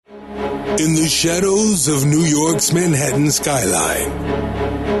In the shadows of New York's Manhattan skyline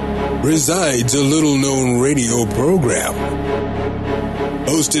resides a little-known radio program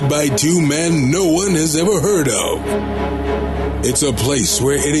hosted by two men no one has ever heard of. It's a place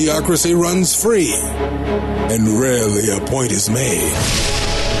where idiocracy runs free and rarely a point is made.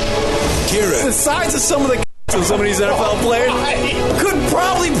 Kieran. The size of some of the of some of these NFL players could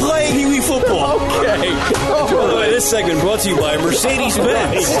probably play Pee Wee football. Okay. By the way, this segment brought to you by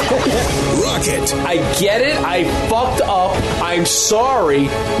Mercedes-Benz. Rocket. I get it. I fucked up. I'm sorry.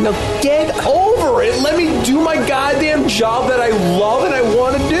 Now get over it. Let me do my goddamn job that I love and I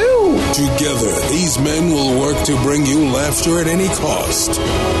want to do. Together, these men will work to bring you laughter at any cost,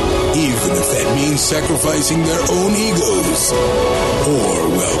 even if that means sacrificing their own egos or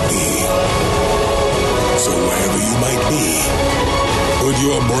well-being. So wherever you might be, put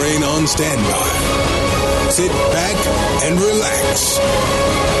your brain on standby. Sit back and relax.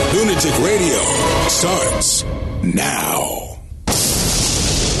 Lunatic Radio starts now.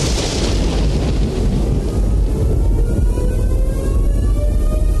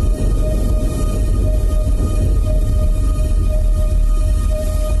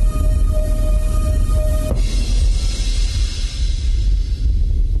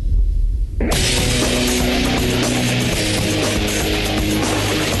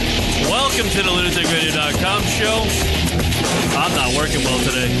 To the lunaticradio.com show. I'm not working well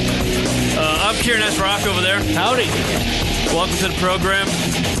today. I'm Kieran S. Rock over there. Howdy. Welcome to the program.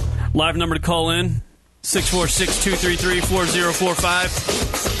 Live number to call in,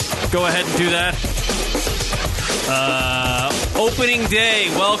 646-233-4045. Go ahead and do that. Opening day,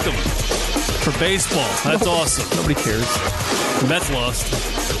 welcome for baseball. That's awesome. Nobody cares. The Mets lost.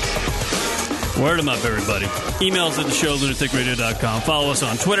 Word them up, everybody. Emails at the show, lunaticradio.com. Follow us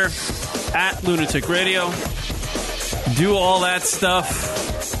on Twitter. At Lunatic Radio. Do all that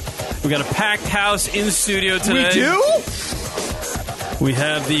stuff. We got a packed house in studio today. We do? We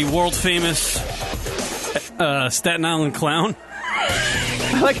have the world famous Staten Island clown.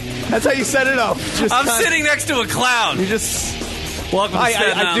 That's how you set it up. I'm sitting next to a clown. You just welcome to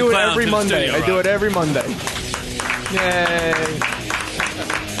Staten Island. I do it Clown every to the Monday. studio, I do it every Monday. Yay.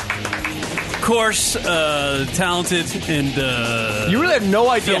 Of course, talented and you really have no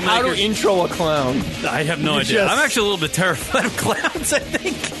idea how to filmmakers. Intro a clown. I have no idea. I'm actually a little bit terrified of clowns, I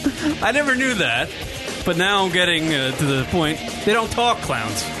think. I never knew that. But now I'm getting to the point. They don't talk,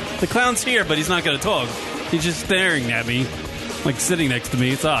 clowns. The clown's here, but he's not going to talk. He's just staring at me, like sitting next to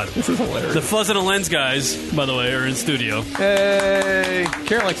me. It's odd. This is hilarious. The Fuzz and a Lens guys, by the way, are in studio. Hey.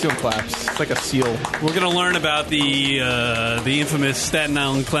 Karen likes doing claps. It's like a seal. We're going to learn about the infamous Staten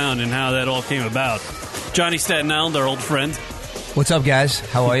Island clown and how that all came about. Johnny Staten Island, our old friend. What's up, guys?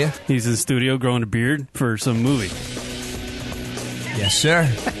 How are you? He's in studio growing a beard for some movie. Yes, sir.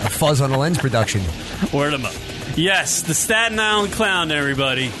 A Fuzz on the Lens production. Word him up. Yes, the Staten Island clown,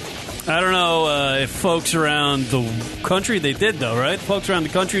 everybody. I don't know if folks around the country, they did though, right? Folks around the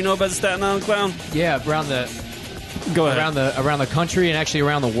country know about the Staten Island clown? Yeah, around the country and actually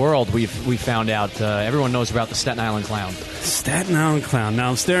around the world, we found out everyone knows about the Staten Island clown. Staten Island clown. Now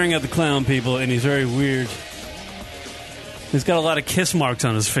I'm staring at the clown, people, and he's very weird. He's got a lot of kiss marks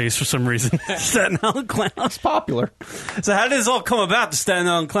on his face for some reason. Staten Island clown. It's popular. So how did this all come about? The Staten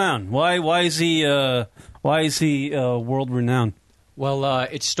Island clown. Why is he world renowned? Well,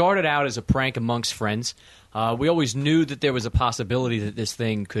 it started out as a prank amongst friends. We always knew that there was a possibility that this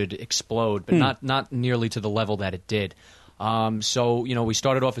thing could explode, but not nearly to the level that it did. So, we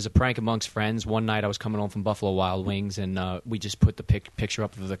started off as a prank amongst friends. One night I was coming home from Buffalo Wild Wings, and we just put the picture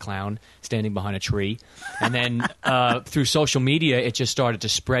up of the clown standing behind a tree. And then through social media, it just started to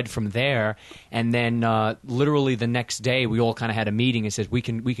spread from there. And then literally the next day, we all kind of had a meeting and said, we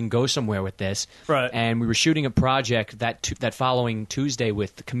can go somewhere with this. Right. And we were shooting a project that following Tuesday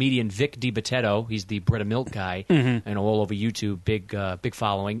with the comedian Vic DiBattista. He's the Brita Milk guy, and all over YouTube, big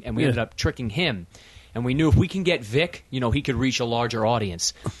following. And we ended up tricking him. And we knew if we can get Vic, he could reach a larger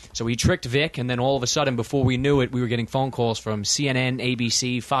audience. So we tricked Vic, and then all of a sudden, before we knew it, we were getting phone calls from CNN,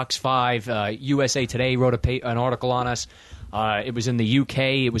 ABC, Fox 5, USA Today wrote an article on us. It was in the UK.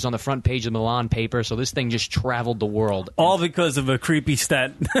 It was on the front page of the Milan paper. So this thing just traveled the world. All because of a creepy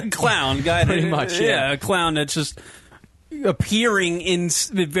clown guy. Pretty much, yeah. A clown that's just appearing in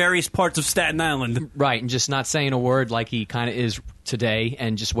various parts of Staten Island. Right, and just not saying a word like he kind of is today,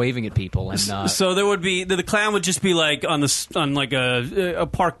 and just waving at people. And so there would be the clown would just be like on like a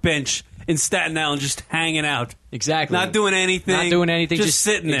park bench in Staten Island, just hanging out. Exactly. Not doing anything. Just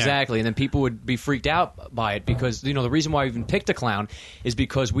sitting there. Exactly. And then people would be freaked out by it because, the reason why we even picked a clown is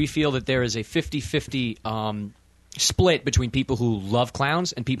because we feel that there is a 50-50 split between people who love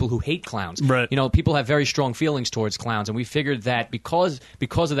clowns and people who hate clowns. Right. You know, people have very strong feelings towards clowns, and we figured that because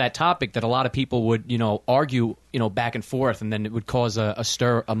of that topic, that a lot of people would, you know, argue, you know, back and forth, and then it would cause a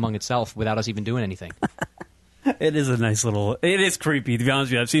stir among itself without us even doing anything. It is a nice little. It is creepy, to be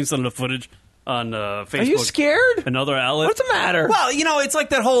honest with you. I've seen some of the footage on Facebook. Are you scared? Another outlet. What's the matter? Well, you know, it's like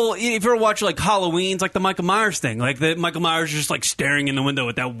that whole. If you ever watch like Halloween, it's like the Michael Myers thing. Like the Michael Myers is just like staring in the window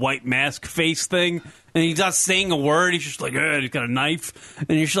with that white mask face thing, and he's not saying a word. He's just like, he's got a knife,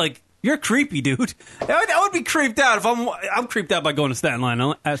 and you're just like, you're creepy, dude. I would be creeped out if I'm creeped out by going to Staten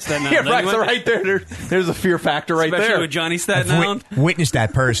Island. Staten Island. Yeah, right. Anyway. So right there's a fear factor right Especially there. with Johnny Staten Island. Witnessed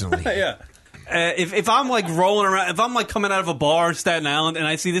that personally. Yeah. If I'm like rolling around, if I'm like coming out of a bar in Staten Island and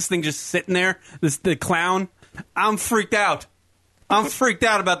I see this thing just sitting there, the clown, I'm freaked out. I'm freaked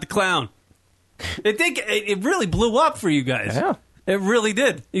out about the clown. It really blew up for you guys. Yeah. It really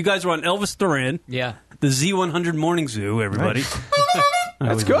did. You guys were on Elvis Duran. Yeah. The Z100 Morning Zoo, everybody.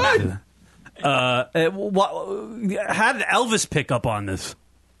 That's good. How did Elvis pick up on this?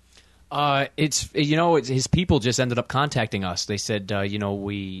 It's his people just ended up contacting us. They said,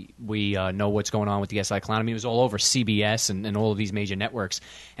 we know what's going on with the SI Clown. I mean, it was all over CBS and all of these major networks.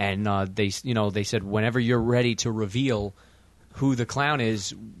 And they said, whenever you're ready to reveal who the clown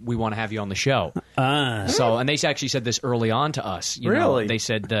is, we want to have you on the show. So, and they actually said this early on to us. Really? They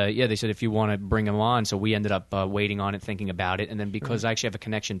said, if you want to bring him on. So we ended up waiting on it, thinking about it. And then because I actually have a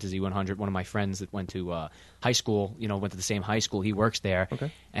connection to Z100, one of my friends that went to high school, went to the same high school, he works there.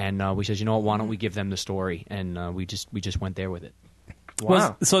 Okay. And we said, you know what, why don't we give them the story? And we just went there with it.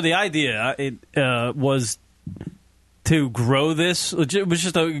 Wow. So the idea was to grow this. It was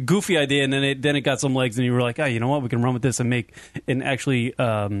just a goofy idea, and then it got some legs, and you were like, you know what, we can run with this and actually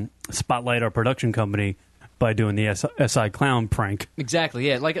spotlight our production company by doing the SI Clown prank. Exactly,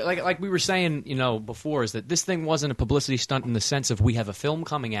 yeah. Like we were saying, before, is that this thing wasn't a publicity stunt in the sense of we have a film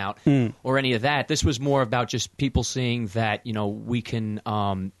coming out or any of that. This was more about just people seeing that,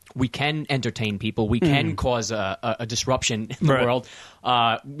 we can entertain people. We can cause a disruption in the world.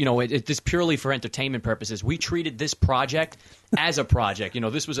 It's purely for entertainment purposes. We treated this project as a project.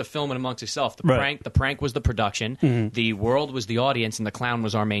 This was a film in amongst itself. The prank was the production. The world was the audience, and the clown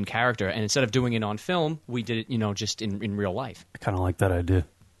was our main character. And instead of doing it on film, we did it, just in real life. I kind of like that idea.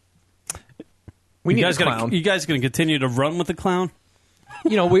 We need a clown. You guys going to continue to run with the clown?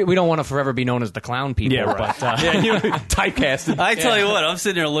 We don't want to forever be known as the clown people. Yeah, right. But, typecasted. I tell you what, I'm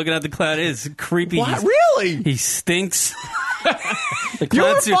sitting there looking at the clown. It is creepy. What? Really? He stinks. The You were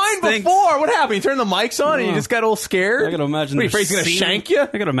clown suit fine stinks. before. What happened? You turned the mics on and you just got all scared? I got to imagine What, you afraid there's he's going to semen- shank you?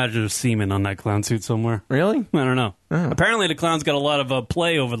 I got to imagine there's semen on that clown suit somewhere. Really? I don't know. Apparently, the clown's got a lot of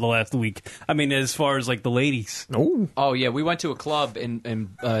play over the last week. I mean, as far as like the ladies. Oh yeah, we went to a club in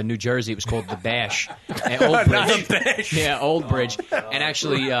New Jersey. It was called the Bash, at Old Bridge. The Bash. Yeah, Old Bridge. And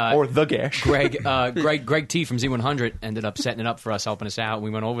actually, Or the gash. Greg T from Z100 ended up setting it up for us, helping us out. We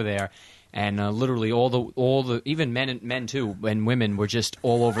went over there, and literally all the even men too and women were just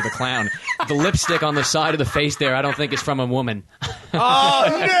all over the clown. The lipstick on the side of the face there, I don't think is from a woman.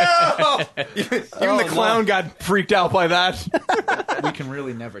 Oh, no! Even the clown got freaked out by that. We can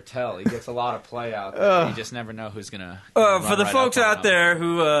really never tell. He gets a lot of play out there. You just never know who's gonna. For the folks out there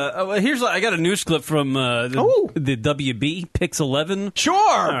who, I got a news clip from the WB Pix 11. Sure.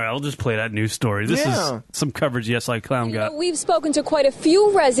 All right, I'll just play that news story. This is some coverage the SI Clown got. We've spoken to quite a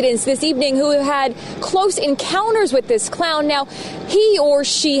few residents this evening who have had close encounters with this clown. Now, he or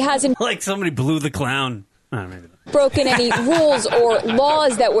she hasn't Like somebody blew the clown. Oh, maybe not. broken any rules or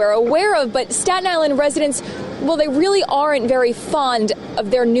laws that we're aware of, but Staten Island residents, well, they really aren't very fond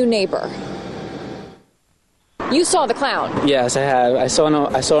of their new neighbor. You saw the clown. Yes, I have. I saw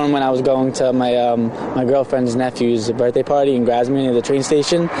him when I was going to my girlfriend's nephew's birthday party in Grasmere near the train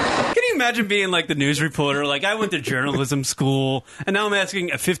station. Can you imagine being like the news reporter? Like, I went to journalism school, and now I'm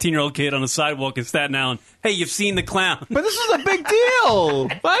asking a 15-year-old kid on the sidewalk in Staten Island, hey, you've seen the clown. But this is a big deal.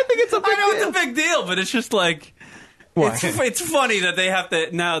 I think it's a big deal. It's a big deal, but it's just like... It's funny that they have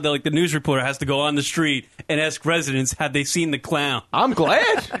to now. The news reporter has to go on the street and ask residents, have they seen the clown? I'm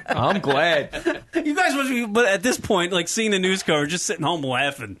glad. I'm glad. You guys must be, but at this point, like seeing the news coverage, just sitting home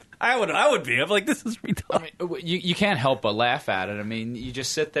laughing. I would be. I'm like, this is retarded. I mean, you can't help but laugh at it. I mean, you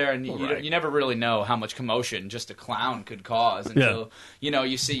just sit there and you never really know how much commotion just a clown could cause until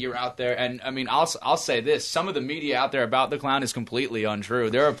you see you're out there. And I mean, I'll say this: some of the media out there about the clown is completely untrue.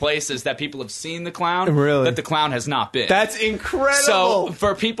 There are places that people have seen the clown that the clown has not been. That's incredible. So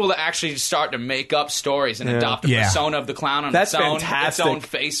for people to actually start to make up stories and adopt a persona of the clown on its own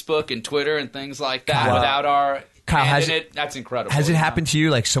Facebook and Twitter and things like that without our Kyle, that's incredible. Has it happened to you?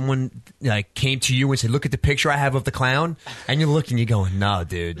 Like someone like came to you and said, "Look at the picture I have of the clown," and you're looking, you're going, "No,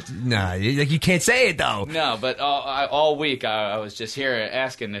 dude, no." Like you can't say it though. No, but all week I was just here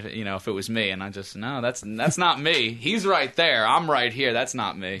asking if it was me, and I just that's not me. He's right there. I'm right here. That's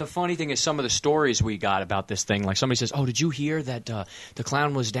not me. The funny thing is, some of the stories we got about this thing, like somebody says, "Oh, did you hear that the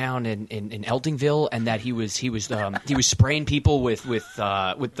clown was down in Eltingville and that he was spraying people with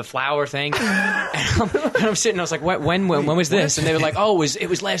the flower thing?" And I'm sitting, I was like, when was this? And they were like, "Oh, it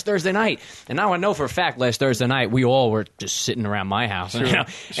was last Thursday night." And now I know for a fact last Thursday night we all were just sitting around my house. Sure.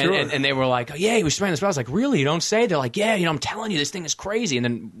 And they were like, "Oh, yeah, he was spraying this." I was like, "Really? You don't say?" They're like, "Yeah, I'm telling you, this thing is crazy." And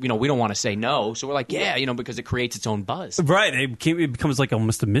then we don't want to say no, so we're like, "Yeah," because it creates its own buzz. Right. It becomes like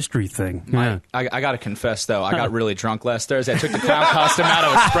almost a mystery thing. Yeah. I got to confess though, I got really drunk last Thursday. I took the clown costume out.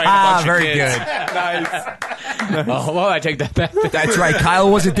 I was spraying a bunch of kids. Very good. Nice. Oh, well, I take that back. That's right. Kyle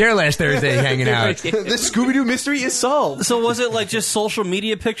wasn't there last Thursday hanging out. The Scooby-Doo mystery is solved. So was it like just social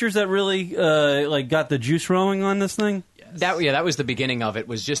media pictures that really got the juice rolling on this thing? That was the beginning of it.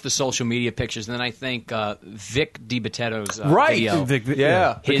 Was just the social media pictures, and then I think Vic DiBattito's video.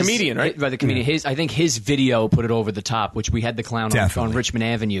 The comedian, right? The comedian. I think his video put it over the top, which we had the clown on Richmond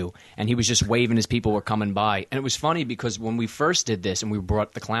Avenue, and he was just waving as people were coming by. And it was funny because when we first did this and we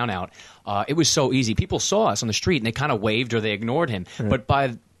brought the clown out, it was so easy. People saw us on the street and they kind of waved or they ignored him. Right. But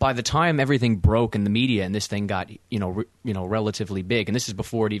by the time everything broke in the media and this thing got relatively big, and this is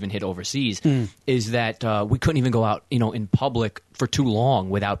before it even hit overseas, is that we couldn't even go out in public for too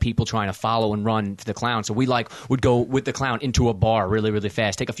long without people trying to follow and run to the clown. So we would go with the clown into a bar really, really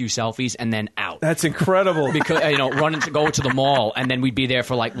fast, take a few selfies, and then out. That's incredible. Because go to the mall, and then we'd be there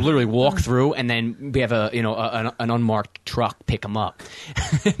for literally walk through, and then we have an unmarked truck pick them up,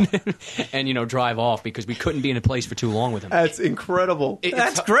 and drive off because we couldn't be in a place for too long with him. That's incredible.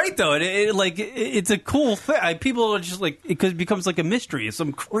 That's great though. It's a cool thing. People are just like, it becomes like a mystery. It's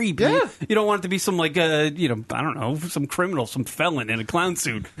some creep. Yeah. You don't want it to be some I don't know, some criminal, some felon in a clown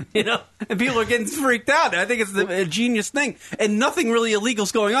suit, and people are getting freaked out. I think it's a genius thing, and nothing really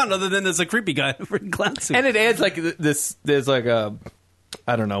illegal's going on other than there's a creepy guy in a freaking clown suit. And it adds there's like a,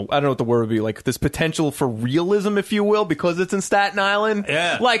 I don't know what the word would be, like this potential for realism, if you will, because it's in Staten Island.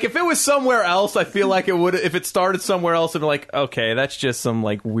 Yeah. Like if it was somewhere else, I feel like it would. If it started somewhere else, it'd be like, okay, that's just some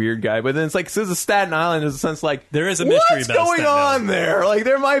like weird guy. But then it's like, since it's Staten Island, there's a sense like there is a mystery what's about going Staten on Island. there. Like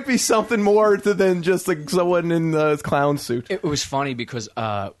there might be something more than just like someone in a clown suit. It was funny because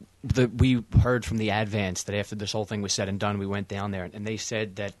we heard from the Advance that after this whole thing was said and done, we went down there, and they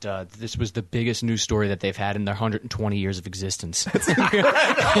said that this was the biggest news story that they've had in their 120 years of existence.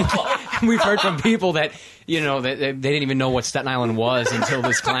 We've heard from people that that they didn't even know what Staten Island was until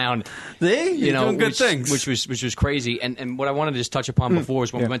this clown. Doing good things, which was crazy. And what I wanted to just touch upon before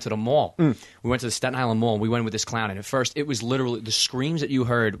was when we went to the mall. We went to the Staten Island Mall, and we went with this clown. And at first, it was literally the screams that you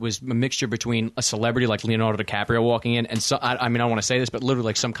heard was a mixture between a celebrity like Leonardo DiCaprio walking in, and I don't want to say this, but literally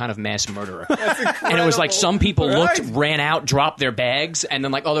like some kind of mass murderer. And it was like some people ran out, dropped their bags, and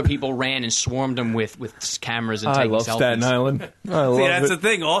then like other people ran and swarmed them with cameras and taking selfies. I love Staten Island. That's the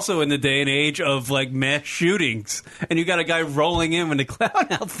thing. Also, in the day and age of like mass shootings, and you got a guy rolling in a clown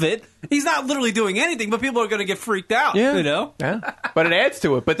outfit. He's not literally doing anything, but people are going to get freaked out. Yeah. Yeah. But it adds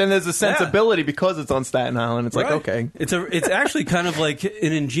to it. But then there's a sensibility because it's on Staten Island. It's like, okay, it's actually kind of like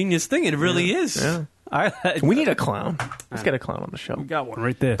an ingenious thing. It really is. Yeah. We need a clown. Let's get a clown on the show. We got one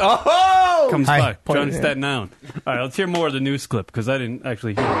right there. Oh! Comes by. John Staten Island. All right, let's hear more of the news clip because I didn't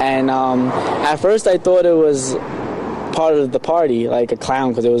actually hear it. And at first I thought it was part of the party, like a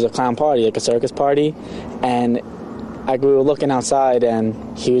clown, because it was a clown party, like a circus party. And we were looking outside,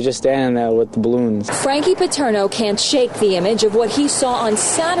 and he was just standing there with the balloons. Frankie Paterno can't shake the image of what he saw on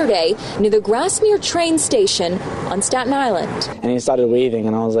Saturday near the Grassmere train station on Staten Island. And he started waving,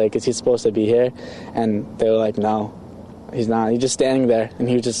 and I was like, is he supposed to be here? And they were like, no, he's not. He's just standing there, and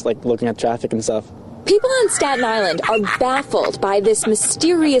he was just like looking at traffic and stuff. People on Staten Island are baffled by this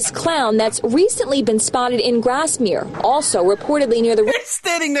mysterious clown that's recently been spotted in Grassmere, also reportedly near the... They're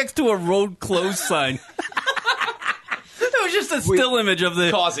standing next to a road closed sign. That was just a still image of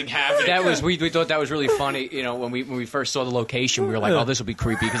the causing havoc. That was we thought that was really funny. When we first saw the location, we were like, "Oh, this will be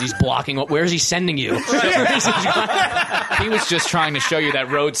creepy because he's blocking. Where is he sending you?" He was just trying to show you that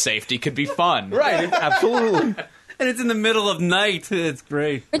road safety could be fun. Right, absolutely. And it's in the middle of night. It's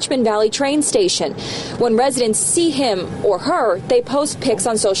great. Richmond Valley train station. When residents see him or her, they post pics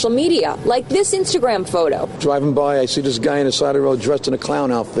on social media, like this Instagram photo. Driving by, I see this guy on the side of the road dressed in a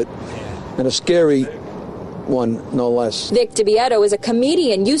clown outfit, and a scary one, no less. Vic DiBietto is a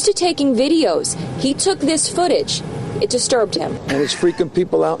comedian used to taking videos. He took this footage It disturbed him. And it's freaking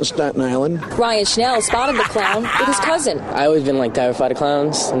people out in Staten Island. Ryan Schnell spotted the clown with his cousin. I always been terrified of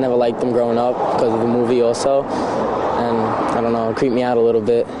clowns. I never liked them growing up because of the movie also. And I don't know, it creeped me out a little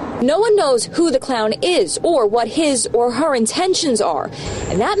bit. No one knows who the clown is or what his or her intentions are.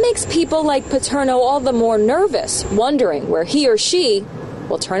 And that makes people like Paterno all the more nervous, wondering where he or she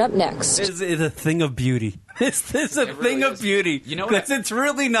will turn up next. It's a thing of beauty. It's a thing of beauty. You know what? It's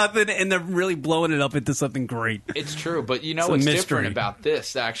really nothing, and they're really blowing it up into something great. It's true, but you know what's different about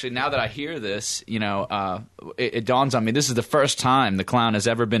this? Actually, now that I hear this, it dawns on me. This is the first time the clown has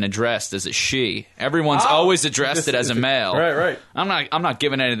ever been addressed as a she. Everyone's always addressed it as a male. Right. I'm not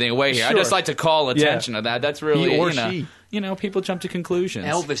giving anything away here. Sure. I just like to call attention to that. That's really he or she. People jump to conclusions.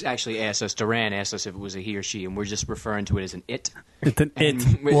 Elvis actually asked us, Duran asked us if it was a he or she, and we're just referring to it as an it. It's an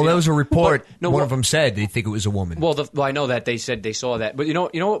it. Well, there was a report. One of them said they think it was a woman. Well, I know that they said they saw that, but you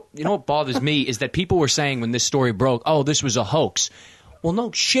know what bothers me is that people were saying when this story broke, oh, this was a hoax. Well,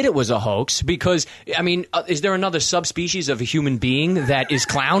 no shit, it was a hoax because, is there another subspecies of a human being that is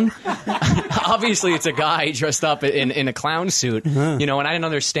clown? Obviously, it's a guy dressed up in a clown suit, and I didn't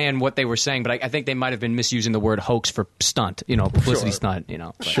understand what they were saying, but I think they might have been misusing the word hoax for stunt, publicity stunt,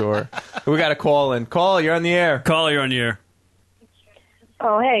 But. Sure. We got a call in. Call, you're on the air. Call, you're on the air.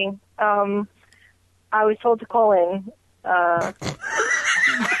 Oh, hey. I was told to call in. By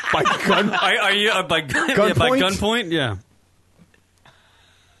gun? Are you by gunpoint? Yeah, by gunpoint? Yeah.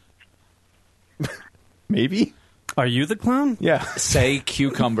 Maybe. Are you the clown? Yeah. Say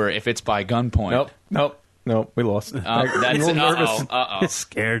cucumber if it's by gunpoint. Nope. We lost. That's nervous. It's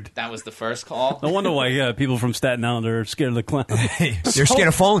scared. That was the first call. No wonder why people from Staten Island are scared of the clown. They're scared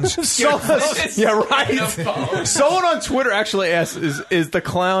of phones. Yeah, right. Someone on Twitter actually asked, is the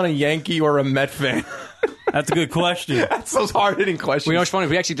clown a Yankee or a Met fan? That's a good question. That's those hard-hitting questions. You know what's funny?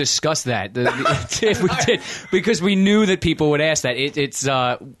 We actually discussed that. We did because we knew that people would ask that. It's he's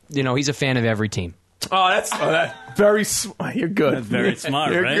a fan of every team. Oh, that's very smart. You're good. That's very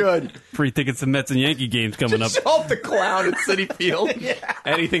smart, You're right? good. Free tickets to Mets and Yankee games coming up. Show off the clown at Citi Field.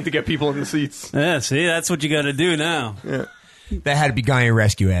 Anything to get people in the seats. Yeah, see, that's what you got to do now. Yeah. That had to be Guy in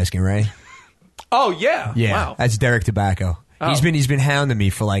Rescue asking, right? Oh, yeah. Yeah, Wow. that's Derek Tobacco. Oh. He's been hounding me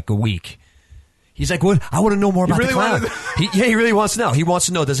for like a week. He's like, "What? I want to know more about the clown." He really wants to know. He wants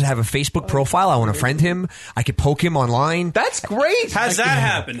to know, does it have a Facebook profile? I want to friend him. I could poke him online. That's great. Has that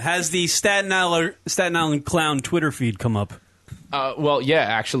happened? Has the Staten Island Clown Twitter feed come up? Well, yeah,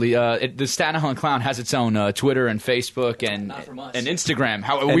 actually, the Staten Island Clown has its own Twitter and Facebook and Instagram.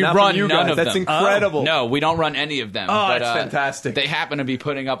 And We not run from you none guys. of That's them. incredible. No, we don't run any of them. Oh, but, that's fantastic. They happen to be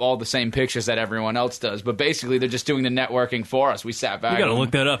putting up all the same pictures that everyone else does, but basically they're just doing the networking for us. We sat back. You got to and-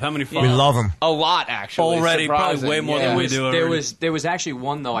 look that up. How many We followers? love him. A lot, actually. Already, probably Surprising. way more Yeah. than we do. There was actually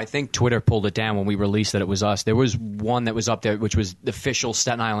one though. I think Twitter pulled it down when we released that it was us. There was one that was up there, which was the official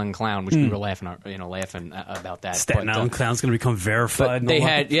Staten Island Clown, which we were laughing about that. Staten Island Clown's going to become verified. But they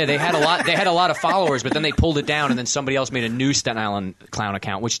had a lot of followers, but then they pulled it down, and then somebody else made a new Staten Island Clown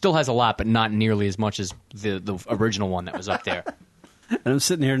account, which still has a lot, but not nearly as much as the original one that was up there. And I'm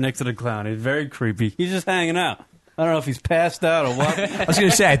sitting here next to the clown. He's very creepy. He's just hanging out. I don't know if he's passed out or what. I was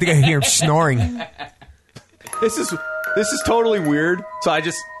going to say, I think I hear him snoring. This is totally weird. So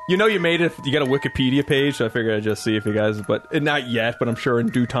you made it. You got a Wikipedia page, so I figured I'd just see if you guys, but not yet, but I'm sure in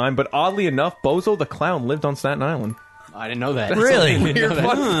due time. But oddly enough, Bozo the Clown lived on Staten Island. I didn't know that. Really? Weird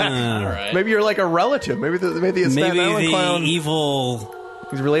fun fact. Right. Maybe you're like a relative. Maybe the Staten Island Clown. Evil.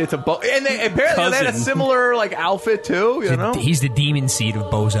 He's related to Bozo. And apparently they had a Cousin. similar outfit too, you know? He's the demon seed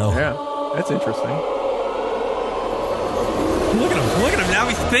of Bozo. Yeah, that's interesting. Look at him. Now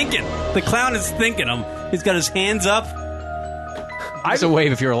he's thinking. The clown is thinking. He's got his hands up. It's a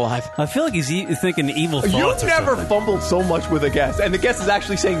wave if you're alive. I feel like he's thinking evil thoughts. You've or never something. fumbled so much with a guest, and the guest is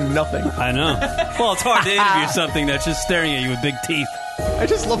actually saying nothing. I know. Well, it's hard to interview something that's just staring at you with big teeth. I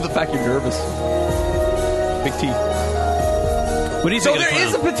just love the fact you're nervous. Big teeth. What do you So think? there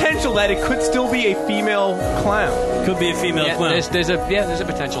is a potential that it could still be a female clown. Could be a female clown. There's a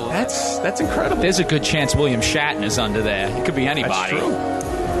potential. That's incredible. There's a good chance William Shatner is under there. It could be anybody. That's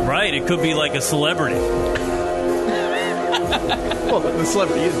true. Right. It could be like a celebrity. Well, the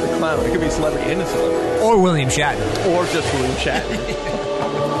celebrity is the clown. It could be a celebrity and a celebrity. Or William Shatner. Or just William Shatner.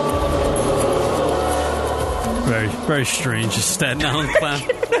 Very, very strange. A Staten Island clown.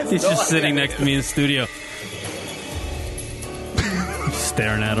 He's just sitting next to me in the studio.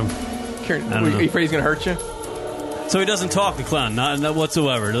 Staring at him. Are you afraid he's going to hurt you? So he doesn't talk, the clown? Not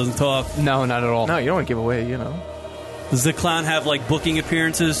whatsoever. Doesn't talk? No, not at all. No, you don't want to give away, Does the clown have, like, booking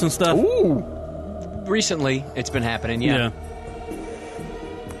appearances and stuff? Recently, it's been happening, yeah.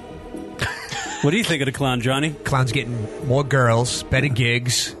 What do you think of the clown, Johnny? Clown's getting more girls, better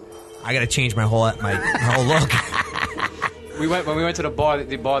gigs. I got to change my whole look. When we went to the bar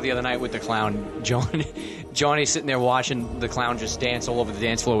the other night with the clown. Johnny's sitting there watching the clown just dance all over the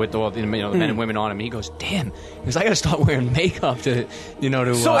dance floor with all the men and women on him. And he goes, "Damn!" He goes, "I got to start wearing makeup to."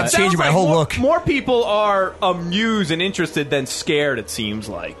 So it change my whole look. More people are amused and interested than scared. It seems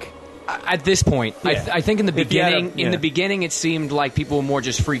like. At this point, Yeah. I think in the beginning, in the beginning, it seemed like people were more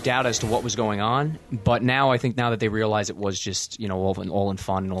just freaked out as to what was going on. But now, I think now that they realize it was just all in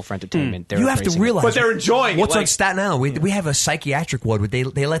fun and all for entertainment, they're You have to embracing it. realize, But they're enjoying it, what's like- on Staten Island. We have a psychiatric ward where they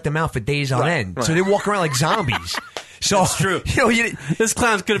let them out for days on end, so they walk around like zombies. So That's true. You know, This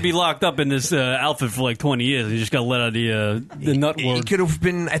clown's going to be locked up in this outfit for like 20 years. He just got let out of the nut he ward. could have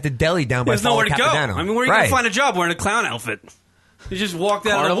been at the deli down by There's nowhere to go. Capodanno. I mean, where are you Right. going to find a job wearing a clown outfit? He just walked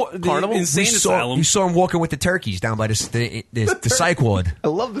out of the insane asylum. You saw him walking with the turkeys down by the psych ward. I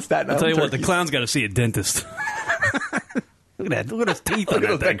love the Staten I'll Island tell you what, the turkeys. clown's got to see a dentist. Look at that. Look at his teeth on Look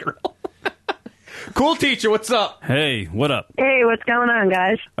at that thing. girl. Cool teacher, what's up? Hey, what up? Hey, what's going on,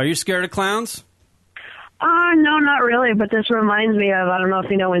 guys? Are you scared of clowns? No, not really, but this reminds me of, I don't know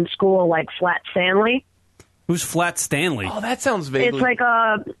if you know in school, like Flat Stanley. Who's Flat Stanley? Oh, that sounds vaguely.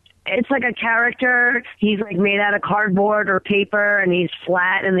 It's like a character. He's like made out of cardboard or paper, and he's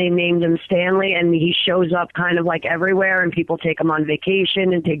flat, and they named him Stanley, and he shows up kind of like everywhere, and people take him on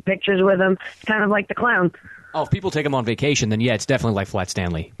vacation and take pictures with him. It's kind of like the clown. Oh, if people take him on vacation, then yeah, it's definitely like Flat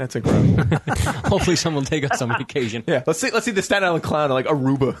Stanley. That's incredible. Hopefully, someone will take us on vacation. Yeah, let's see the Staten Island clown like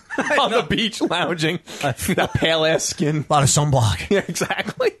Aruba on the beach lounging. That pale ass skin. A lot of sunblock. Yeah,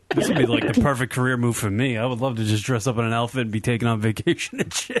 exactly. This would be like the perfect career move for me. I would love to just dress up in an outfit and be taken on vacation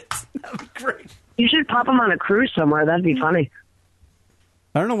and shit. That'd be great. You should pop him on a cruise somewhere. That'd be funny.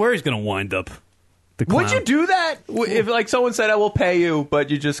 I don't know where he's going to wind up. The clown. Would you do that if like someone said I will pay you, but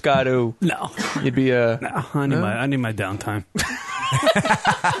you just got to? No, you'd be No, I need my downtime.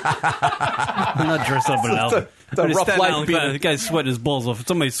 I'm not dressed up in an outfit. It's a I mean, rough Staten life Island being clown, the guy's sweating his balls off.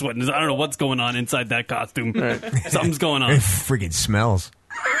 Somebody's sweating. I don't know what's going on inside that costume. Something's going on. It friggin' smells.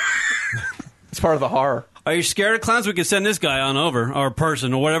 It's part of the horror. Are you scared of clowns? We can send this guy on over, or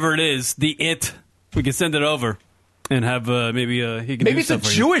person, or whatever it is, the it. We can send it over and have maybe he can. Maybe do it's a stuff for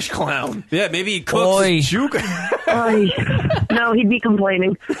you. Jewish clown. Yeah, maybe he cooks. Oy. No, he'd be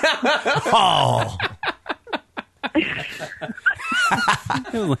complaining. Oh.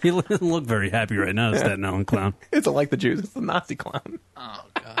 He doesn't look very happy right now, Staten Island clown. It's like the Jews. It's the Nazi clown. Oh,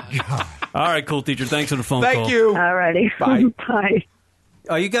 God. All right, cool teacher. Thanks for the phone call. Thank you. All righty. Bye. Bye.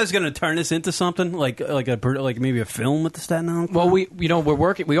 Are you guys going to turn this into something like maybe a film with the Staten Island clown? Well,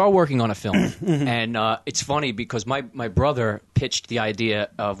 we are working on a film, and it's funny because my brother pitched the idea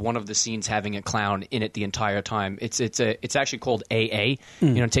of one of the scenes having a clown in it the entire time. It's actually called AA.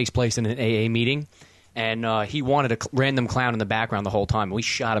 It takes place in an AA meeting, and he wanted a random clown in the background the whole time. We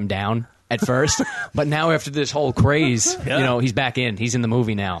shot him down at first, but now after this whole craze, he's back in. He's in the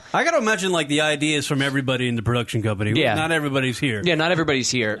movie now. I got to imagine like the ideas from everybody in the production company. Yeah. Not everybody's here. Yeah, not everybody's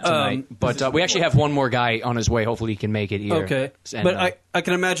here tonight, but we actually have one more guy on his way. Hopefully, he can make it here. Okay, And, but I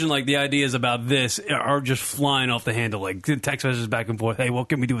can imagine like the ideas about this are just flying off the handle, like text messages back and forth. Hey, what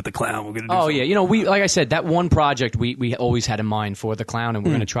can we do with the clown? We're gonna do. Oh something. yeah, we like I said, that one project we always had in mind for the clown, and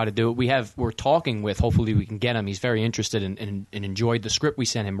we're going to try to do it. We're talking with. Hopefully, we can get him. He's very interested and enjoyed the script we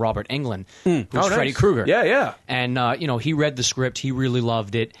sent him. Robert Englund, who's Freddy Krueger. Yeah. And he read the script. He really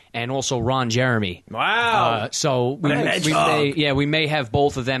loved it, and also Ron Jeremy. Wow. So we may have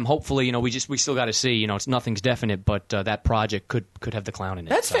both of them. Hopefully, we still got to see. Nothing's definite, but that project could have the clown in it.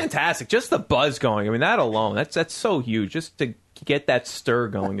 That's fantastic. Just the buzz going. I mean, that alone, that's so huge. Just to get that stir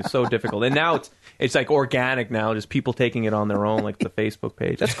going is so difficult. And now it's like organic now, just people taking it on their own, like the Facebook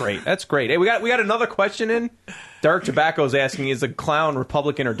page. That's great. That's great. Hey, we got another question in. Dark Tobacco's asking, is the clown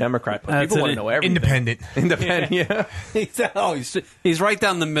Republican or Democrat? But people want to know everything. Independent, yeah. He's right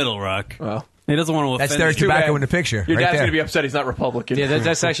down the middle, Rock. Well, he doesn't want to offend. That's Dark Tobacco in the picture. Your right dad's there. going to be upset he's not Republican. Yeah,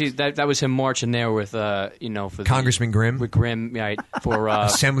 that's actually that was him marching there with for Congressman Grimm. with Grimm, right? For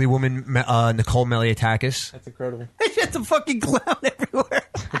Assemblywoman Nicole Malliotakis. That's incredible. It's a fucking clown everywhere.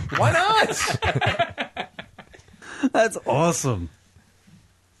 Why not? That's awesome.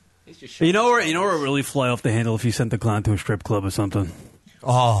 You know where it really fly off the handle if you sent the clown to a strip club or something.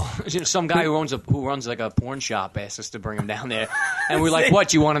 Oh, some guy who runs like a porn shop asked us to bring him down there, and we're like,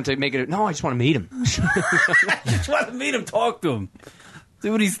 "What? You want him to make it?" No, I just want to meet him. Just want to meet him, talk to him, see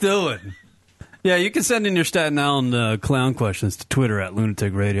what he's doing. Yeah, you can send in your Staten Island clown questions to Twitter at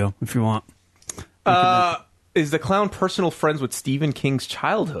Lunatic Radio if you want. Is the clown personal friends with Stephen King's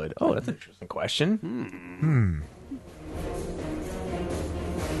childhood? Oh, that's an interesting question.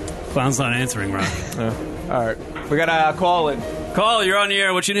 Clown's not answering, Rock. All right. We got a call in. Call, you're on the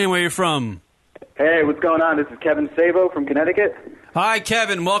air. What's your name? Where you from? Hey, what's going on? This is Kevin Savo from Connecticut. Hi,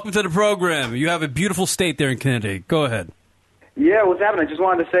 Kevin. Welcome to the program. You have a beautiful state there in Connecticut. Go ahead. Yeah, what's happening? I just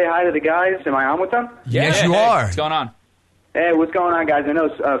wanted to say hi to the guys. Am I on with them? Yes, you are. What's going on? Hey, what's going on, guys? I know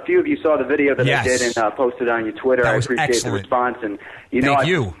a few of you saw the video that Yes. I did and posted on your Twitter. That I was appreciate excellent. the response, and Thank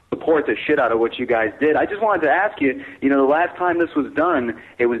you. I support the shit out of what you guys did. I just wanted to ask you, the last time this was done,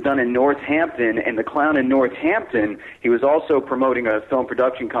 it was done in Northampton, and the clown in Northampton, he was also promoting a film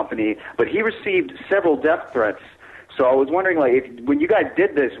production company, but he received several death threats. So I was wondering, when you guys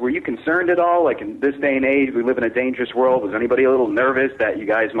did this, were you concerned at all? Like, in this day and age, we live in a dangerous world. Was anybody a little nervous that you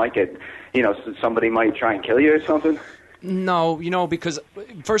guys might get, somebody might try and kill you or something? No, because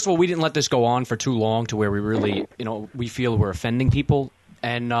first of all, we didn't let this go on for too long to where we really, we feel we're offending people.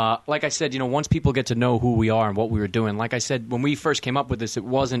 And like I said, once people get to know who we are and what we were doing, like I said, when we first came up with this, it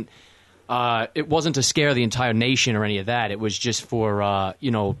wasn't to scare the entire nation or any of that. It was just for, a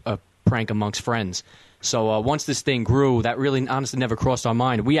prank amongst friends. So once this thing grew, that really honestly never crossed our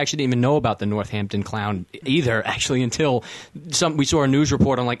mind. We actually didn't even know about the Northampton clown either, actually, until we saw a news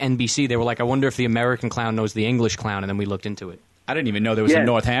report on NBC. They were like, I wonder if the American clown knows the English clown, and then we looked into it. I didn't even know there was a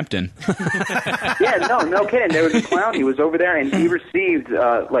Northampton. Yeah, no kidding. There was a clown. He was over there, and he received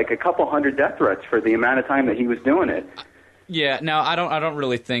a couple hundred death threats for the amount of time that he was doing it. Yeah, no, I don't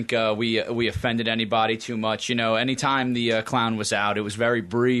really think we offended anybody too much. Anytime the clown was out, it was very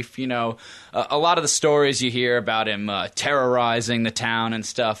brief. A lot of the stories you hear about him terrorizing the town and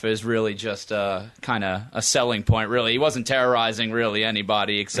stuff is really just kind of a selling point. Really, he wasn't terrorizing really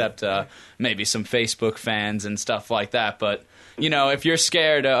anybody except maybe some Facebook fans and stuff like that. But if you're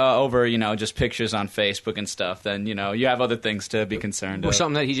scared over, just pictures on Facebook and stuff, then, you have other things to be concerned Well, of.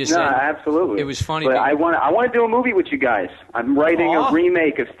 something that he just No, said. absolutely. It was funny. But I want to do a movie with you guys. I'm writing a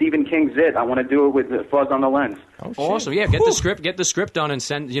remake of Stephen King's It. I want to do it with Fuzz on the Lens. Awesome. Yeah, get the script done and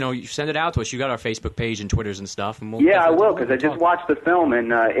send it out to us. You got our Facebook page and Twitters and stuff. And Yeah, I will, because I just watched the film,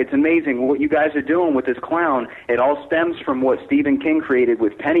 and it's amazing what you guys are doing with this clown. It all stems from what Stephen King created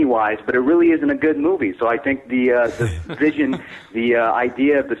with Pennywise, but it really isn't a good movie. So I think the vision, the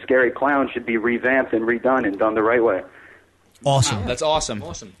idea of the scary clown should be revamped and redone and done the right way. Awesome. Wow, that's awesome.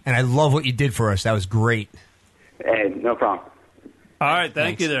 And I love what you did for us. That was great. Hey, no problem. All right,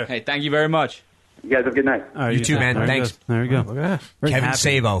 thank you there. Hey, thank you very much. You guys have a good night. All right, You too, man. There Thanks. There you go. Look at that. Kevin happy.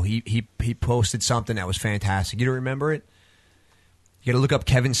 Savo, he posted something that was fantastic. You don't remember it? You got to look up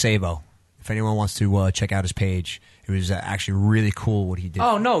Kevin Savo if anyone wants to check out his page. It was actually really cool what he did.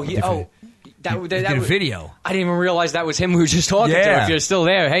 Oh no! He did a video. I didn't even realize that was him. We were just talking to. Yeah. If you're still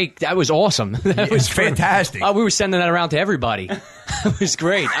there, hey, that was awesome. That was fantastic. We were sending that around to everybody. It was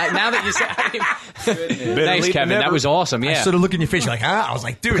great. Now that you said, thanks, Kevin. That was awesome. Yeah. I sort of look in your face, you're like, huh? I was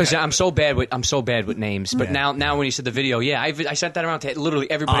like, dude, Because I'm so bad with names. But now when you said the video, yeah, I sent that around to literally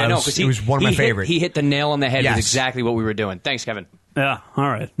everybody I know. It was one of my favorite. He hit the nail on the head Yes. with exactly what we were doing. Thanks, Kevin. Yeah, all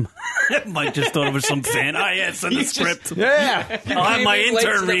right. Mike just thought it was some fan. Send the script. Yeah. I'll have my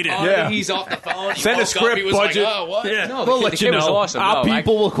intern read it. Yeah. He's off the phone. He Send a woke up, script he was budget. Like, oh, what? Yeah. No, We'll the let kid you was know. awesome. Our No,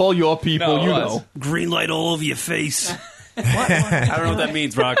 people will call your people. No, you it was. know. Green light all over your face. I don't know what that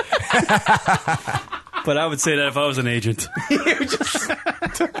means, Rock. But I would say that if I was an agent.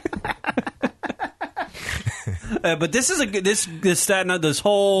 But this is this Staten Island, this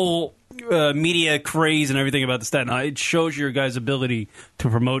whole media craze and everything about the Staten Island. It shows your guys' ability to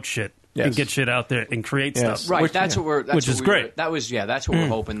promote shit and get shit out there and create stuff. Right, that's what we're. That's which what is we great. Were, that was that's what we're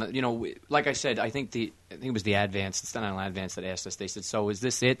hoping. That, like I said, I think it was the Advance, the Staten Island Advance that asked us. They said, "So is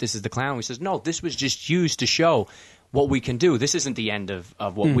this it? This is the clown?" We said, "No, this was just used to show what we can do. This isn't the end of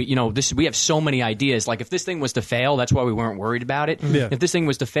what we we have so many ideas. Like if this thing was to fail, that's why we weren't worried about it. Yeah. If this thing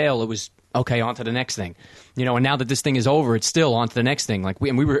was to fail, it was okay, on to the next thing. And now that this thing is over, it's still on to the next thing. Like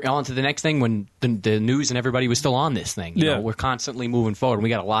we were on to the next thing when the news and everybody was still on this thing. You know, we're constantly moving forward. And we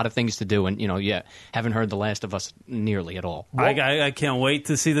got a lot of things to do, and haven't heard The Last of Us nearly at all. I can't wait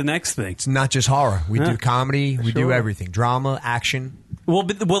to see the next thing. It's not just horror. We do comedy. We do everything. Drama, action. Will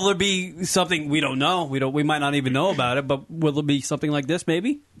there be something we don't know? We might not even know about it, but will there be something like this?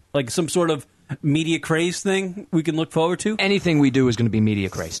 Maybe like some sort of media craze thing we can look forward to. Anything we do is going to be media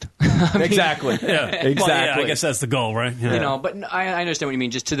crazed. Exactly. Yeah, exactly. Well, yeah, I guess that's the goal, right? Yeah. But I understand what you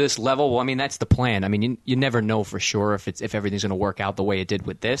mean. Just to this level, well, I mean that's the plan. I mean you never know for sure if everything's going to work out the way it did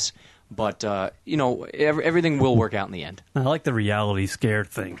with this, but everything will work out in the end. I like the reality scared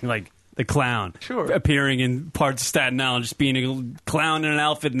thing. Like the clown, appearing in parts of Staten Island, just being a clown in an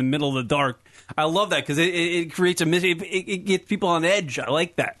outfit in the middle of the dark. I love that because it creates a mystery. It gets people on edge. I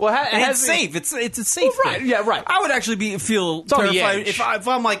like that. Well, and it's safe. It's a safe. Right? thing. Yeah, right. I would actually feel terrified if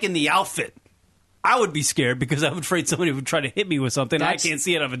I'm like in the outfit. I would be scared because I'm afraid somebody would try to hit me with something. I can't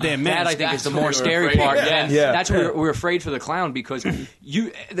see it of a damn minute. That I think is the more scary part. That's where we're afraid for the clown because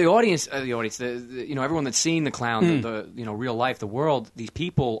the audience, everyone that's seen the clown, the real life, the world. These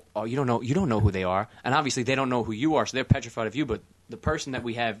people, you don't know who they are, and obviously they don't know who you are, so they're petrified of you. But the person that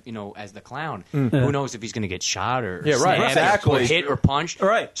we have, as the clown, who knows if he's going to get shot or stabbed or hit or punched.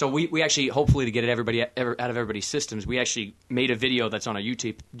 Right. So we actually, hopefully to get it out of everybody's systems, we actually made a video that's on our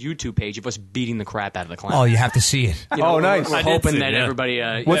YouTube page of us beating the crap out of the clown. Oh, you have to see it. Nice. We're hoping that everybody...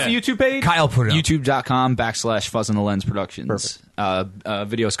 What's the YouTube page? Kyle put it up. YouTube.com/Fuzz on the Lens Productions.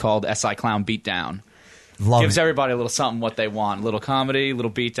 Video is called SI Clown Beatdown. Gives everybody a little something what they want. A little comedy, a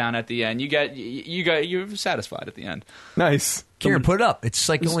little beatdown at the end. You're satisfied at the end. Nice. Kieran, put it up. It's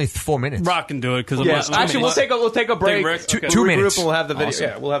like only 4 minutes. Rock can do it because actually we'll take a break. Two minutes. And we'll have the video. Awesome.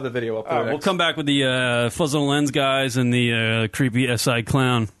 Yeah, we'll have the video up. We'll come back with the Fuzz on the Lens guys and the creepy SI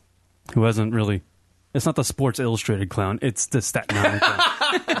clown, who hasn't really. It's not the Sports Illustrated clown. It's the Staten Island clown.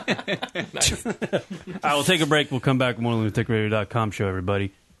 All right, we'll take a break. We'll come back with more lunaticradio.com show,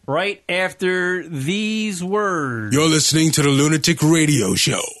 everybody. Right after these words. You're listening to the Lunatic Radio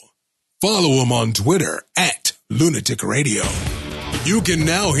Show. Follow him on Twitter at Lunatic Radio. You can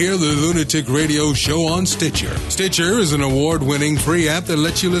now hear the Lunatic Radio Show on Stitcher. Stitcher is an award-winning free app that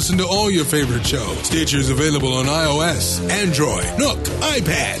lets you listen to all your favorite shows. Stitcher's available on iOS, Android, Nook,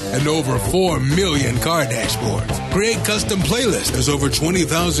 iPad, and over 4 million car dashboards. Create custom playlists. There's over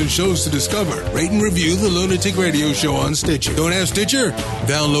 20,000 shows to discover. Rate and review the Lunatic Radio Show on Stitcher. Don't have Stitcher?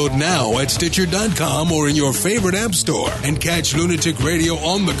 Download now at Stitcher.com or in your favorite app store and catch Lunatic Radio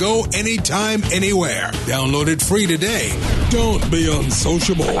on the go anytime, anywhere. Download it free today. Don't be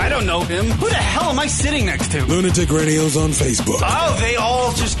unsociable. I don't know him. Who the hell am I sitting next to? Lunatic Radio's on Facebook. Oh, they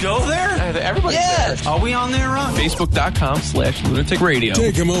all just go there? Everybody's there. Are we on there, Ron? Facebook.com/Lunatic Radio.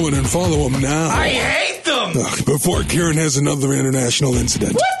 Take a moment and follow him now. I hate them! Before Kieran has another international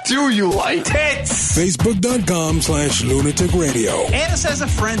incident. What do you like? Tits! Facebook.com/Lunatic Radio. Add us as a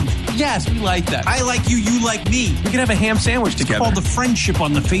friend. Yes, we like that. I like you, you like me. We can have a ham sandwich together. It's called the friendship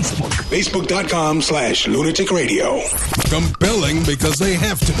on the Facebook. Facebook.com/Lunatic Radio. Compelling because they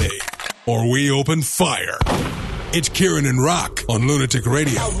have to be, or we open fire. It's Kieran and Rock on Lunatic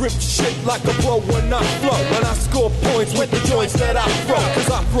Radio. I rip shit like a pro when I flow. When I score points with the joints that I throw. Cause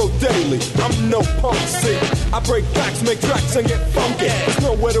I throw daily, I'm no punk, see. I break backs, make tracks and get funky. There's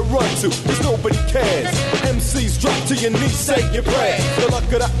nowhere to run to, cause nobody cares. MCs drop to your knees, say your prayers. The luck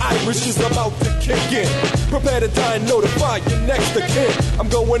of the Irish is about to kick in. Prepare to die and notify your next of kin. I'm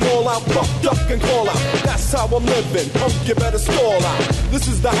going all out, buck, duck, and call out. That's how I'm living, punk, you better stall out. This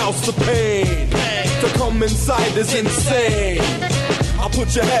is the house of pain. To come inside is insane. I'll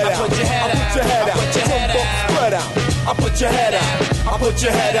put your head out. I'll put your head out. Jump up, spread out. I'll put your head out. I'll put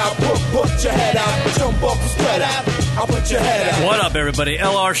your head out. Put your head out. Jump up, spread out. I'll put your head out. What up, everybody?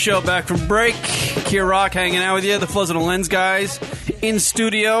 LR Show back from break. Kier Rock hanging out with you. The Fuzz on the Lens guys in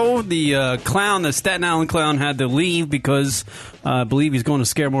studio. The clown, the Staten Island clown, had to leave because I believe he's going to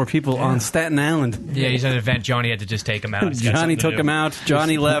scare more people on Staten Island. Yeah, he's at an event. Johnny had to just take him out. Johnny took him out.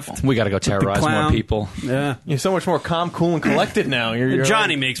 Johnny left. We got to go terrorize more people. Yeah, you're so much more calm, cool, and collected now. You're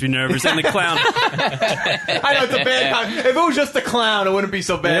Johnny makes me nervous, and the clown. I know it's a bad time. If it was just the clown, it wouldn't be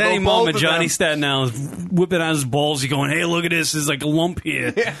so bad. At any Both moment, of Johnny them. Staten Island is whipping out his balls. He's going, "Hey, look at this! There's like a lump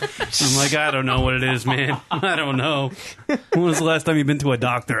here." I'm like, I don't know what it is, man. I don't know. When was the last time you've been to a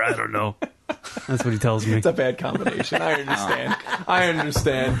doctor? I don't know. That's what he tells me. It's a bad combination. I understand. I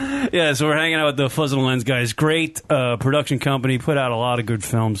understand. Yeah, so we're hanging out with the Fuzz on the Lens guys. Great production company. Put out a lot of good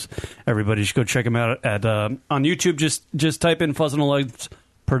films. Everybody should go check them out at on YouTube. Just type in Fuzz on the Lens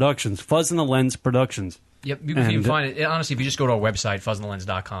Productions. Fuzz on the Lens Productions. Yep, you can find it. Honestly, if you just go to our website,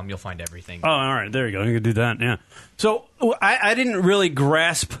 fuzzonthelens.com, you'll find everything. Oh, all right. There you go. You can do that, yeah. So I didn't really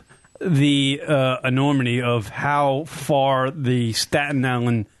grasp the enormity of how far the Staten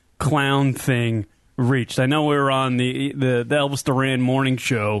Island clown thing reached. I know we were on the Elvis Duran morning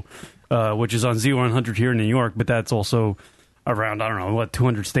show, which is on Z100 here in New York, but that's also around, I don't know,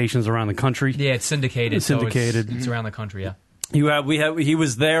 200 stations around the country. Yeah, it's syndicated. It's syndicated. So it's around the country, yeah. He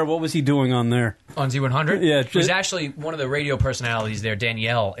was there. What was he doing on there? On Z100? Yeah. It was actually one of the radio personalities there,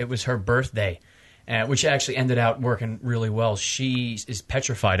 Danielle. It was her birthday. which actually ended out working really well. She is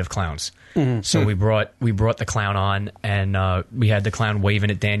petrified of clowns. Mhm. So we brought the clown on, and we had the clown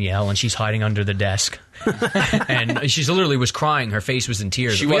waving at Danielle, and she's hiding under the desk. And she literally was crying. Her face was in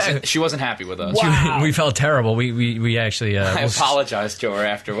tears. She wasn't happy with us. We felt terrible. We actually I apologized to her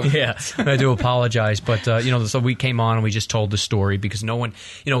afterwards. yeah, I do apologize, but so we came on and we just told the story because no one,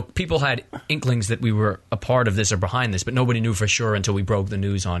 people had inklings that we were a part of this or behind this, but nobody knew for sure until we broke the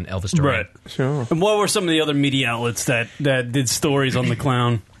news on Elvis Duran. Right. Sure. And what were some of the other media outlets that did stories on the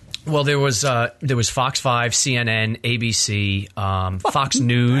clown? Well, there was Fox 5, CNN, ABC, Fox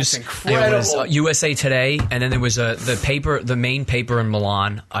News. There was USA Today, and then there was the main paper in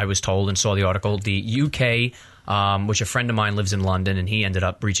Milan. I was told and saw the article. The UK. Which a friend of mine lives in London, and he ended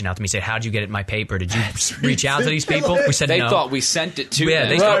up reaching out to me, saying, "How'd you get it in my paper? Did you reach out to these people?" We said they no. thought we sent it to Yeah, them.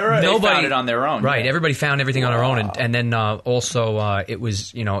 they Nobody found it on their own. Right, everybody found everything on their own, and then also it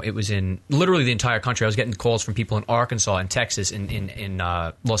was in literally the entire country. I was getting calls from people in Arkansas and Texas, in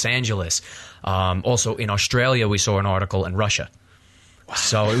Los Angeles, also in Australia. We saw an article in Russia.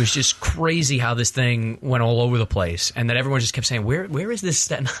 So it was just crazy how this thing went all over the place, and then everyone just kept saying, "Where is this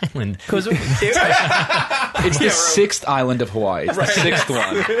Staten Island?" Because it's the sixth island of Hawaii. It's the sixth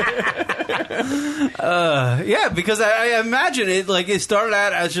one. Yeah, because I imagine it it started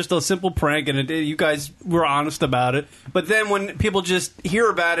out as just a simple prank, and you guys were honest about it. But then when people just hear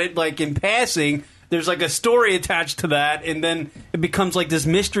about it, in passing, there's a story attached to that, and then it becomes this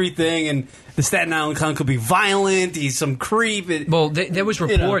mystery thing, and the Staten Island clown could be violent. He's some creep. There was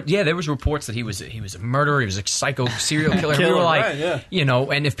there was reports that he was a murderer. He was a psycho serial killer. We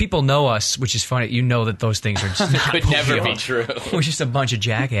were and if people know us, which is funny, that those things are just not could never real. be true. We're just a bunch of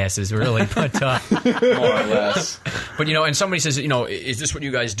jackasses, really. But more or less. But and somebody says, is this what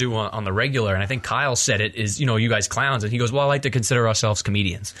you guys do on the regular? And I think Kyle said it is, you guys clowns, and he goes, well, I like to consider ourselves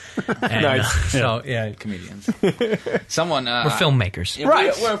comedians. And, Nice. Yeah, comedians. Someone we're filmmakers,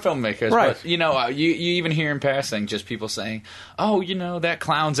 right? We're filmmakers, Right. But you even hear in passing just people saying, "Oh, that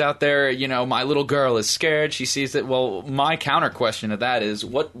clown's out there. My little girl is scared. She sees it." Well, my counter question to that is,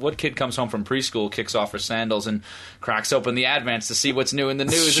 what kid comes home from preschool, kicks off her sandals, and cracks open the advents to see what's new in the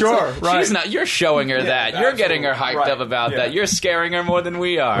news? Sure, It's right. She's not. You're showing her that. You're getting her hyped up about that. You're scaring her more than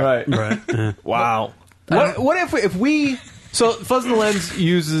we are. Right. Wow. What if we so Fuzz and the Lens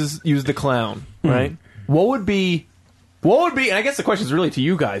use the clown, right? What would be and I guess the question is really to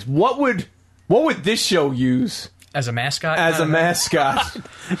you guys. What would this show use as a mascot? As a mascot.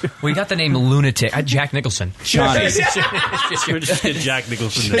 We got the name Lunatic. Jack Nicholson. Johnny. We're just get Jack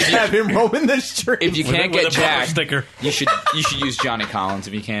Nicholson. Have him roaming the street. If you can't with get a bumper Jack, sticker. you should use Johnny Collins.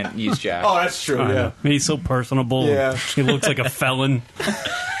 If you can't use Jack, Oh, that's true. Yeah. He's so personable. Yeah. He looks like a felon.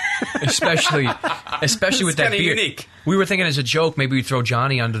 especially with that kinda beard. unique. We were thinking as a joke, maybe we'd throw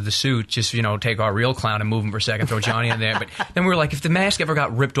Johnny under the suit, just take our real clown and move him for a second, throw Johnny in there. But then we were like, if the mask ever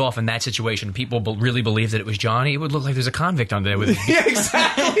got ripped off in that situation, people really believed that it was Johnny, it would look like there's a convict under there with his Yeah,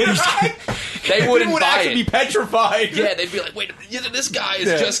 exactly. Right? they wouldn't would buy actually it. be petrified. Yeah, they'd be like, "Wait, this guy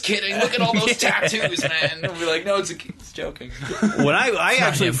is just kidding. Look at all those tattoos, man." They'll be like, "No, it's joking." When I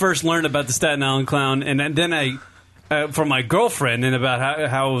actually first learned about the Staten Island clown, and then I from my girlfriend, and about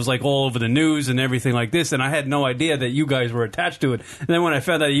how it was all over the news and everything like this, and I had no idea that you guys were attached to it. And then when I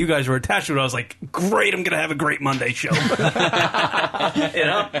found out you guys were attached to it, I was like, "Great, I'm going to have a great Monday show." And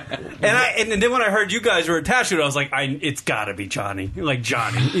then when I heard you guys were attached to it, I was like, "It's got to be Johnny."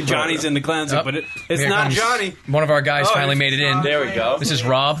 Johnny's in the clowns, but it's Here not comes Johnny. One of our guys Oh, finally made it in. There we go. This is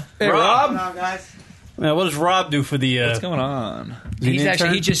Rob. Hey, Rob. Now, what does Rob do for the? What's going on? He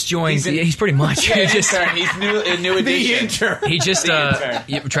just joined. He's pretty much. Yeah, he just, intern. He's a new addition. He just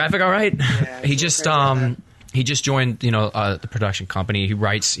traffic all right. He just joined the production company.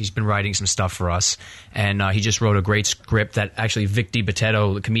 He's been writing some stuff for us, and he just wrote a great script that actually Vic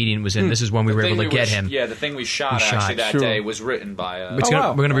DiBitetto, the comedian, was in. This is when we were able to get him. Yeah, the thing we shot that day was written by. We're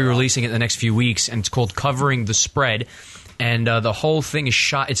going to be releasing it in the next few weeks, and it's called Covering the Spread. And the whole thing is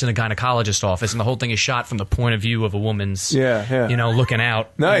shot. It's in a gynecologist's office, and the whole thing is shot from the point of view of a woman's, looking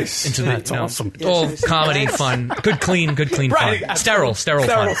out. Nice. Into That's awesome. All comedy, fun, good, clean Right. fun. Sterile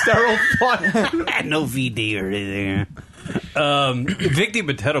fun. Sterile fun. No VD or anything. Vic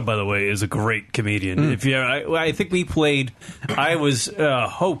DiBitetto, by the way, is a great comedian. If I think we played. I was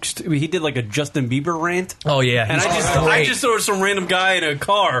hoaxed. He did a Justin Bieber rant. Oh yeah, and I just saw some random guy in a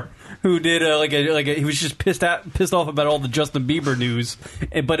car who did he was just pissed off about all the Justin Bieber news,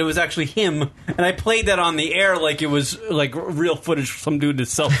 but it was actually him, and I played that on the air like it was like real footage from some dude with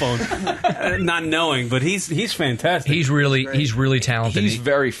his cell phone, not knowing. But he's fantastic. He's really talented. He's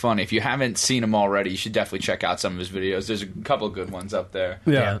very funny. If you haven't seen him already, you should definitely check out some of his videos. There's a couple of good ones up there.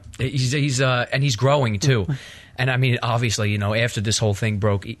 Yeah. He's growing too. And I mean, obviously, after this whole thing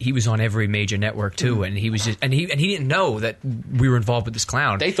broke, he was on every major network too, and he was just, and he didn't know that we were involved with this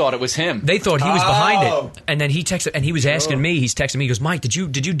clown. They thought it was him. They thought he was behind it, and then he texted, and he was asking me. He's texting me. He goes, "Mike, did you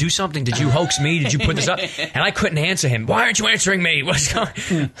do something? Did you hoax me? Did you put this up?" And I couldn't answer him. Why aren't you answering me? What's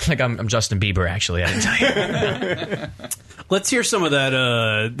going? Like I'm Justin Bieber. Actually, I didn't tell you. Let's hear some of that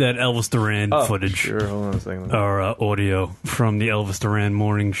Elvis Duran footage. Sure, hold on a second. Or audio from the Elvis Duran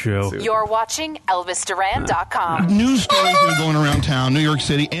morning show. You're watching ElvisDuran.com. News stories have been going around town, New York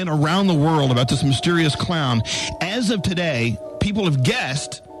City, and around the world about this mysterious clown. As of today, people have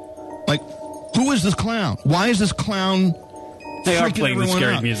guessed, who is this clown? Why is this clown They are freaking playing the everyone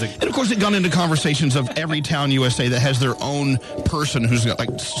scary out? music. And, of course, they've gone into conversations of every town USA that has their own person who's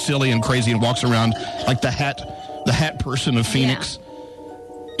silly and crazy and walks around like the hat person of Phoenix.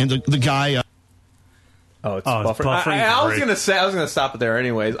 Yeah. And the guy... it's buffering. I was gonna stop it there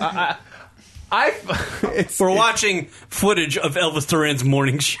anyways. We're watching footage of Elvis Duran's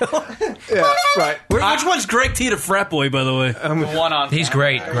morning show. Yeah, right. Which one's Greg T, the frat boy, by the way? The one on. He's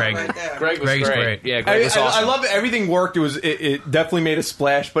great, Greg. Greg was Greg's great. Yeah, Greg was awesome. I love it. Everything worked. It definitely made a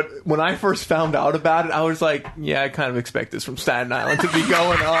splash. But when I first found out about it, I was like, yeah, I kind of expect this from Staten Island to be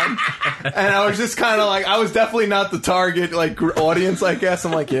going on. And I was just kind of like, I was definitely not the target audience, I guess.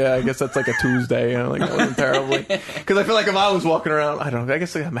 I'm like, yeah, I guess that's like a Tuesday. That wasn't terribly. Because I feel like if I was walking around, I don't know, I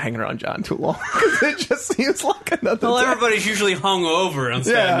guess I'm hanging around John too long. Because it just seems like another day. Everybody's usually hung over on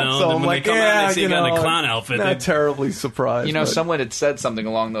Staten Island. So and I'm when like, they come out, they see a guy in a clown outfit. Not terribly surprised. Someone had said something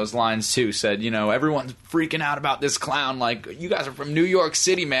along those lines, too. Said, everyone's freaking out about this clown. Like, you guys are from New York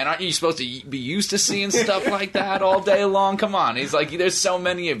City, man. Aren't you supposed to be used to seeing stuff like that all day long? Come on. He's like, there's so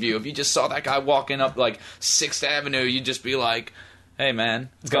many of you. If you just saw that guy walking up, 6th Avenue, you'd just be like... Hey man,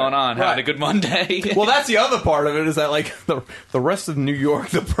 what's going on? Right. Having a good Monday? Well, that's the other part of it is that the rest of New York,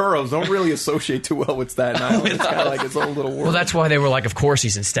 the boroughs don't really associate too well with Staten Island. It's kind of like its own little world. Well, that's why they were like, of course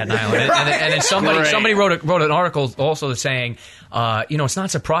he's in Staten Island. And then somebody wrote an article also saying, it's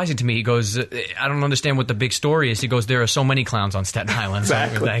not surprising to me. He goes, I don't understand what the big story is. He goes, there are so many clowns on Staten Island.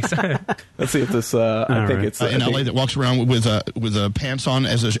 Exactly. So, thanks. Let's see if this. I think it's in LA that walks around with pants on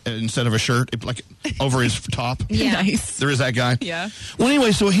instead of a shirt, over his top. Yeah. Nice. There is that guy. Yeah. Well,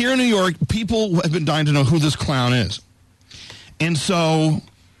 anyway, so here in New York, people have been dying to know who this clown is. And so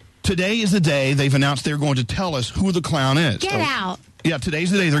today is the day they've announced they're going to tell us who the clown is. Get out. Yeah, today's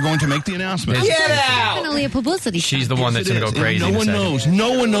the day they're going to make the announcement. Get out! Definitely a publicity. She's the one that's going to go crazy. No one knows.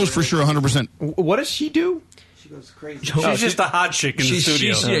 No one knows for sure 100%. What does she do? She's just a hot chick in the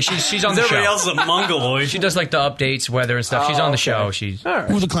studio. She's on the show. Everybody else is a mongoloid. She does the updates, weather and stuff. She's on the show. She's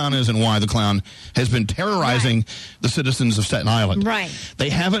Who the clown is and why the clown has been terrorizing the citizens of Staten Island. Right. They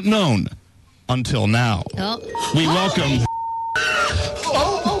haven't known until now. Oh. We welcome...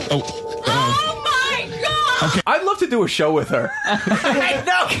 Okay. I'd love to do a show with her.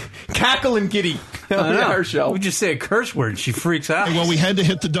 Cackle and giddy. Her show. We just say a curse word. She freaks out. Well, we had to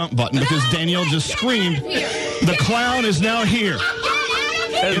hit the dump button because Danielle just screamed, the clown is now here.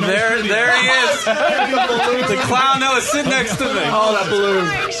 And there he is. The clown that was sitting next to me. Oh, that balloon.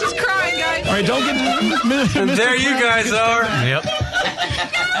 She's crying, guys. All right, don't get... And there you guys are. Yep.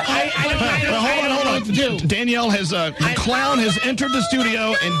 Hold on. Danielle has... the clown has entered the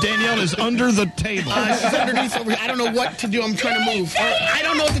studio, and Danielle is under the table. She's underneath over here. I don't know what to do. I'm trying to move. I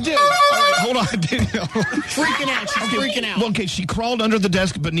don't know what to do. All right, hold on, Danielle. Freaking out. She's freaking out. Well, okay, she crawled under the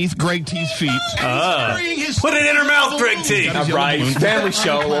desk beneath Greg T's feet. Put it in her mouth, Greg T. Right. Family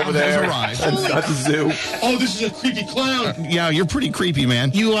show over there. At the zoo. Oh, this is a creepy clown. Yeah, you're pretty creepy,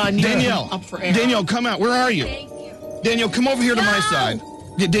 man. You need Danielle. up for air. Danielle, come out. Where are you? Danielle, come over here to my side.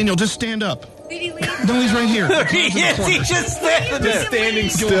 Yeah, Danielle, just stand up. No, he's right here. He's just standing there. Just standing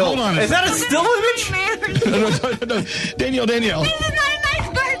still. Hold on. Is that a still image? No. Danielle. This is not a nice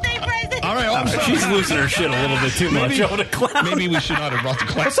birthday present. All right, I'm sorry. She's losing her shit a little bit too much over the clown. Maybe we should not have brought the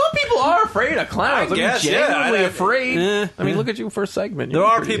clown. But some people are afraid of clowns. I guess, genuinely yeah. afraid. I mean, look at you first segment. There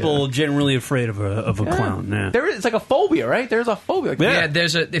are people generally afraid of a clown. Yeah. It's like a phobia, right? There's a phobia. Yeah,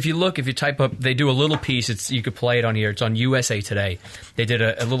 if you type up, they do a little piece. You could play it on here. It's on USA Today. They did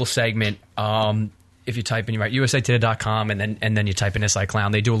a little segment. If you type in, you write usatoday.com and then you type in SI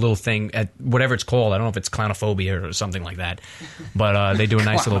Clown, they do a little thing at whatever it's called. I don't know if it's clownophobia or something like that, but they do a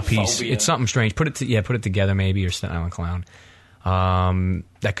nice little piece. It's something strange. Put it together maybe, or Staten Island Clown.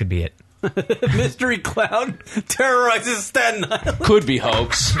 That could be it. Mystery clown terrorizes Staten Island. Could be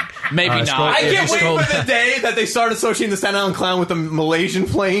hoax. Maybe not. I can't wait for the day that they start associating the Staten Island clown with the Malaysian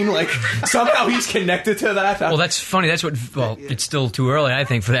plane. Like, somehow he's connected to that. Well, that's funny. That's what. Well, it's still too early, I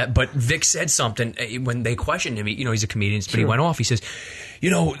think, for that. But Vic said something when they questioned him. He's a comedian, but he went off. He says,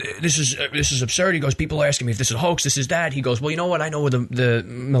 this is absurd. He goes, people are asking me if this is a hoax, this is that. He goes, well, you know what? I know where the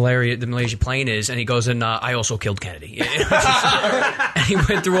Malaysian plane is. And he goes, and I also killed Kennedy. And he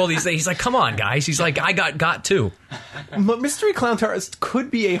went through all these things. He's like, come on, guys. He's like, I got too. Mystery clown terrorist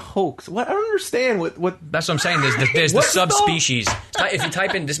could be a hoax. What? I don't understand what. That's what I'm saying. There's the subspecies. If you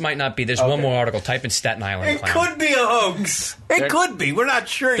type in, this might not be. There's one more article. Type in Staten Island It clown. could be a hoax. It could be. We're not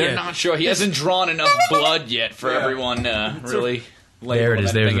sure yet. They're not sure. He hasn't drawn enough blood yet for everyone really. There it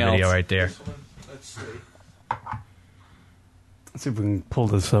is. There's the anything video else. right there. Let's see if we can pull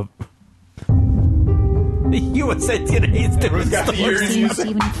this up. USA Today's You've seen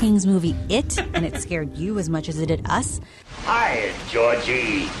Stephen King's movie It, and it scared you as much as it did us. Hi,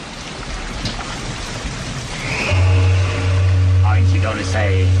 Georgie. Aren't you going to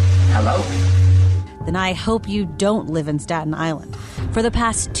say hello? Then I hope you don't live in Staten Island. For the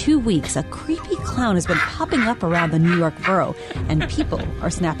past 2 weeks, a creepy clown has been popping up around the New York borough, and people are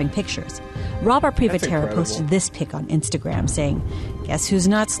snapping pictures. Robert Privatera posted this pic on Instagram saying, "Guess who's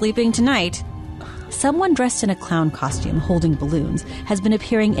not sleeping tonight?" Someone dressed in a clown costume holding balloons has been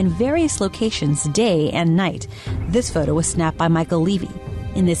appearing in various locations day and night. This photo was snapped by Michael Levy.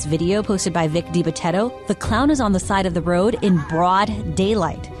 In this video posted by Vic DiBattista, the clown is on the side of the road in broad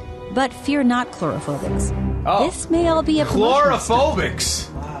daylight. But fear not, chlorophobics. This may all be a promotional stunt. Chlorophobics.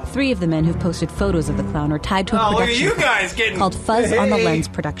 3 of the men who've posted photos of the clown are tied to a look at production you guys getting called Fuzz on the Hey. Lens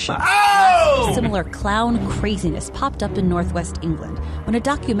Productions. Oh! Similar clown craziness popped up in Northwest England when a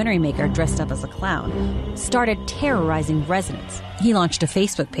documentary maker dressed up as a clown started terrorizing residents. He launched a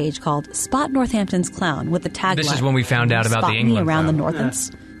Facebook page called Spot Northampton's Clown with the tagline, This is when we found out about "Spot the England me around clown." the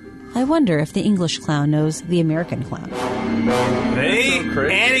Northants." I wonder if the English clown knows the American clown. Hey,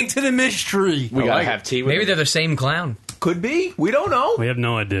 adding to the mystery. We gotta have tea with Maybe they're the same clown. Could be. We don't know. We have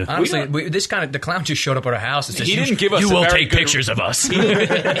no idea. Honestly, the clown just showed up at our house and said, He didn't give us you a will very take good- pictures of us. He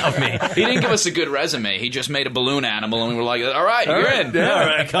didn't- of me. He didn't give us a good resume. He just made a balloon animal, and we were like, "All right, All you're right, in." yeah. All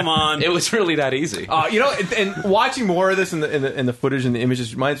right, come on. It was really that easy. And watching more of this in the footage and the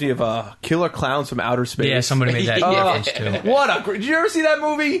images reminds me of Killer Clowns from Outer Space. Yeah, somebody made that reference too. What a! Did you ever see that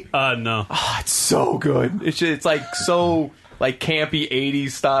movie? No. Oh, it's so good. It's like so like campy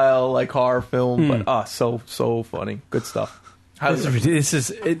 80s style like horror film, but so funny. Good stuff. This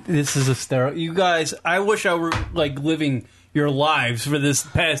is hysterical. You guys, I wish I were like living your lives for this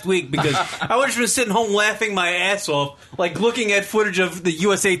past week because I would have been sitting home laughing my ass off, like looking at footage of the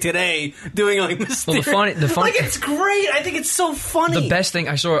USA Today doing like mysterious. Well, the funny, like it's great. I think it's so funny. The best thing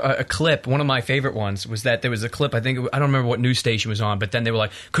I saw a clip. One of my favorite ones was that there was a clip. I don't remember what news station was on, but then they were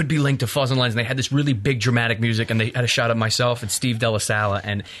like, could be linked to Fuzz and Lens, and they had this really big dramatic music, and they had a shot of myself and Steve Della Sala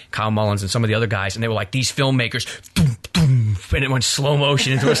and Kyle Mullins and some of the other guys, and they were like, these filmmakers, doom, doom, and it went slow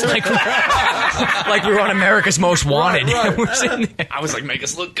motion into us like like we were on America's Most Wanted. Right. We're sitting there. I was like, make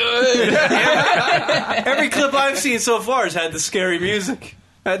us look good. Every clip I've seen so far has had the scary music.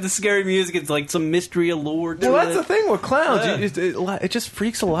 It's like some mystery allure to Well, that's it. the thing with clowns. Yeah. It just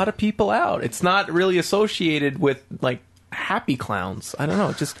freaks a lot of people out. It's not really associated with like happy clowns. I don't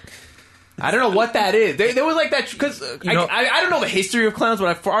know. I don't know what that is. There was like that because I don't know the history of clowns,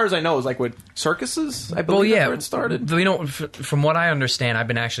 but as far as I know, it was like with circuses. I believe that's where it started. You know, from what I understand, I've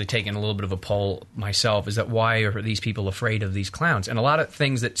been actually taking a little bit of a poll myself. Is that why are these people afraid of these clowns? And a lot of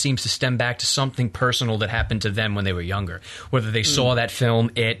things that seems to stem back to something personal that happened to them when they were younger. Whether they saw that film,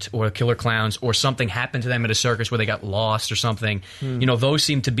 It, or Killer Clowns, or something happened to them at a circus where they got lost or something. You know, those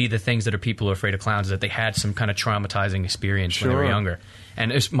seem to be the things that are people who are afraid of clowns. That they had some kind of traumatizing experience when they were younger.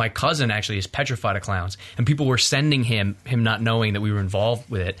 And my cousin actually is petrified of clowns, and people were sending him not knowing that we were involved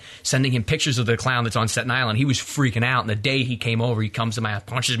with it, sending him pictures of the clown that's on Staten Island. He was freaking out, and the day he came over, he comes to my house,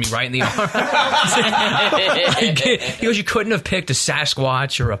 punches me right in the arm. He goes, "You couldn't have picked a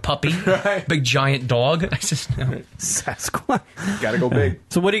Sasquatch or a puppy, big giant dog." I said, "No, Sasquatch, gotta go big."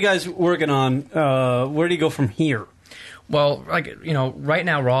 So, what are you guys working on? Where do you go from here? Well, right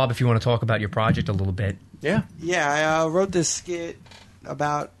now, Rob, if you want to talk about your project a little bit. Yeah, I wrote this skit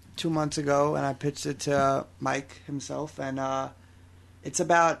about 2 months ago, and I pitched it to Mike himself, and it's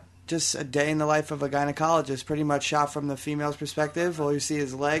about just a day in the life of a gynecologist, pretty much shot from the female's perspective. All you see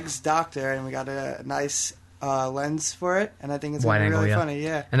is legs, doctor, and we got a nice lens for it, and I think it's going Wide to be angle, really yeah. funny.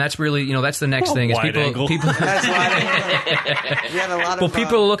 Yeah. And that's really, that's the next thing is wide angle. people. That's wide angle. We had a lot Well, of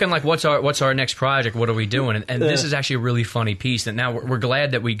people are looking like, what's our next project? What are we doing? And this is actually a really funny piece. And now we're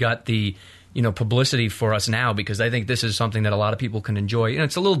glad that we got the publicity for us now, because I think this is something that a lot of people can enjoy.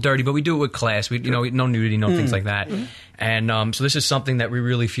 It's a little dirty, but we do it with class. We no nudity, no things like that. And so this is something that we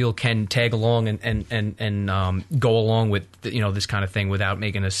really feel can tag along and go along with this kind of thing without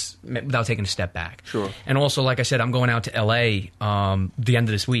taking a step back. Sure. And also, like I said, I'm going out to L.A. The end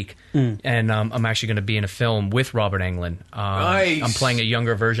of this week, and I'm actually going to be in a film with Robert Englund. Nice. I'm playing a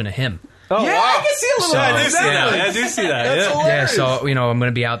younger version of him. Oh, yeah, wow. I can see a little I do see that. That's hilarious. Yeah, so I'm going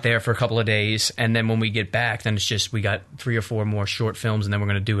to be out there for a couple of days, and then when we get back, then it's just we got 3 or 4 more short films, and then we're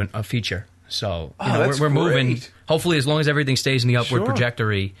going to do a feature. So we're moving. Hopefully, as long as everything stays in the upward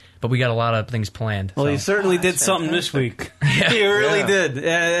trajectory. But we got a lot of things planned. Well, so. you certainly did something this week. You really did.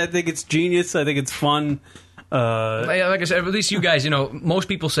 I think it's genius. I think it's fun. Like I said, at least you guys, most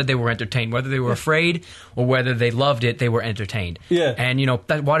people said they were entertained. Whether they were afraid or whether they loved it, they were entertained. Yeah. And,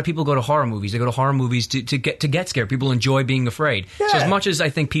 why do people go to horror movies? They go to horror movies to get scared. People enjoy being afraid. Yeah. So as much as I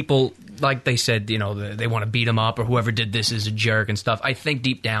think people, like they said, they want to beat them up or whoever did this is a jerk and stuff, I think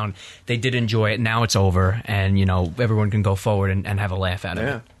deep down they did enjoy it. Now it's over and, everyone can go forward and have a laugh at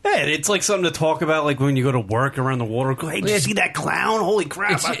it. Yeah, it's like something to talk about, like when you go to work around the water. Go, hey, did you see that clown? Holy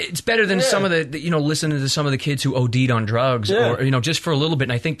crap! It's better than some of the listening to some of the kids who OD'd on drugs, or just for a little bit.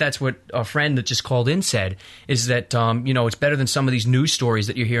 And I think that's what a friend that just called in said is that it's better than some of these news stories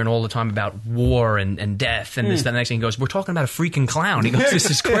that you're hearing all the time about war and death and this. That next thing he goes, we're talking about a freaking clown. He goes, this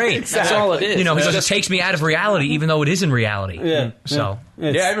is great. Exactly. That's all it is. He goes, it takes me out of reality, even though it is in reality. Yeah. So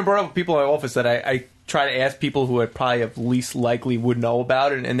I even brought up with people in my office that I try to ask people who would probably have least likely would know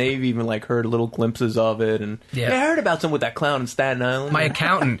about it, and they've even heard little glimpses of it. And I heard about something with that clown in Staten Island. My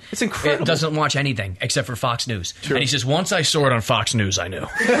accountant, it's incredible. Doesn't watch anything except for Fox News, True. And he says, once I saw it on Fox News, I knew.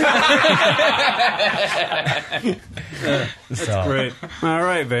 That's great. All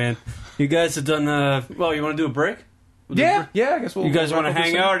right, man. You guys have done. You want to do a break? Yeah, I guess we'll. You guys want to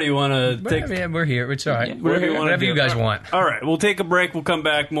hang out, or do you want to take? Yeah, we're here. It's all right. Whatever you guys want. All right, we'll take a break. We'll come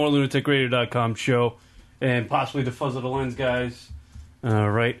back. More lunaticradio.com show, and possibly the Fuzz of the Lens guys.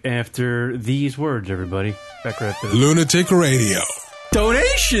 Right after these words, everybody. Back right after this. Lunatic Radio.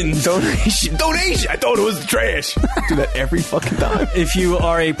 Donations! Donation! I thought it was trash. Do that every fucking time. If you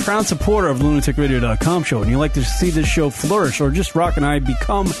are a proud supporter of the lunaticradio.com show and you like to see this show flourish or just Rock and I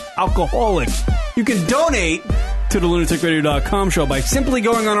become alcoholics, you can donate to the lunaticradio.com show by simply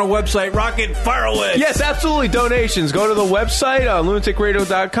going on our website, Rocket Fire Away. Yes, absolutely. Donations. Go to the website,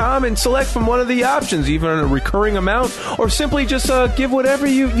 lunaticradio.com, and select from one of the options, even a recurring amount, or simply just give whatever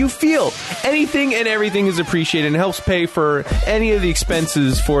you feel. Anything and everything is appreciated and helps pay for any of the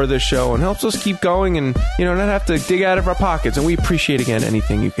expenses for the show and helps us keep going and, not have to dig out of our pockets. And we appreciate, again,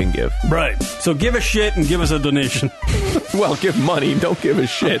 anything you can give. Right. So give a shit and give us a donation. Well, give money. Don't give a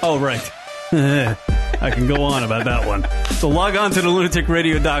shit. Oh, right. I can go on about that one. So log on to the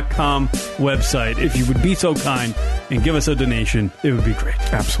lunaticradio.com website if you would be so kind and give us a donation. It would be great.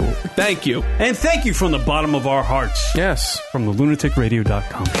 Absolutely. Thank you. And thank you from the bottom of our hearts. Yes. From the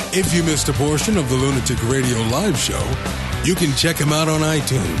lunaticradio.com. If you missed a portion of the Lunatic Radio live show, you can check him out on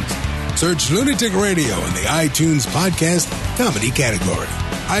iTunes. Search Lunatic Radio in the iTunes podcast comedy category.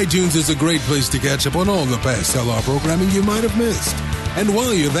 iTunes is a great place to catch up on all the past LR programming you might have missed. And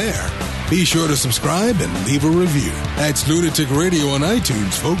while you're there, be sure to subscribe and leave a review. That's Lunatic Radio on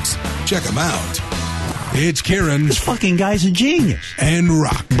iTunes, folks. Check them out. It's Kieran. This fucking guy's a genius. And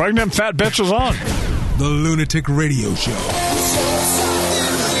Rock. Bring them fat bitches on. The Lunatic Radio Show.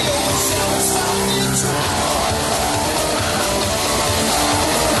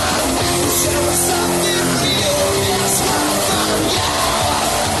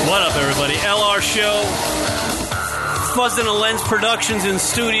 What up, everybody? LR Show. Fuzz and the Lens Productions in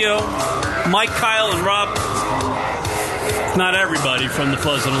studio. Mike, Kyle, and Rob. Not everybody from the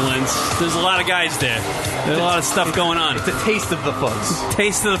Fuzz and the Lens. There's a lot of guys there. There's a lot of stuff going on. It's a taste of the fuzz.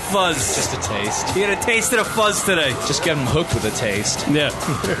 Taste of the fuzz. Just a taste. You got a taste of the fuzz today. Just get them hooked with a taste. Yeah.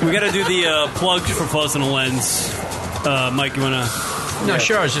 We got to do the plugs for Fuzz and the Lens. Mike, you want to... No,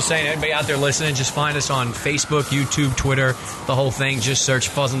 sure. I was just saying, anybody out there listening, just find us on Facebook, YouTube, Twitter, the whole thing. Just search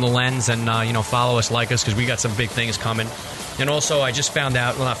Fuzz and the Lens and, follow us, like us, because we got some big things coming. And also, I just found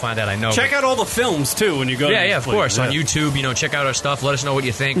out, well, not found out, I know. Check out all the films, too, when you go to Yeah, these of course. places. On YouTube, check out our stuff. Let us know what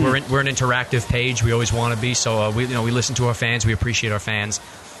you think. We're an interactive page. We always want to be. So, we listen to our fans. We appreciate our fans.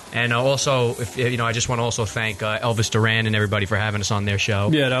 And also, if I just want to also thank Elvis Duran and everybody for having us on their show.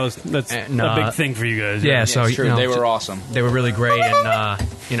 Yeah, that's a big thing for you guys. Yeah, so it's true. They were awesome. They were really great, and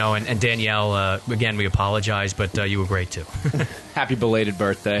and Danielle. Again, we apologize, but you were great too. Happy belated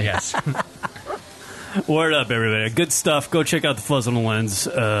birthday. Yes. Word up, everybody. Good stuff. Go check out the Fuzz on the Lens.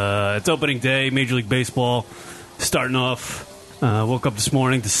 It's opening day, Major League Baseball starting off. Woke up this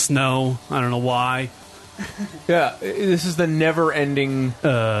morning to snow. I don't know why. Yeah, this is the never-ending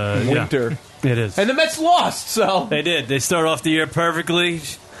winter. Yeah, it is. And the Mets lost, so... They did. They start off the year perfectly.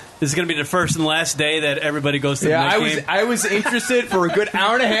 This is going to be the first and last day that everybody goes to the Mets game. I was interested for a good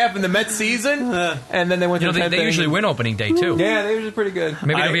hour and a half in the Mets season, and then they went to the 10th they inning. usually win opening day, too. Yeah, they usually pretty good.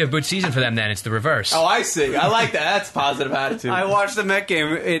 Maybe it'll be a good season for them then. It's the reverse. Oh, I see. I like that. That's positive attitude. I watched the Met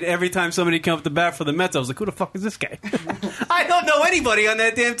game, and every time somebody came up to bat for the Mets, I was like, who the fuck is this guy? I don't know anybody on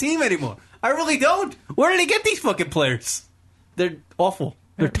that damn team anymore. I really don't. Where did they get these fucking players? They're awful.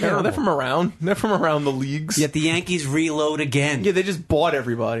 They're terrible. Yeah, they're from around. They're from around the leagues. Yet the Yankees reload again. Yeah, they just bought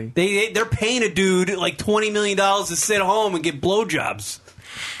everybody. They're paying a dude like $20 million to sit home and get blowjobs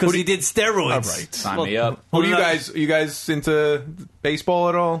because he did steroids. All right, sign me up. What do you guys? Are you guys into baseball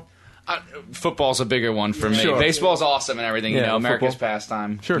at all? Football's a bigger one for me. Sure. Baseball's awesome and everything. Yeah, America's football.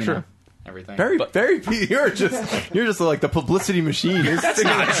 pastime. Sure, you sure. know, everything. Very. You're just like the publicity machine. That's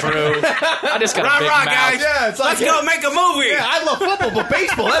not true. I just got a big mouth. Guys. Yeah, it's like, Let's go make a movie. Yeah, I love football, but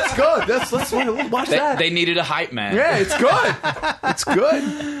baseball, that's good. Let's watch that. They needed a hype man. Yeah, it's good. It's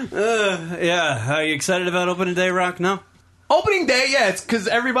good. Yeah. Are you excited about opening day, Rock? No? Opening day, yeah, it's because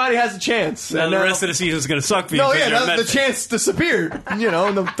everybody has a chance. Now, the rest of the season is going to suck for you. No, because yeah, you're a the Mets fan. chance disappeared. In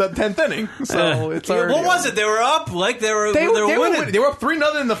the 10th inning. So it's already what was it? They were up, like they were They winning. were winning. They were up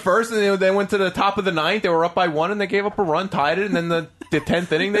 3-0 in the first, and they went to the top of the ninth. They were up by 1, and they gave up a run, tied it, and then the 10th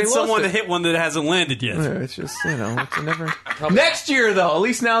inning they It's lost someone it. to hit one that hasn't landed yet. Yeah, it's just it's never. Next year, though, at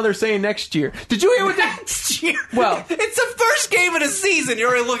least now they're saying next year. Did you hear what next year? Well, it's the first game of the season.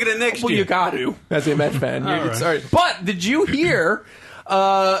 You're already looking at next well, year. you got to as a Mets fan. All You're right. sorry, but did you hear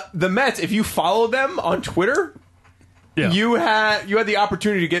the Mets? If you follow them on Twitter. Yeah. You had the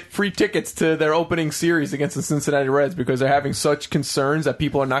opportunity to get free tickets to their opening series against the Cincinnati Reds because they're having such concerns that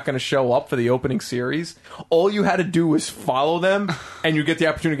people are not going to show up for the opening series. All you had to do was follow them, and you get the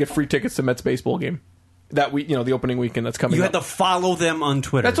opportunity to get free tickets to Mets baseball game that week. The opening weekend that's coming. You up. had to follow them on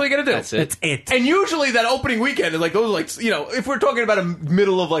Twitter. That's all you got to do. That's it. And usually that opening weekend is like those, like if we're talking about a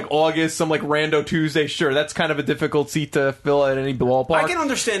middle of like August, some like rando Tuesday, sure, that's kind of a difficult seat to fill at any ballpark. I can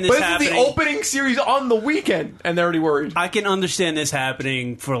understand this but happening. This is the opening series on the weekend, and they're already worried. I can understand this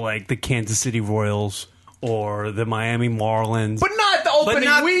happening for like the Kansas City Royals or the Miami Marlins, But not the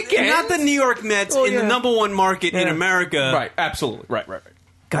opening weekend. Not the New York Mets in the number one market in America. Right, absolutely. Right.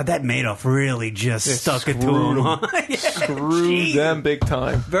 God, that Madoff really just stuck it to screwed him. him. Yeah, Screw jeez. them big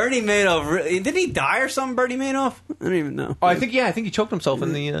time. Bernie Madoff. Did he die or something, Bernie Madoff? I don't even know. Oh, I think he choked himself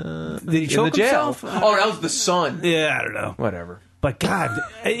in the Did he choke in the jail. himself? Oh, that was the son. Yeah, I don't know. Whatever. But God,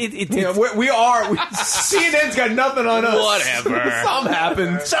 CNN's got nothing on us. Whatever. Something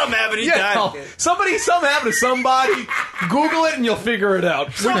happened. Something happened. He died. Something happened to somebody. Google it and you'll figure it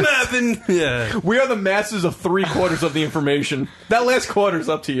out. Something happened. Yeah. We are the masters of 3/4 of the information. That last quarter's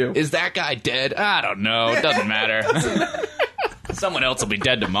up to you. Is that guy dead? I don't know. It doesn't matter. Someone else will be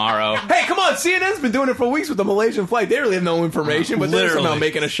dead tomorrow. Hey, come on. CNN's been doing it for weeks with the Malaysian flight. They really have no information, but they're somehow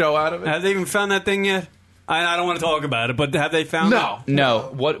making a show out of it. Have they even found that thing yet? I don't want to talk about it, but have they found it?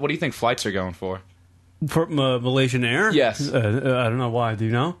 No. What do you think flights are going for? For Malaysian Air? Yes. I don't know why. Do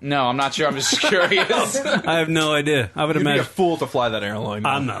you know? No, I'm not sure. I'm just curious. I have no idea. I would You'd be imagine. a fool to fly that airline.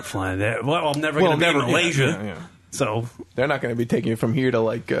 I'm not flying there. Well, I'm never going to be in Malaysia. Yeah. So they're not going to be taking you from here to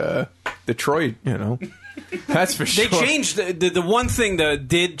like Detroit. That's for sure. They changed the one thing that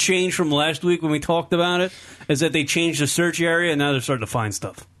did change from last week when we talked about it is that they changed the search area and now they're starting to find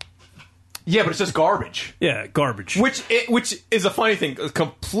stuff. Yeah, but it's just garbage. Yeah, garbage. Which is a funny thing, a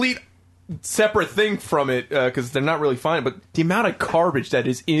complete separate thing from it because they're not really finding. But the amount of garbage that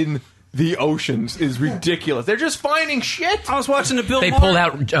is in the oceans is ridiculous. They're just finding shit. I was watching the Bill They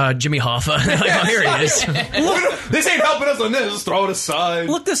Maher. pulled out Jimmy Hoffa. Oh, here he is. This ain't helping us on this. Just throw it aside.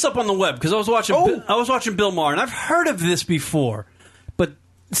 Look this up on the web because I was watching Bill Maher and I've heard of this before, but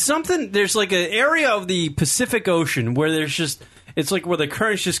there's like an area of the Pacific Ocean where there's just. It's like where the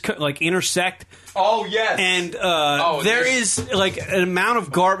currents just like intersect. Oh yes, and there is like an amount of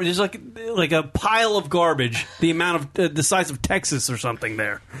garbage. There's like a pile of garbage, the amount of the size of Texas or something.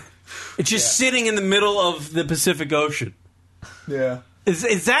 There, it's just sitting in the middle of the Pacific Ocean. Yeah,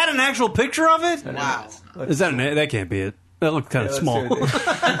 is that an actual picture of it? Wow, Is that that can't be it? That looked kind of small.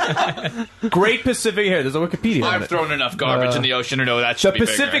 Great Pacific here. There's a Wikipedia. on I've it. thrown enough garbage in the ocean to know that should The be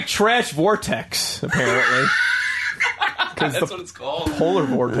Pacific bigger. Trash Vortex, apparently. That's what it's called. Polar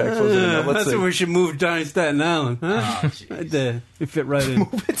vortex was it? Let's That's see. what we should move down to Staten Island, huh? Right there. You fit right in.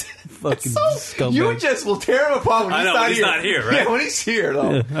 Fucking scumbag. You just will tear him apart when I he's know, not when he's here. not here, right? Yeah, when he's here,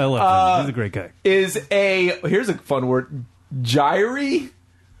 though. Yeah, I love him. He's a great guy. Here's a fun word, gyre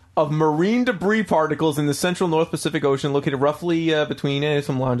of marine debris particles in the central North Pacific Ocean, located roughly between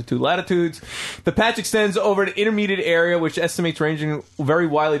some longitude latitudes. The patch extends over an intermediate area, which estimates ranging very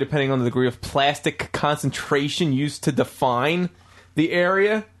widely depending on the degree of plastic concentration used to define the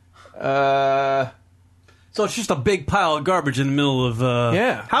area. So it's just a big pile of garbage in the middle of.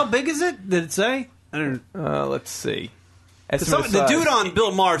 Yeah. How big is it? Did it say? I don't. Let's see. The dude on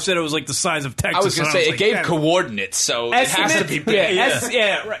Bill Maher said it was like the size of Texas. I was going to say, it gave coordinates, so it has to be big.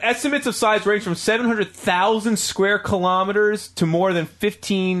 Estimates of size range from 700,000 square kilometers to more than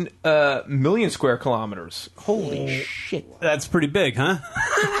 15 million square kilometers. Holy shit. That's pretty big, huh?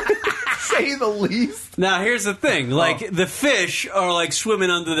 Say the least. Now, here's the thing. Like, the fish are, like, swimming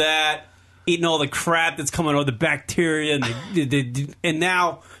under that, eating all the crap that's coming out of the bacteria, and, and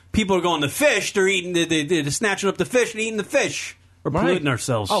now people are going to fish. They're eating, they're snatching up the fish and eating the fish. We're polluting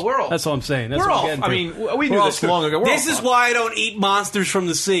ourselves. Oh, we're all. That's all I'm saying. That's We're what all. I'm getting I to. mean, we knew this long ago. This is why I don't eat monsters from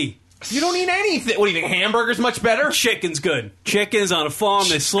the sea. You don't eat anything. What do you think? Hamburger's much better? Chicken's good. Chicken's on a farm.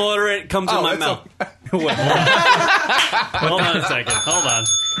 They slaughter it. It comes in my mouth. Hold on a second. Hold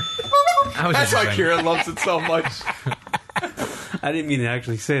on. That's why Kieran loves it so much. I didn't mean to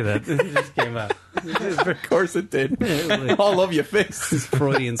actually say that. It just came out. Of course it did. All over your face.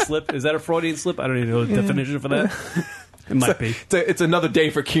 Freudian slip. Is that a Freudian slip? I don't even know the definition for that. It might be. It's another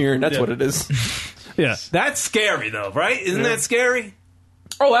day for Kieran. That's Yeah. what it is. Yeah. That's scary, though, right? Isn't that scary?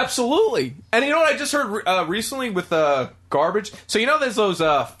 Oh, absolutely. And you know what I just heard recently with garbage? So you know there's those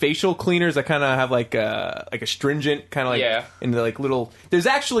facial cleaners that kind of have like a astringent kind of like in the like little.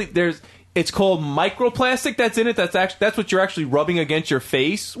 It's called microplastic that's in it. That's what you're actually rubbing against your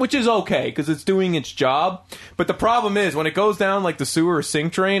face, which is okay because it's doing its job. But the problem is when it goes down like the sewer or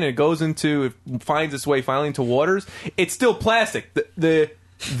sink drain and it finds its way finally into waters, it's still plastic.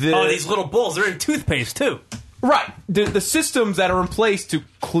 These little bowls, they're in toothpaste too. Right. The systems that are in place to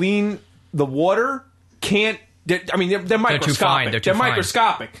clean the water can't. They're microscopic. too fine. They're too fine.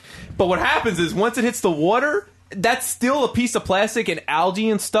 Microscopic. But what happens is once it hits the water, that's still a piece of plastic, and algae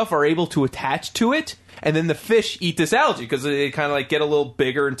and stuff are able to attach to it. And then the fish eat this algae because they kind of like get a little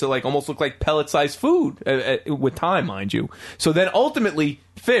bigger into like almost look like pellet-sized food with time, mind you. So then ultimately,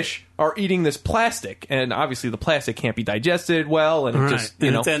 fish are eating this plastic, and obviously the plastic can't be digested well, and it just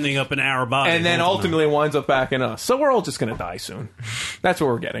it's ending up in our bodies. and then ultimately winds up back in us. So we're all just going to die soon. That's what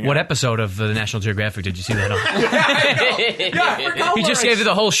we're getting. What at. episode of the National Geographic did you see that on? I forgot He what just I gave you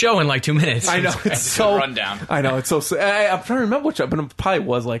the whole show in like 2 minutes. I know it's so rundown. I know it's so. I'm trying to remember which, but it probably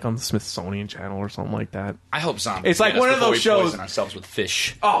was like on the Smithsonian Channel or something like that. I hope zombies. It's like get us one of before those we shows. poison ourselves with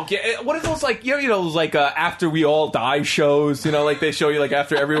fish. Oh, yeah. What are those like? You know, those like after we all die shows. You know, like they show you like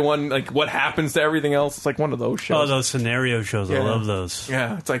after everyone like what happens to everything else. It's like one of those shows. Oh, those scenario shows. I Yeah. love those.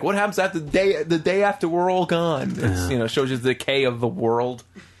 Yeah, it's like what happens after the day after we're all gone. It's, shows you the decay of the world.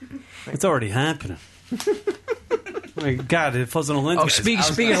 It's already happening. My God, it wasn't a lens. Oh, guys.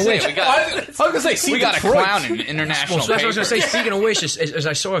 speaking of which, I was gonna say, see we got Detroit. a clown in international. Well, so that's what I was going to say. papers. Speaking of which, as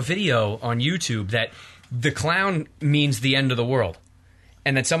I saw a video on YouTube that the clown means the end of the world,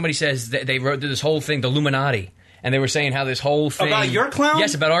 and that somebody says that they wrote this whole thing, the Illuminati, and they were saying how this whole thing About your clown?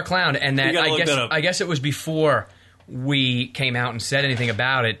 Yes, about our clown, and You that gotta look that up. I guess it was before we came out and said anything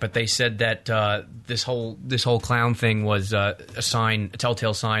about it, but they said that this whole clown thing was a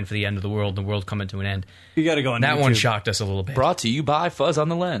telltale sign for the end of the world, the world coming to an end. You got to go on That YouTube. one shocked us a little bit. Brought to you by Fuzz on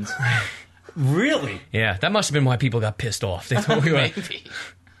the Lens. Really? Yeah, that must have been why people got pissed off. They thought we were. Maybe.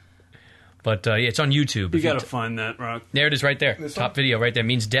 But yeah, it's on YouTube. You If got to find that, Rock. There it is, right there. Top video, right there.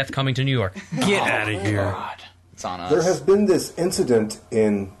 Means death coming to New York. Get out of here. God. It's on us. There has been this incident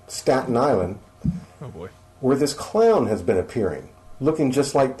in Staten Island Oh boy. where this clown has been appearing, looking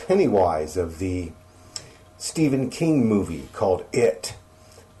just like Pennywise of the Stephen King movie called It,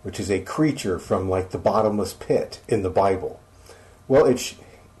 which is a creature from like the bottomless pit in the Bible. Well,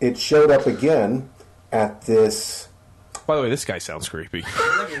 it showed up again at this. By the way, this guy sounds creepy.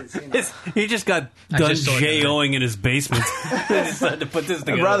 He just got I done just saw it. J-O-ing in his basement. They decided to put this I'd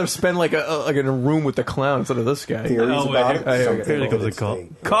together. rather spend like in a room with the clown instead of this guy. Theories Oh, wait, about here- it. here Something comes that a it's call. a-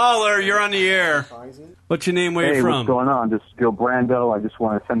 Caller, you're on the air. What's your name? Where Hey, you what's from? going on? This is Gil Brando. I just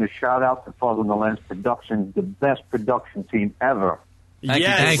want to send a shout out to Fuzz on the Lens Productions, the best production team ever. Thank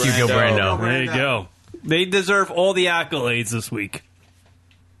you, Gil Brando. There you go. They deserve all the accolades this week.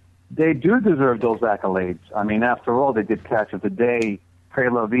 They do deserve those accolades. I mean, after all, they did Catch of the Day, Pray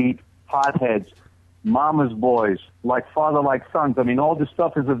Love Eat, Potheads, Mama's Boys, Like Father, Like Sons. I mean, all this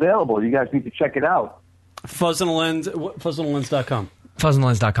stuff is available. You guys need to check it out. Fuzz on the Lens, fuzzonthelens.com.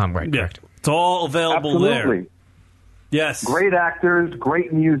 Fuzzonthelens.com, right, correct. It's all available Absolutely. there. Yes. Great actors,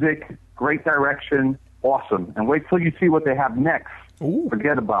 great music, great direction, awesome. And wait till you see what they have next.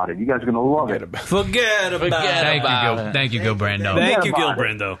 Forget about it. You guys are going to love it. Forget about it. Thank you, Gil Brando. Thank you, Forget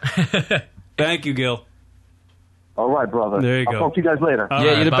Gil about Brando. Thank you, Gil. All right, brother. There you I'll go. talk to you guys later. All Yeah,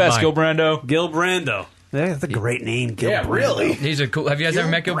 right, you're the bye-bye. best, Gil Brando. Gil Brando. That's a great name, Gil Brando. He's a cool. Have you guys ever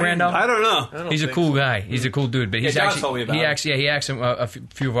met Gil Brando? I don't know. He's a cool guy. He's a cool dude. But he's John actually told me about he him. acts. Yeah, he acts in a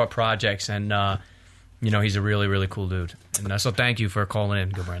few of our projects, and he's a really, really cool dude. And so thank you for calling in,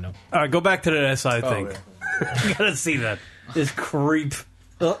 Gil Brando. All right, go back to that SI thing. You gotta see that. This creep.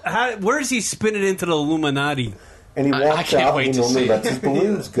 Where does he spin it into the Illuminati? And he walks out and he normally lets his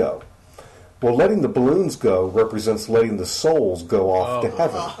balloons go. Well, letting the balloons go represents letting the souls go off to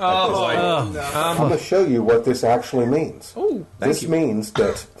heaven. I'm going to show you what this actually means. This means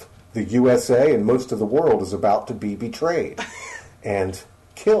that the USA and most of the world is about to be betrayed and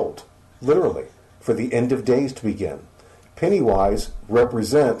killed, literally, for the end of days to begin. Pennywise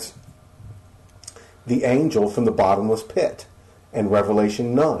represents the angel from the bottomless pit in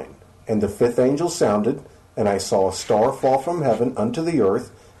Revelation 9. And the fifth angel sounded, and I saw a star fall from heaven unto the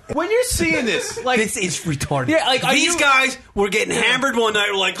earth. When you're seeing this, like this is retarded. Yeah, like these guys were getting hammered one night.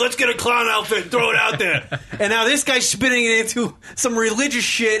 We're like, let's get a clown outfit, and throw it out there. And now this guy's spinning it into some religious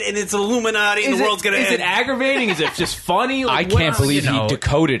shit, and it's Illuminati, and the world's gonna end. Is it aggravating? Is it just funny? I Like, can't what- believe he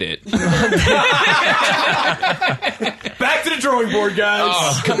decoded it. Back to the drawing board, guys.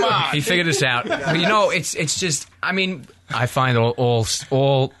 Oh, come on. He figured this out. But, it's just. I mean, I find all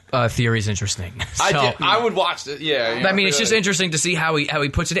theories interesting. So, I would watch it. Yeah. I mean, it's just interesting to see how he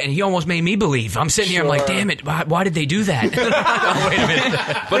puts it in. And he almost made me believe. I'm sitting here, I'm like, damn it, why did they do that? Oh, wait a minute.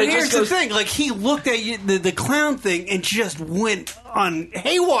 But here's the thing: like he looked at the clown thing and just went on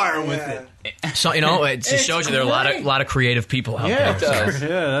haywire with it. So it just shows you there are a lot of creative people out there.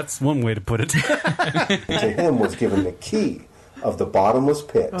 Yeah, that's one way to put it. To him was given the key of the bottomless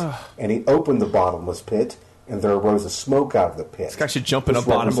pit, and he opened the bottomless pit, and there arose a smoke out of the pit. This guy should jump in a This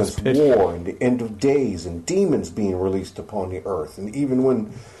bottomless represents pit. war and the end of days and demons being released upon the earth. And even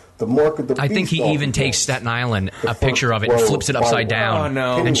when the mark of the I think beast he even takes Staten Island, a picture of it, and world flips it upside down,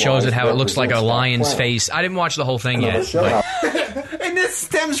 and shows it how it looks like a lion's face. I didn't watch the whole thing yet. But And this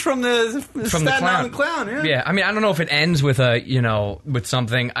stems from the Staten Island clown. Yeah. I mean, I don't know if it ends with with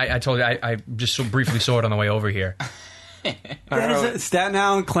something. I told you, I just so briefly saw it on the way over here. Staten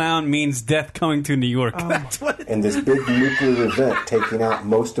Island clown means death coming to New York. That's what. And this big nuclear event taking out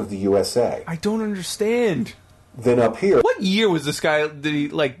most of the USA. I don't understand. Then up here, What year was this guy? Did he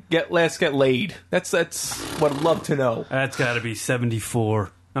get laid? That's what I'd love to know. That's got to be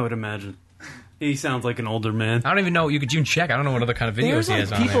 74. I would imagine. He sounds like an older man. I don't even know. You could check. I don't know what other kind of videos There's he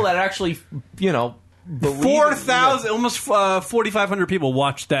has on people there. that actually, believe 4,000, almost 4,500 people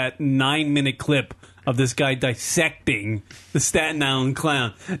watched that 9-minute clip of this guy dissecting the Staten Island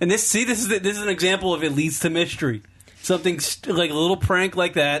clown. And this is an example of it leads to mystery. Something like a little prank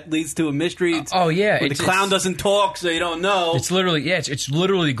like that leads to a mystery. Where the clown doesn't talk, so you don't know. It's literally it's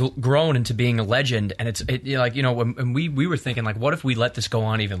literally grown into being a legend, and when we were thinking like, what if we let this go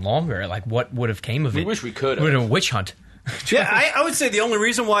on even longer? Like, what would have came of it? We wish we could. Would have a witch hunt. Yeah, I would say the only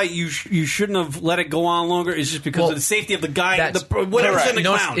reason why you shouldn't have let it go on longer is just because of the safety of the guy, whatever's in the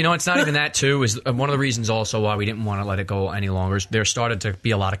clown. It's not even that too. Is one of the reasons also why we didn't want to let it go any longer. Is there started to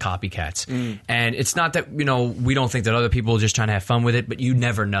be a lot of copycats, and it's not that we don't think that other people are just trying to have fun with it, but you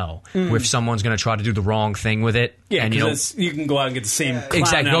never know if someone's going to try to do the wrong thing with it. Yeah, and because you can go out and get the same clown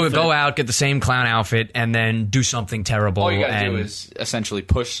exactly outfit. go out, get the same clown outfit, and then do something terrible. All you gotta and, do is essentially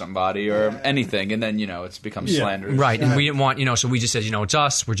push somebody or anything, and then it's become slanderous. Right, and we didn't want so we just said it's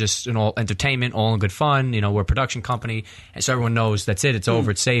us. We're just all entertainment, all in good fun. We're a production company, and so everyone knows that's it. It's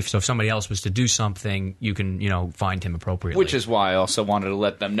over. It's safe. So if somebody else was to do something, you can find him appropriately. Which is why I also wanted to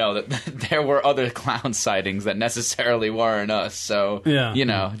let them know that there were other clown sightings that necessarily weren't us. So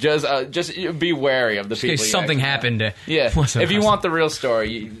just be wary of the people. In case something happened. If you want the real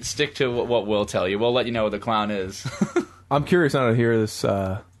story, you stick to what we'll tell you. We'll let you know what the clown is. I'm curious now to hear this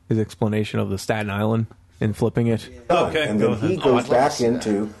his explanation of the Staten Island and flipping it. Okay, and then he goes back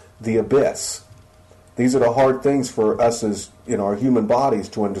into the abyss. These are the hard things for us as our human bodies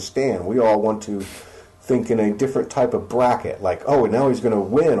to understand. We all want to think in a different type of bracket, like, and now he's going to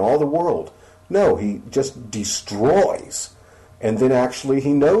win all the world. No, he just destroys And then actually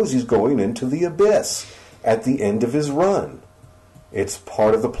he knows he's going into the abyss at the end of his run. It's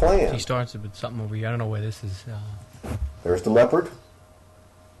part of the plan. He starts with something over here. I don't know where this is. There's the leopard,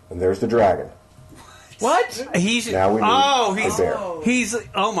 and there's the dragon. What? He's Now we need the bear. He's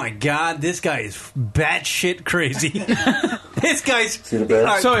oh my god, this guy is batshit crazy. This guy's See the bear?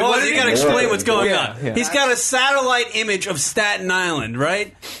 All right, So Paul, what you is got to it? explain what's going Yeah, on. yeah. He's got a satellite image of Staten Island,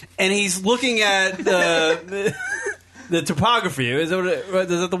 right? And he's looking at the topography. Is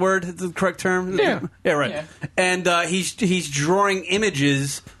that the word? Is that the correct term? Yeah. Yeah, right. Yeah. And he's drawing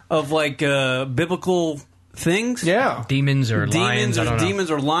images of like biblical things. Yeah. Demons or lions. I don't know.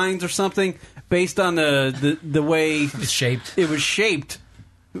 demons or lions or something based on the way It's shaped. it was shaped.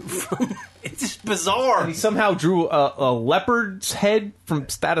 It's just bizarre. He somehow drew a leopard's head from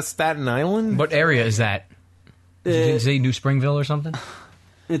Staten Island. What area is that? Did you say New Springville or something?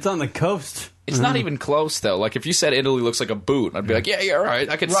 It's on the coast. It's not even close, though. Like, if you said Italy looks like a boot, I'd be like, yeah, all right,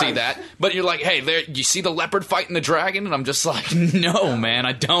 I could see that. But you're like, hey, there, you see the leopard fighting the dragon? And I'm just like, no, man,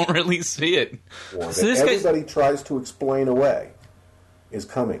 I don't really see it. War So that this guy's- everybody tries to explain away is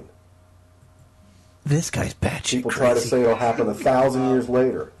coming. This guy's batshit People try to say it'll happen 1,000 years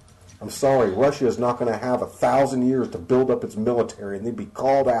later. I'm sorry, Russia is not going to have 1,000 years to build up its military, and they'd be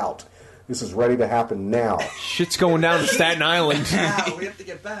called out. This is ready to happen now. Shit's going down to Staten Island. Yeah, we have to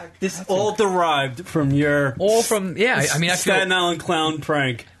get back. This all derived from your All from yeah. I mean, I feel Staten Island clown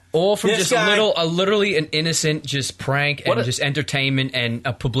prank. all from This just guy- literally an innocent just prank What and a- just entertainment and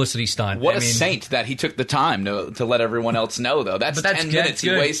a publicity stunt. What I a mean, saint that he took the time to let everyone else know, though. That's, But that's 10 good, minutes he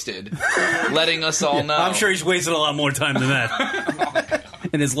good. wasted letting us all know. I'm sure he's wasted a lot more time than that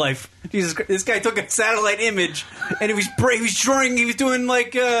in his life. Jesus Christ. This guy took a satellite image and he was drawing. He was doing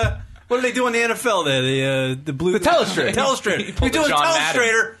like what do they do in the NFL there? The blue telestrator. Telestrator. He He's pulled doing the a John Madden.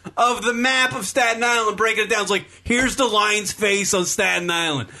 telestrator of the map of Staten Island, breaking it down. It's like here's the lion's face on Staten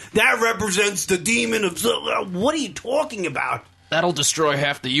Island. That represents the demon of. What are you talking about? That'll destroy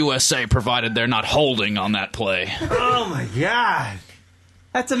half the USA, provided they're not holding on that play. Oh my god.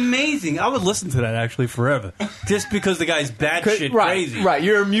 That's amazing. I would listen to that actually forever, just because the guy's batshit crazy. Right.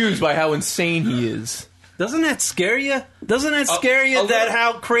 You're amused by how insane he is. Doesn't that scare you? Doesn't that scare you a that little-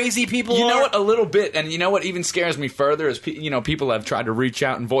 how crazy people You are? know what? A little bit. And you know what even scares me further is, people have tried to reach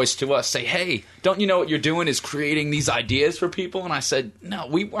out and voice to us, say, hey, don't you know what you're doing is creating these ideas for people? And I said, no,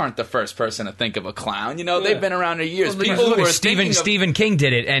 we weren't the first person to think of a clown. You know, they've been around for years. Well, People look, who are Stephen King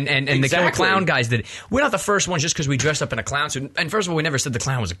did it, and the Killer Exactly. Clown guys did it. We're not the first ones just because we dressed up in a clown suit. And first of all, we never said the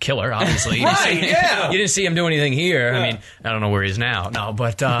clown was a killer. Obviously, Right, yeah. You didn't see him do anything here. I mean, I don't know where he is now. No,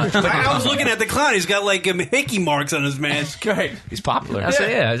 but I was looking at the clown. He's got like hickey marks on his mask. Right. He's popular. He's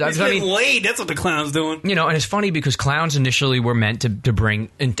He's getting laid. That's what the clown's doing. You know, and it's funny because clowns initially were meant to bring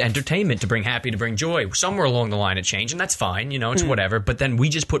entertainment, to bring happy, to bring joy. Somewhere along the line it changed, and that's fine. You know, it's whatever. But then we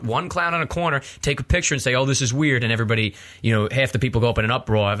just put one clown on a corner, take a picture, and say, "Oh, this is weird," and everybody, half the people go up in an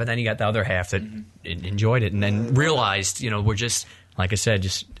uproar, and then you got the other half that enjoyed it, and then realized, we're just. Like I said,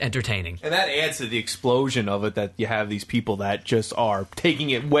 just entertaining. And that adds to the explosion of it that you have these people that just are taking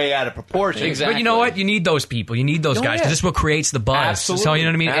it way out of proportion. But you know what? You need those people. You need those Oh, guys. 'Cause yeah. this is what creates the buzz. Absolutely. So, you know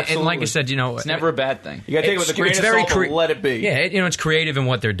what I mean? Absolutely. And like I said, It's never a bad thing. You got to take it with a grain of salt and let it be. Yeah, it's creative in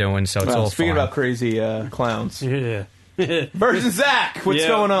what they're doing, so it's Well, all speaking fine. about crazy clowns. Yeah. Virgin Zach, what's Yeah,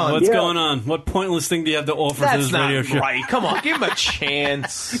 going on? What's going on? What pointless thing do you have to offer to That's this not radio show? right. Come on, give him a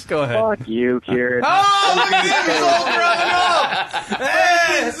chance. Go ahead. Fuck you, Kieran. Oh, look at him. He's all drumming up.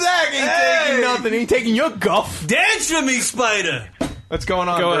 Hey, Zach ain't taking nothing. He ain't taking your guff. Dance with me, Spider. What's going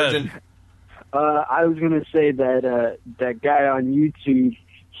on, Go Virgin? I was going to say that that guy on YouTube,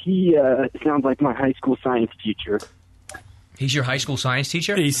 he sounds like my high school science teacher. He's your high school science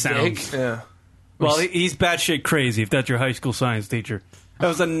teacher? He sounds. Yeah. Well, he's batshit crazy if that's your high school science teacher. That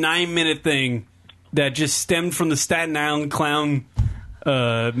was a 9-minute thing that just stemmed from the Staten Island clown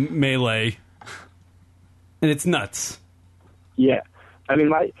melee. And it's nuts. Yeah, I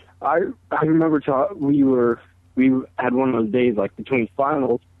mean, I remember we had one of those days like between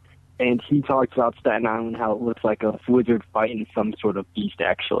finals, and he talks about Staten Island, how it looks like a wizard fighting some sort of beast.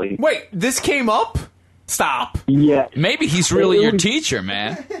 Actually, Wait, this came up? Stop. yeah, Maybe he's really your teacher,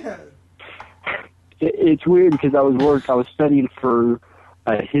 man. it's weird because I was studying for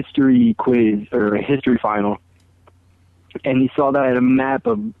a history quiz or a history final, and he saw that I had a map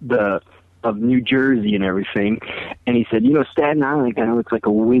of the of New Jersey and everything. And he said, you know, Staten Island kind of looks like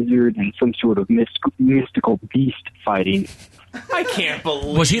a wizard and some sort of mystical beast fighting. I can't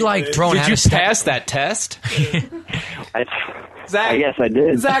believe. Was he like thrown Did out you of step? pass that test? Zach, I guess I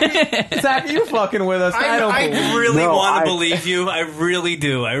did. Zach, you fucking with us? I don't believe. I really No, want I- to believe you. I really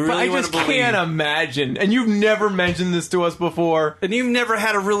do. I I really want just to believe. can't imagine. And you've never mentioned this to us before. And you've never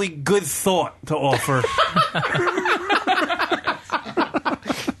had a really good thought to offer.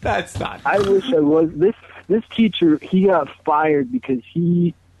 That's not. I wish I was. This teacher, he got fired because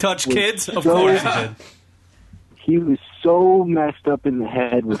he touched was kids? Of so- course he did. He was so messed up in the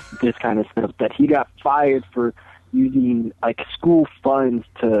head with this kind of stuff that he got fired for using like school funds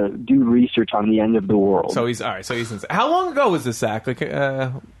to do research on the end of the world. So he's all right. So he's insane. How long ago was this, Zach? Like,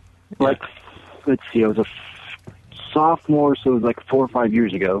 Like, let's see, I was a sophomore, so it was like 4 or 5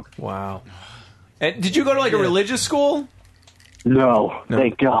 years ago. Wow. And did you go to like a religious school? No,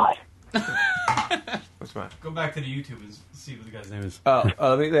 thank God. What's mine? Go back to the YouTube and see what the guy's name is. Oh, we're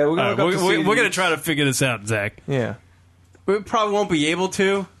All gonna right, look up to see we're gonna try to figure this out, Zach. Yeah. We probably won't be able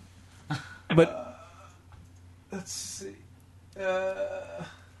to, but Let's see.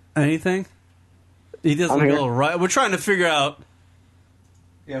 anything? He doesn't I'm look a here. little right. We're trying to figure out.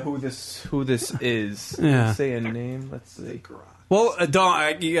 Yeah, who this is? Yeah. Say a name. Let's see. Well,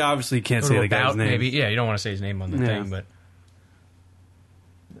 you obviously can't say the guy's About, name. maybe. Yeah, you don't want to say his name on the Yeah. thing, but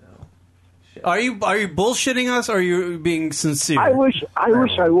Are you bullshitting us? Or are you being sincere? I wish I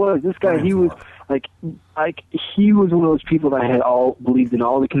was. This guy, he was like he was one of those people that had all believed in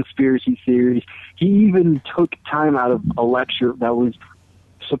all the conspiracy theories. He even took time out of a lecture that was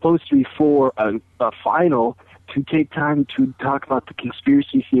supposed to be for a final to take time to talk about the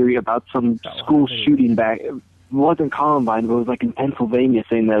conspiracy theory about some school shooting back. It wasn't Columbine, but it was like in Pennsylvania,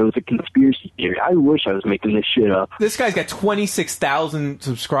 saying that it was a conspiracy theory. I wish I was making this shit up. This guy's got 26,000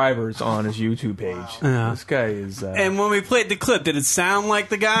 subscribers on his YouTube page. Yeah. This guy is. And when we played the clip, did it sound like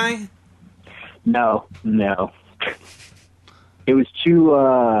the guy? No. It was too.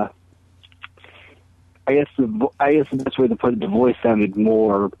 I guess the best way to put it, the voice sounded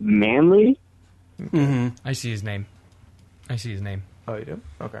more manly. Mm-hmm. I see his name. Oh, you do?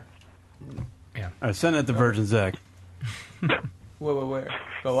 Okay. Yeah. All right, send it to Virgin Zach. Where?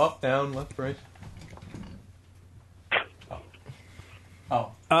 Go up, down, left, right.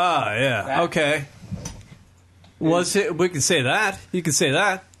 Oh. Ah, yeah. That? Okay. Was it? We can say that. You can say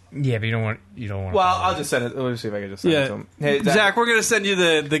that. Yeah, but you don't want. Well, I'll just send it. Let me see if I can just send it to him. Hey, Zach, we're gonna send you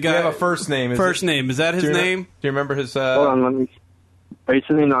the guy. You have a first name. First name. Is that his name? Do you remember his? Hold on, let me. Are you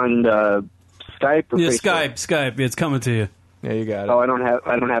sending on Skype or Yeah, Facebook? Skype. It's coming to you. Yeah, you got it. Oh, I don't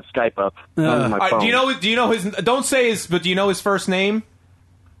have Skype up on my All right, phone. do you know his? Don't say his, but do you know his first name?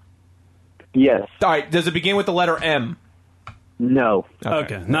 Yes. All right. Does it begin with the letter M? No.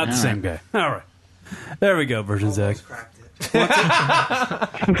 Okay, not the same guy. All right. There we go, Virgin Zach. So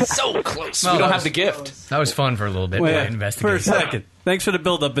close. Well, we don't that have the gift. That was fun for a little bit. Wait, but I for investigated. a second. Thanks for the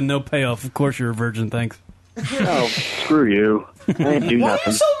build-up and no payoff. Of course you're a virgin. Thanks. Oh, screw you. I didn't do Why are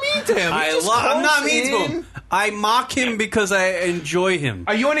nothing. you so mean to him? I'm not mean to him. I mock him because I enjoy him.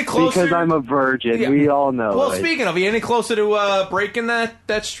 Are you any closer? Because I'm a virgin. Yeah. We all know. Well, it. speaking of, are you any closer to breaking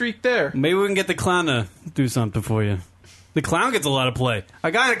that streak there? Maybe we can get the clown to do something for you. The clown gets a lot of play.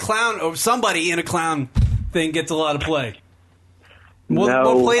 A guy in a clown, or somebody in a clown thing gets a lot of play. More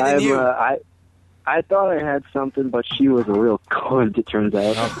play than you. I thought I had something, but she was a real cunt, it turns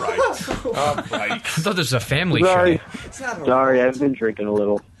out. All right. I thought this was a family Sorry. show. Sorry, I've been drinking a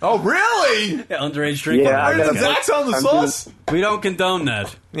little. Oh, really? Yeah, underage drinking. Yeah, I gotta- Zach's on the I'm sauce? We don't condone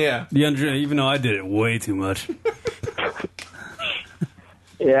that. Yeah. Even though I did it way too much.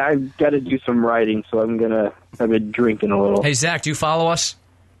 Yeah, I've got to do some writing, so I've been drinking a little. Hey, Zach, do you follow us?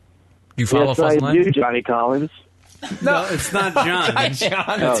 Do you follow Yes, Fuzz I and Lens? do, Johnny Collins. No, it's not John. It's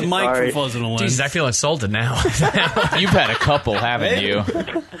Oh, Mike sorry. from Fuzz and Lens. Jesus, I feel insulted now. You've had a couple, haven't you?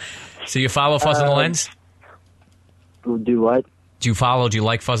 So you follow Fuzz and the Lens? Do what? Do you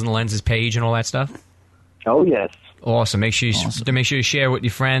like Fuzz and the Lens's page and all that stuff? Oh, yes. Awesome. Make sure you share with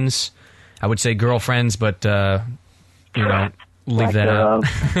your friends. I would say girlfriends, but leave that out.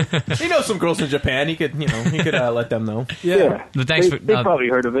 He knows some girls in Japan. He could let them know. Yeah. But thanks they, for they probably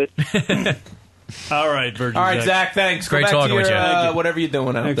heard of it. All right, Virgin. All right, Zach, thanks. Great Go back talking to your, with you. whatever you're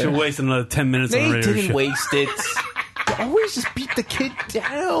doing out Thanks there. for wasting another 10 minutes on They the radio didn't show. waste it. Always just beat the kid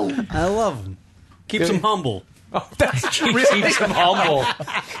down. I love him. Keeps him humble. Oh, that's Keeps him humble.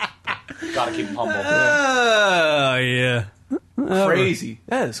 Gotta keep him humble. Oh, yeah. Crazy.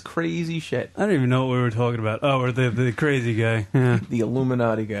 That is crazy shit. I don't even know what we were talking about. Oh, or the crazy guy. Yeah. The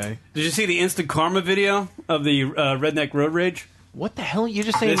Illuminati guy. Did you see the instant karma video of the Redneck Road Rage? What the hell? You're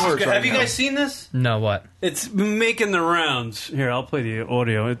just saying This is words good. right Have you now. guys seen this? No, what? It's making the rounds. Here, I'll play the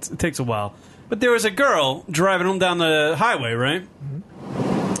audio. It takes a while. But there was a girl driving home down the highway, right?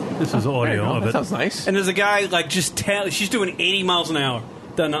 This is audio of That it. sounds nice. And there's a guy, like, she's doing 80 miles an hour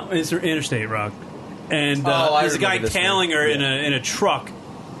down the interstate, Rock. And there's a guy tailing her in a truck.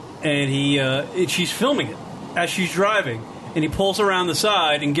 And she's filming it as she's driving. And he pulls her around the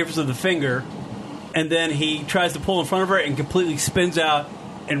side and gives her the finger. And then he tries to pull in front of her and completely spins out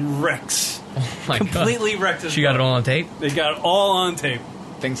and wrecks. Oh my Completely God. wrecked his She got it car. all on tape? They got it all on tape.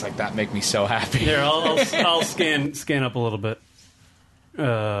 Things like that make me so happy. Here, I'll scan up a little bit. This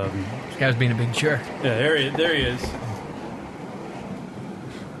guy was being a big jerk. Yeah, there he is.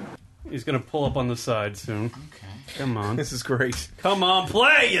 He's going to pull up on the side soon. Okay. Come on. This is great. Come on,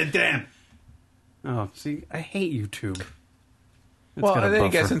 play, you damn. Oh, see, I hate YouTube. It's Well, got a and then he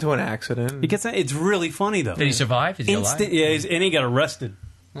buffer. gets into an accident. He gets. It's really funny though. Did he survive? Is he alive? Yeah, and he got arrested.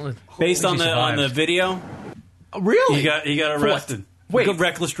 Well, Based at on least the he on the survived. video. Really? He got For arrested. what? Wait. For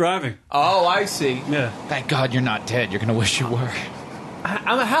reckless driving. Oh, I see. Yeah. Thank God you're not dead. You're going to wish you were.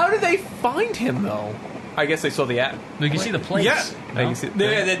 How did they find him, though? I guess they saw the app. You can see the plates. Yeah. No? You see-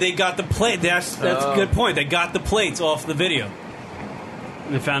 They got the plate. That's a good point. They got the plates off the video.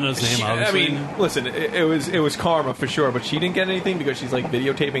 They found out his name. I Obviously. mean, listen, it was karma for sure, but she didn't get anything because she's like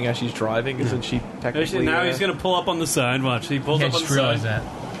videotaping as she's driving. Isn't she technically? Now he's going to pull up on the side. Watch. He pulls Yeah, up I on the just realized side.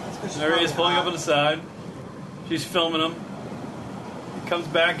 that. There he is, pulling up on the side. She's filming him. He comes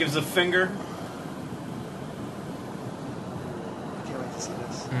back, gives a finger. Can't wait to see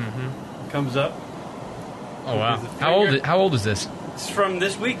this. Comes up. Oh wow! Gives a How old is this? It's from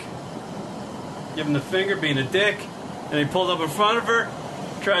this week. Give him the finger, being a dick, and he pulls up in front of her,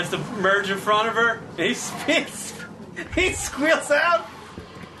 tries to merge in front of her, and he spins. He squeals out.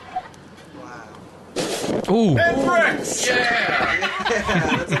 Ooh! And bricks. Yeah.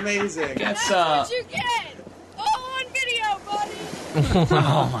 That's amazing. That's, What you get? All on video, buddy.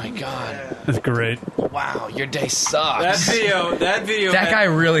 oh, my God. That's great. Wow, your day sucks. That video. That guy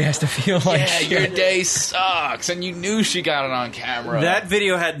really has to feel like Yeah, your shit. day sucks. And you knew she got it on camera. That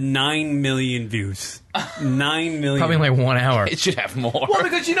video had 9 million views. 9 million. Probably in like 1 hour. It should have more. Well,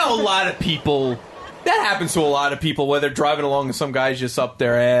 because a lot of people. That happens to a lot of people where they're driving along and some guy's just up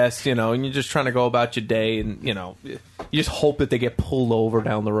their ass, and you're just trying to go about your day, and you just hope that they get pulled over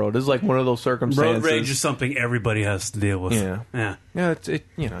down the road. This is like one of those circumstances. Road rage is something everybody has to deal with. Yeah. Yeah.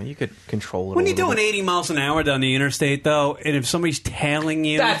 Yeah, you could control it. When a you're little doing 80 miles an hour down the interstate, though, and if somebody's tailing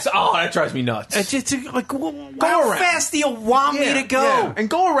you, that drives me nuts. it's just like, how around. fast do you want me to go? Yeah. And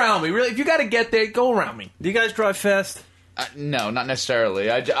go around me. Really, if you got to get there, go around me. Do you guys drive fast? No, not necessarily.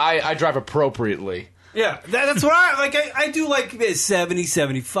 I drive appropriately. Yeah, that's what I do. Like 70,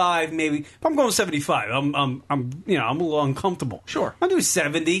 75, maybe. If I'm going 75, I'm a little uncomfortable. Sure, I'm doing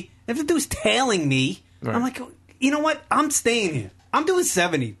 70. If the dude's tailing me, Right. I'm like, you know what? I'm staying here. I'm doing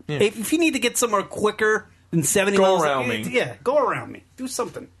 70. Yeah. If you need to get somewhere quicker than 70 Go miles, around me. Yeah, go around me. Do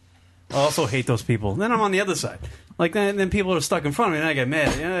something. I also hate those people. Then I'm on the other side. Like then people are stuck in front of me, and I get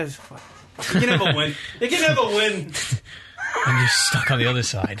mad. Yeah, you can never win. You can never win. And you're stuck on the other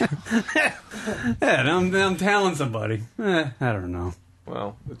side. Yeah, and I'm tailing somebody. I don't know.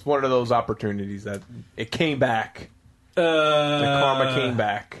 Well, it's one of those opportunities that it came back. The The karma came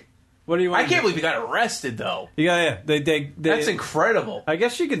back. What do you want? I can't believe he got arrested, though. Yeah. They That's incredible. I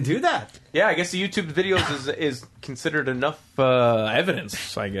guess you can do that. Yeah, I guess the YouTube videos is considered enough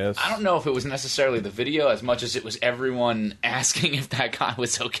evidence, I guess. I don't know if it was necessarily the video as much as it was everyone asking if that guy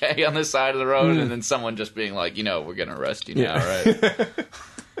was okay on the side of the road, and then someone just being like, we're going to arrest you now, right?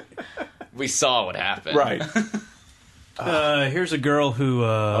 We saw what happened. Right. Here's a girl who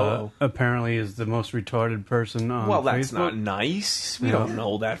apparently is the most retarded person on Well, that's Facebook. not nice. We don't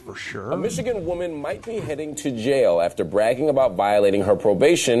know that for sure. A Michigan woman might be heading to jail after bragging about violating her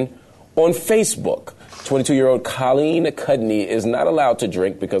probation on Facebook. 22-year-old Colleen Cudney is not allowed to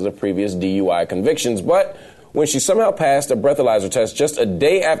drink because of previous DUI convictions, but when she somehow passed a breathalyzer test just a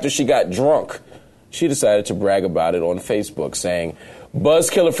day after she got drunk, she decided to brag about it on Facebook, saying, "Buzz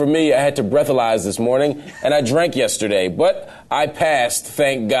killer for me, I had to breathalyze this morning, and I drank yesterday, but I passed,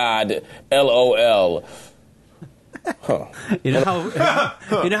 thank God, LOL." Huh. You know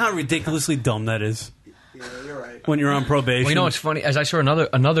how ridiculously dumb that is? you're right. When you're on probation. Well, you know what's funny? As I saw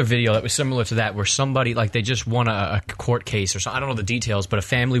another video that was similar to that, where somebody like they just won a court case or something. I don't know the details, but a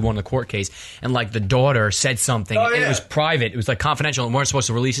family won the court case, and like the daughter said something, and it was private. It was like confidential, and weren't supposed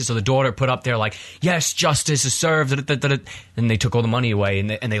to release it. So the daughter put up there like, "Yes, justice is served," and they took all the money away,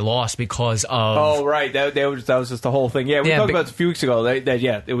 and they lost because of. Oh right, that was just the whole thing. Yeah, we talked about this a few weeks ago.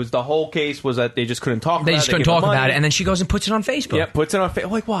 It was the whole case was that they just couldn't talk. They just couldn't talk about it, and then she goes and puts it on Facebook. Yeah, puts it on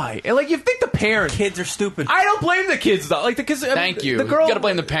Facebook. Like why? And like you think the parents, kids are stupid. I don't blame the kids though. Like the kids. Thank you. The girl, you got to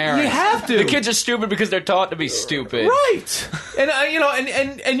blame the parents. You have to. The kids are stupid because they're taught to be stupid. Right. And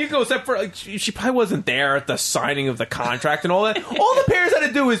and you go step for like she probably wasn't there at the signing of the contract and all that. All the parents had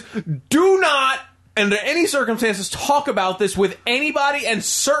to do is do not, under any circumstances, talk about this with anybody, and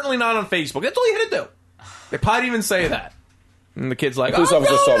certainly not on Facebook. That's all you had to do. They probably didn't even say that. And the kid's like, "I'm going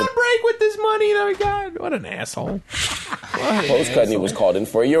on a break with this money." Oh my God, what an asshole! Rose Cudney was called in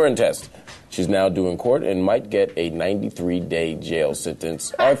for a urine test. She's now due in court and might get a 93-day jail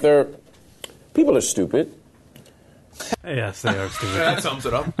sentence. Arthur, people are stupid. Yes, they are stupid. That sums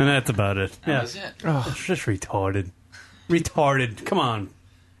it up. And that's about it. That's it. Oh, it's just retarded. Retarded. Come on.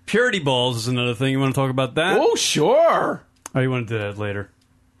 Purity balls is another thing. You want to talk about that? Oh, sure. Oh, you want to do that later?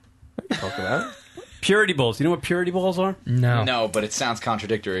 Talk about it. Purity balls. You know what purity balls are? No. No, but it sounds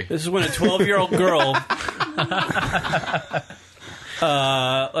contradictory. This is when a 12-year-old girl...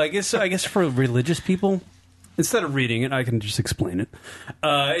 I guess for religious people, instead of reading it, I can just explain it.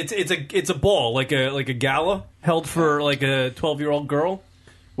 It's a ball, like a gala held for like a 12-year-old girl,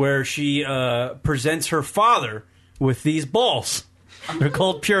 where she presents her father with these balls. They're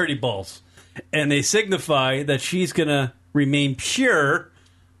called purity balls, and they signify that she's gonna remain pure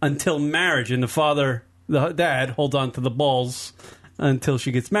until marriage. And the dad, holds on to the balls until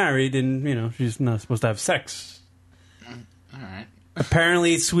she gets married, and she's not supposed to have sex. All right.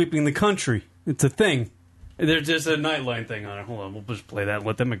 Apparently, it's sweeping the country. It's a thing. There's just a Nightline thing on it. Hold on, we'll just play that and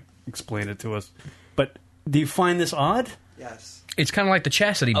let them explain it to us. But do you find this odd? Yes. It's kind of like the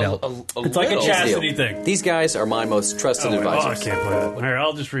chastity belt. It's like a chastity thing. These guys are my most trusted advisors. Oh, I can't play that. Here,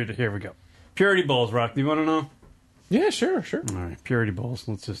 I'll just read it. Here we go. Purity balls, Rock. Do you want to know? Yeah, sure. All right, purity balls.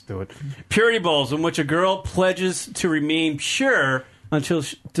 Let's just do it. Purity balls, in which a girl pledges to remain pure until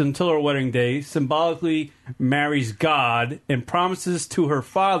her wedding day, symbolically marries God, and promises to her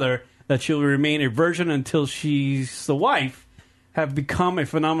father that she'll remain a virgin until she's the wife, have become a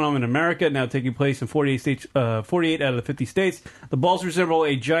phenomenon in America, now taking place in 48 states, 48 out of the 50 states. The balls resemble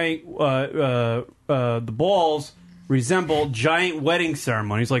a giant. The balls resemble giant wedding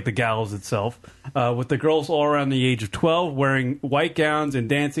ceremonies, like the gallows itself, with the girls all around the age of 12 wearing white gowns and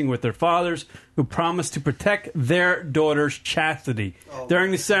dancing with their fathers, who promise to protect their daughter's chastity.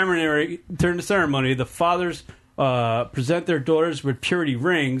 During the ceremony, the fathers present their daughters with purity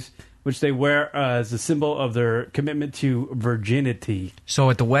rings, which they wear as a symbol of their commitment to virginity.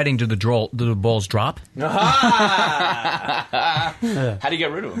 So at the wedding, do the balls drop? How do you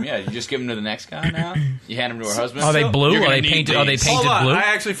get rid of them? Yeah, you just give them to the next guy now? You hand them to her husband? Are they blue? Are they painted Hold on, blue? I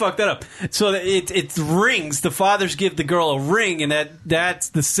actually fucked that up. So it's rings. The fathers give the girl a ring, and that's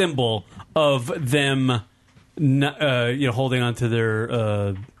the symbol of them holding on to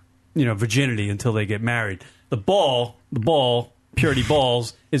their virginity until they get married. The ball, purity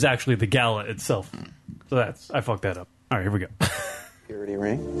balls, is actually the gala itself. So I fucked that up. All right, here we go. Purity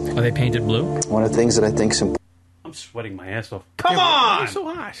ring. Are they painted blue? One of the things that I think is important. I'm sweating my ass off. Come on! It's so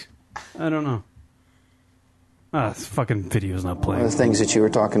hot. I don't know. This fucking video's not playing. One of the things that you were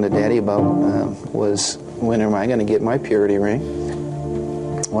talking to Daddy about was, when am I going to get my purity ring?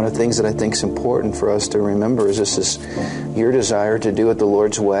 One of the things that I think is important for us to remember is this is your desire to do it the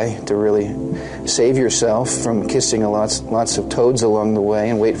Lord's way, to really save yourself from kissing lots of toads along the way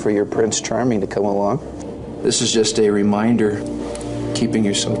and wait for your Prince Charming to come along. This is just a reminder. Keeping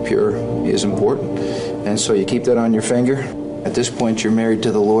yourself pure is important. And so you keep that on your finger. At this point, you're married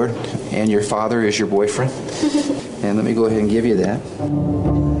to the Lord, and your father is your boyfriend. And let me go ahead and give you that.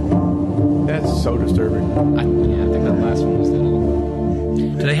 That's so disturbing. I think that last one was the...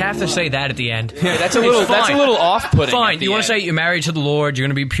 Do they have to say that at the end? Yeah, that's a little off-putting. Fine. Do you want to say you're married to the Lord? You're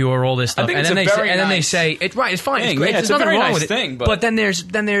going to be pure. All this stuff, I think then they say it's right. It's fine. It's great. Yeah, There's nothing very wrong nice with it. thing, but then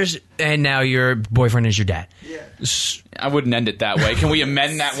there's and now your boyfriend is your dad. Yeah. I wouldn't end it that way. Can we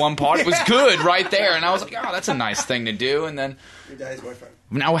amend that one part? It was good right there, and I was like, oh, that's a nice thing to do. And then Your dad's boyfriend.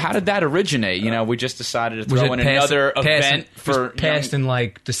 now, how did that originate? We just decided to throw in another event for passed in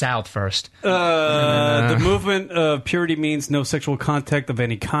like the South first. The movement of purity means no sexual contact of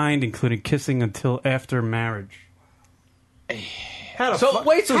any kind, including kissing, until after marriage. How So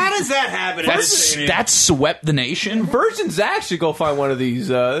does that happen? That's swept the nation. Virgin Zach should go find one of these.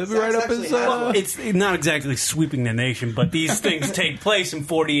 Right up his. It's not exactly sweeping the nation, but these things take place in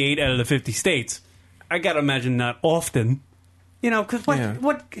 48 out of the 50 states. I gotta imagine not often. Because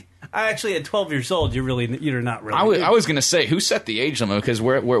what? I actually, at 12 years old, you're not really. I was going to say, who set the age limit? Because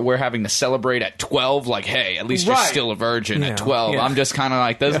we're having to celebrate at 12. Like, hey, at least you're still a virgin at 12. Yeah. I'm just kind of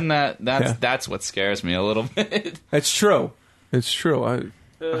like, that's what scares me a little bit. It's true. It's true.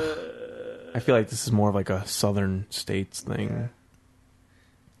 I feel like this is more of like a southern states thing.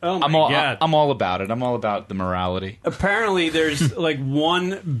 Oh my God. I'm all about it. I'm all about the morality. Apparently, there's like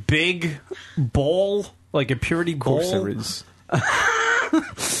one big bowl, like a purity bowl. Of course there is.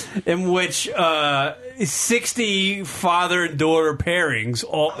 In which 60 father and daughter pairings,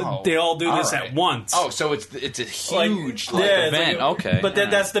 they all do this at once. Oh, so it's a huge event. Okay, but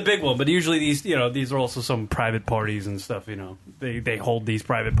that's the big one. But usually these are also some private parties and stuff. They hold these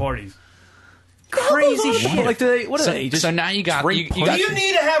private parties. Crazy shit. Like, so now you got. Do you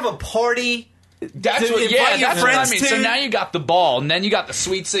need to have a party? That's what I mean. So now you got the ball, and then you got the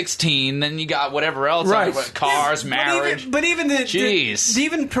Sweet 16, then you got whatever else, right? Cars, marriage. But even jeez,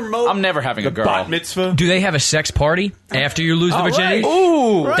 even promote. I'm never having a girl. Bat mitzvah. Do they have a sex party after you lose the virginity?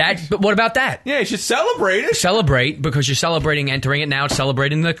 Right. Ooh, but what about that? Yeah, you should celebrate it. Celebrate because you're celebrating entering it now. It's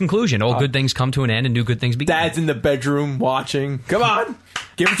celebrating the conclusion. All good things come to an end, and new good things begin. Dad's in the bedroom watching. Come on,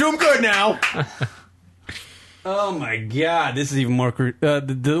 give it to him good now. Oh my God, this is even more. The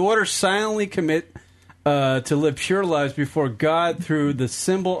daughters silently commit to live pure lives before God through the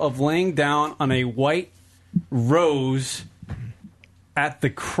symbol of laying down on a white rose at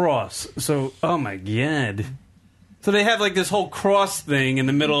the cross. So, oh my God. So they have like this whole cross thing in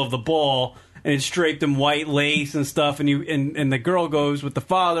the middle of the ball, and it's draped in white lace and stuff, and the girl goes with the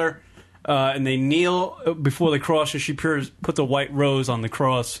father, and they kneel before the cross, and she puts a white rose on the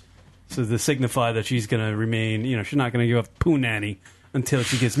cross. So to signify that she's going to remain, she's not going to give up Poo Nanny until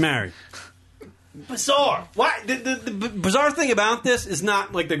she gets married. Bizarre. Why? The bizarre thing about this is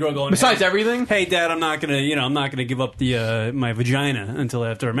not like the girl going. Besides everything, hey, Dad, I'm not going to give up my vagina until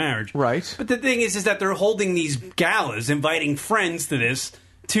after a marriage. Right. But the thing is that they're holding these galas, inviting friends to this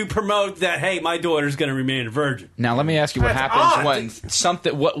to promote that. Hey, my daughter's going to remain a virgin. Now, let me ask you what happens when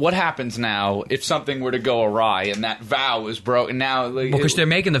something. What happens now if something were to go awry and that vow is broken? Now, because they're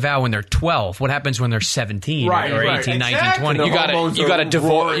making the vow when they're 12. What happens when they're 17 or 18, 19, 20? You got to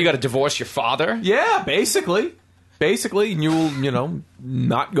divorce. You got to divorce your father. Yeah, basically, and you will,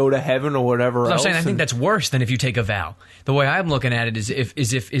 not go to heaven or whatever else. I'm saying I think that's worse than if you take a vow. The way I'm looking at it is if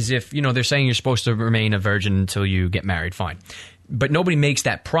they're saying you're supposed to remain a virgin until you get married. Fine. But nobody makes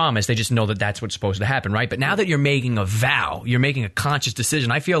that promise. They just know that that's what's supposed to happen, right? But now that you're making a vow, you're making a conscious decision.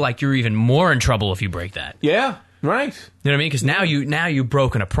 I feel like you're even more in trouble if you break that. Yeah, right. You know what I mean? Because now you've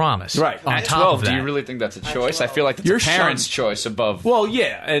broken a promise. Right. On At top 12, of that. do you really think that's a choice? I feel like it's Your a parent's choice above. Well,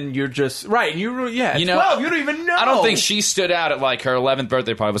 yeah, and you're just right. At 12, you don't even know. I don't think she stood out at like her 11th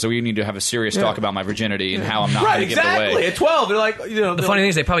birthday party. So we need to have a serious talk about my virginity and how I'm not going to give it away. At 12, they're like, the funny thing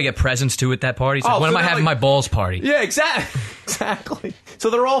is they probably get presents too at that party. It's like, when am I having my balls party? Yeah, exactly. So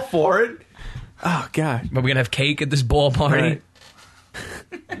they're all for it. Oh God! But we're gonna have cake at this ball party.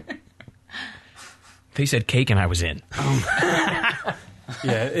 Right. They said cake and I was in. Yeah,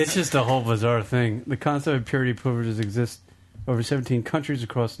 it's just a whole bizarre thing. The concept of purity privileges exists over 17 countries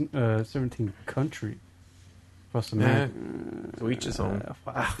across 17 countries across America. To each his own.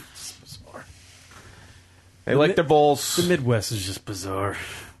 Wow, it's bizarre. They like their balls. The Midwest is just bizarre.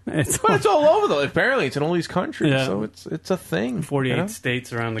 It's all over though. Apparently, it's in all these countries, so it's a thing. 48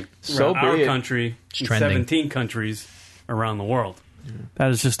 states around So our big. country, and trending. 17 countries around the world. That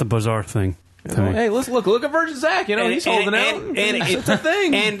is just a bizarre thing. Hey, look at Virgin Zach. He's holding out. And it's a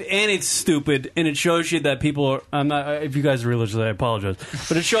thing. And it's stupid, and it shows you that people are. I'm not. If you guys are religious, I apologize,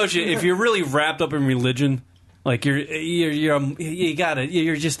 but it shows you if you're really wrapped up in religion, like you're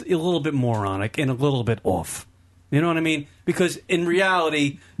just a little bit moronic and a little bit off. You know what I mean? Because in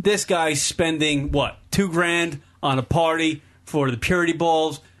reality, this guy's spending what $2,000 on a party for the purity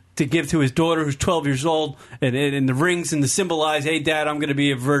balls to give to his daughter who's 12 years old, and the rings and to symbolize, hey, Dad, I'm going to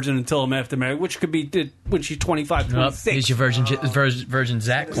be a virgin until I'm after married, which could be when she's 25, 26. Here's your virgin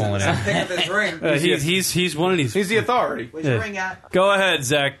Zach calling out. Pick up his ring. He's one of these. He's the authority. Where's your ring at? Go ahead,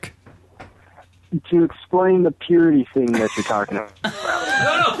 Zach. To explain the purity thing that you're talking about.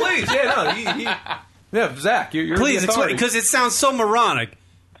 No, please. Yeah, Zach, you're please the explain, authority. because it sounds so moronic.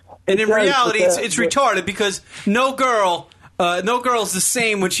 And in reality, it's retarded because no girl no girl's the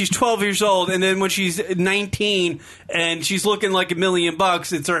same when she's 12 years old, and then when she's 19 and she's looking like $1 million,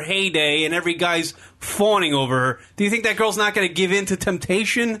 it's her heyday, and every guy's fawning over her. Do you think that girl's not going to give in to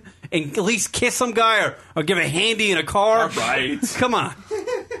temptation and at least kiss some guy or give a handy in a car? Right. Come on.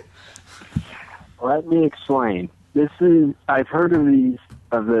 Let me explain. I've heard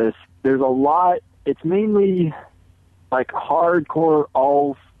of this. There's a lot. It's mainly like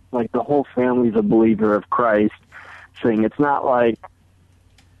hardcore, like the whole family's a believer of Christ thing. It's not one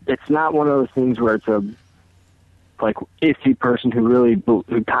of those things where it's a like iffy person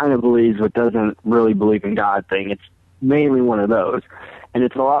who kind of believes but doesn't really believe in God thing. It's mainly one of those. And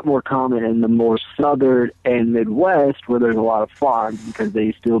it's a lot more common in the more southern and Midwest where there's a lot of farms because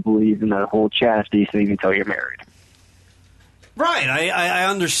they still believe in that whole chastity thing until you're married. Right, I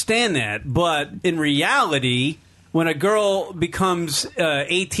understand that, but in reality, when a girl becomes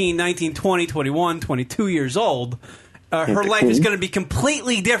 18, 19, 20, 21, 22 years old, her life is going to be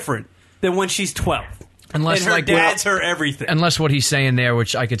completely different than when she's 12. Unless, and her like, dad's her everything. Unless what he's saying there,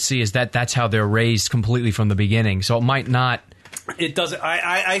 which I could see, is that's how they're raised completely from the beginning. So it might not... It doesn't.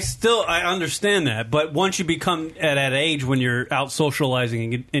 I understand that, but once you become at that age when you're out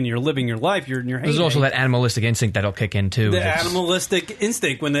socializing and you're living your life, you're in your heyday. There's also that animalistic instinct that'll kick in too. The animalistic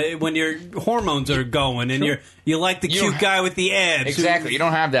instinct when your hormones are going and you like the cute guy with the abs. Exactly. You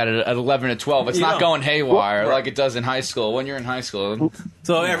don't have that at 11 or 12. It's not going haywire like it does in high school. When you're in high school,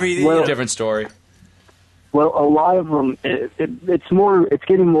 so different story. Well, a lot of them, it's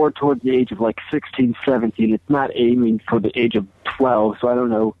getting more towards the age of like 16, 17. It's not aiming for the age of 12, so I don't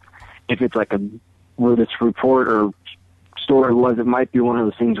know if it's like where this report or story was. It might be one of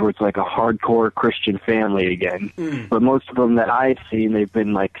those things where it's like a hardcore Christian family again. But most of them that I've seen, they've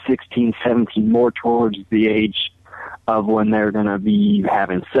been like 16, 17, more towards the age of when they're going to be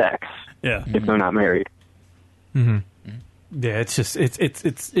having sex. Yeah. If they're not married. Mm-hmm. Yeah, it's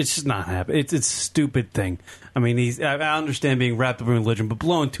just not happening. It's a stupid thing. I mean, I understand being wrapped up in religion, but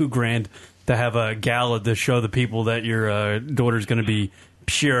blowing $2,000 to have a gala to show the people that your daughter's going to be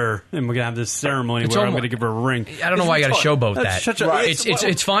pure, and we're gonna have this ceremony where I'm gonna give her a ring. I don't know why you got to showboat that. That's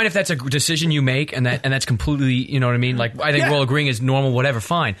It's fine if that's a decision you make, and that's completely, you know what I mean. Like I think we're all agreeing is normal, whatever,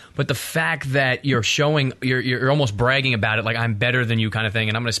 fine. But the fact that you're showing, you're almost bragging about it, like I'm better than you, kind of thing,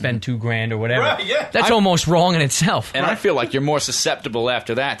 and I'm gonna spend $2,000 or whatever. Right, yeah. That's almost wrong in itself. And I feel like you're more susceptible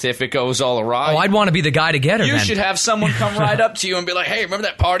after that to if it goes all awry. Oh, I'd want to be the guy to get her. You then. should have someone come right up to you and be like, "Hey, remember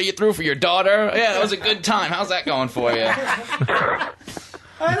that party you threw for your daughter? Yeah, that was a good time. How's that going for you?"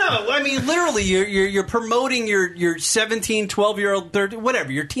 I know. I mean, literally, you're promoting your 17, 12-year-old, 30,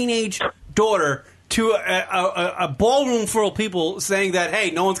 whatever, your teenage daughter to a ballroom full of people saying that,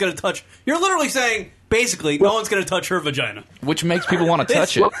 hey, no one's going to touch. You're literally saying, basically, no one's going to touch her vagina. Which makes people want to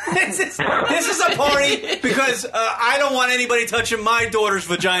touch it. This is a party because I don't want anybody touching my daughter's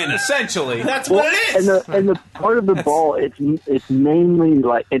vagina. Essentially. That's what it is. And the part of the ball, it's mainly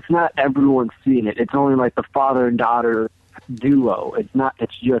like, it's not everyone seeing it. It's only like the father and daughter duo.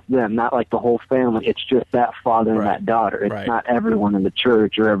 It's just them, not like the whole family. It's just that father and that daughter. It's not everyone in the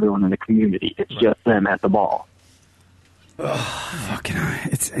church or everyone in the community. It's just them at the ball. Fucking,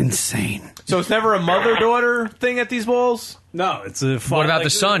 it's insane. So it's never a mother-daughter thing at these balls? No, it's a. What about the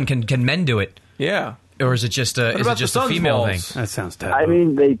son? Can men do it? Yeah. Or is it just a female thing? That sounds terrible. I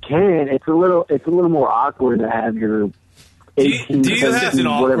mean, they can. It's a little more awkward to have your 18, do you have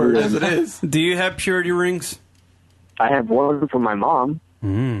 17, whatever as it is. Do you have purity rings? I have one for my mom.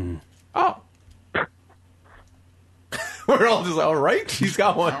 Oh. We're all just all right. She's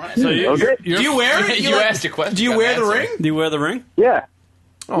got one. Right. So do you wear it? You asked a question. Do you wear the ring? Do you wear the ring? Yeah.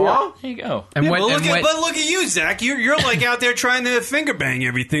 Oh, there you go. And but look at you, Zach. You're like out there trying to finger bang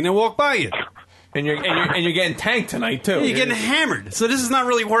everything that walk by you. And you're getting tanked tonight too. You're getting hammered. So this is not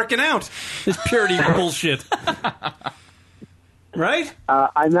really working out. This purity bullshit. Right?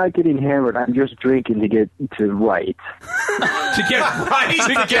 I'm not getting hammered. I'm just drinking to get to right. To get right?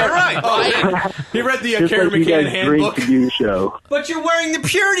 To get right. Oh, he read the Just Carrie like you McCann guys handbook. drink to do the show. But you're wearing the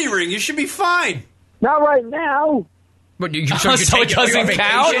purity ring. You should be fine. Not right now. But you So it doesn't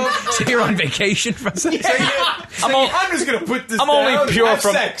count? So you're on vacation from I'm just gonna put this. I'm down. only pure Have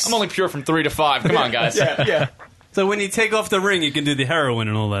from sex. I'm only pure from 3 to 5. Come on, guys. Yeah. So when you take off the ring, you can do the heroin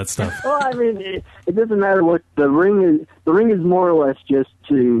and all that stuff. Well, I mean, it doesn't matter what the ring is. The ring is more or less just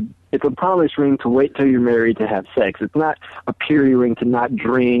it's a promise ring to wait till you're married to have sex. It's not a purity ring to not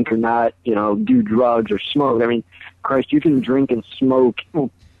drink or not, do drugs or smoke. I mean, Christ, you can drink and smoke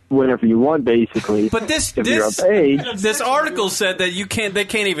whenever you want, basically. But this you're of age. This article said that they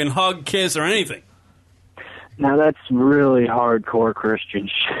can't even hug, kiss, or anything. Now that's really hardcore Christian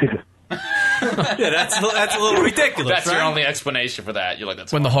shit. Yeah, that's a little ridiculous. That's right? your only explanation for that. You're like,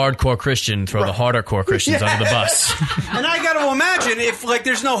 that's When the hardcore Christian throw the hardcore Christians under the bus. And I got to imagine if like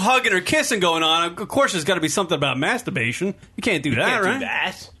there's no hugging or kissing going on, of course there's got to be something about masturbation. You can't do that, can't do right?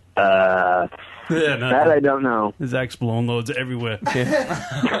 that. Yeah, no, That I don't know. Zach's blowing loads everywhere.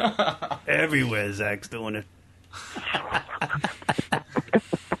 Everywhere, Zach's doing it.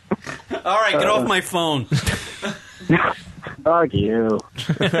 All right, get off my phone. Fuck you.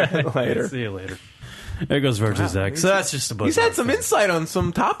 Later. See you later. There goes Virgin Zach. So that's just a bunch. He's had some insight on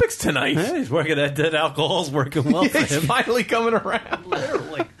some topics tonight. Yeah, he's working that alcohol's working well for He's him. finally coming around.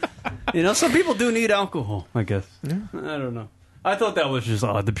 Literally. You know, some people do need alcohol, I guess. Yeah. I don't know. I thought that was just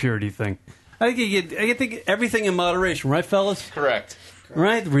odd, the purity thing. I think everything in moderation, right, fellas? Correct.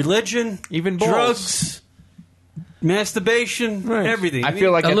 Right? Religion, even drugs, masturbation, everything. I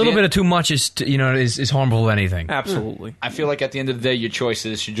feel like a at little the bit of too much is harmful to anything. Absolutely. I feel like at the end of the day, your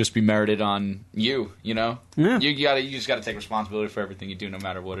choices should just be merited on you. You know, Yeah. you just got to take responsibility for everything you do, no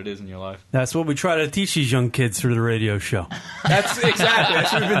matter what it is in your life. That's what we try to teach these young kids through the radio show. That's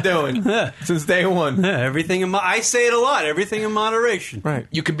what we've been doing since day one. Yeah, everything I say it a lot. Everything in moderation. Right.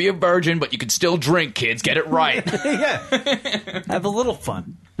 You can be a virgin, but you can still drink. Kids, get it right. Yeah. Have a little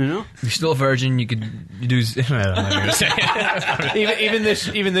fun. You know, If you're still a virgin, you could do. I don't know what I'm gonna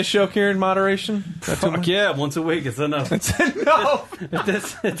say. even this show here in moderation. Fuck yeah, once a week it's enough. That's enough.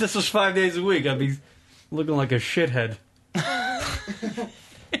 If this was 5 days a week, I'd be looking like a shithead.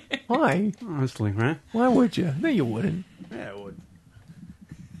 Why? Honestly, right? Why would you? No, you wouldn't. Yeah, I would.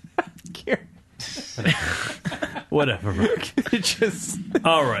 Care. Whatever, Mark.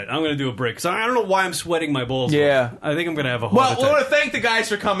 All right, I'm going to do a break. So I don't know why I'm sweating my balls. Yeah. I think I'm going to have a heart Well, attack. we want to thank the guys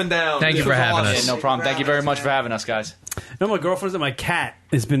for coming down. Thank you This for was having awesome. us. No problem. Thank you very much for having us, guys. You know, my girlfriend's my cat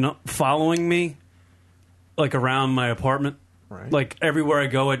has been following me, like around my apartment. Right. Like everywhere I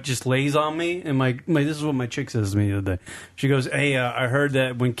go, it just lays on me. And my this is what my chick says to me the other day. She goes, "Hey, I heard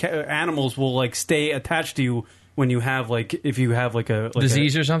that when animals will like stay attached to you when you have like if you have like a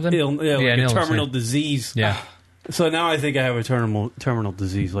Disease or something? like an a illness, terminal yeah. disease." Yeah. So now I think I have a terminal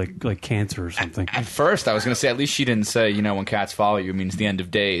disease like cancer or something. At first, I was going to say, at least she didn't say, when cats follow you, it means the end of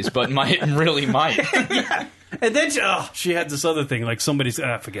days, but it really might. And then she had this other thing, like somebody's.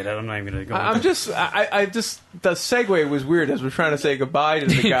 Forget it. I'm not even going to go. I'm just the segue was weird as we're trying to say goodbye to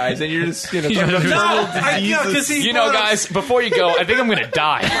the guys, and you're just talking about diseases. Guys, before you go, I think I'm going to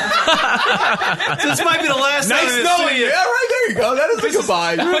die. This might be the last time. Nice knowing you. Yeah, right there you go. That is a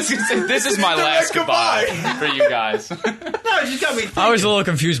goodbye. I was going to say, this is my last goodbye for you guys. No, she got me thinking. I was a little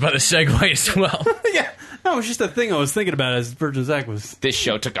confused by the segue as well. Yeah. No, it was just a thing I was thinking about as Virgin Zach was. This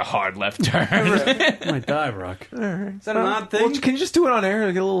show took a hard left turn. Might die, Rock. All right. Is that an odd thing? Well, can you just do it on air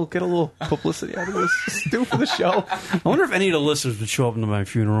and get a little publicity out of this? Just do it for the show. I wonder if any of the listeners would show up to my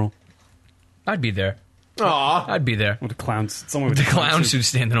funeral. I'd be there. Aw. I'd be there. With the clowns. Someone with The clown suit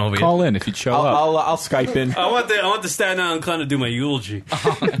standing over you. Call in if you'd show up. I'll Skype in. I want the Staten Island clown to do my eulogy.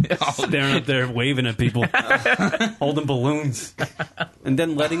 Staring up there, waving at people, holding balloons, and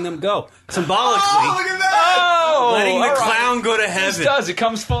then letting them go. Symbolically, Oh, look at that! letting the all right. clown go to This heaven. does. It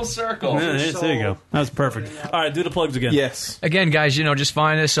comes full circle. Yeah, there you go. That was perfect. All right, do the plugs again. Yes. Again, guys, just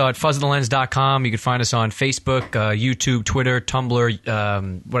find us at fuzzoftheLens.com. You can find us on Facebook, YouTube, Twitter, Tumblr,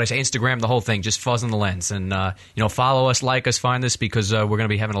 Instagram, the whole thing. Just Fuzz on the Lens. And, follow us, like us, find us, because we're going to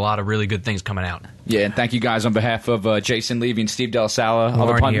be having a lot of really good things coming out. Yeah, and thank you guys on behalf of Jason Levy and Steve Del Sala, all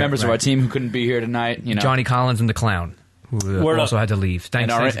the aren't here, members of right. our team who couldn't be here tonight. Johnny Collins and the Clown, who Word also up. had to leave.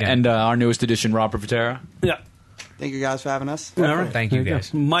 Thanks, and again. our newest addition, Robert Patera. Yeah. Thank you guys for having us. All right. Thank you,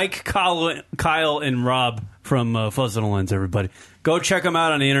 guys. Mike, Kyle, and Rob from Fuzz on the Lens, everybody. Go check them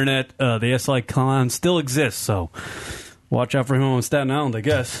out on the internet. The SI Clown still exists, so watch out for him on Staten Island, I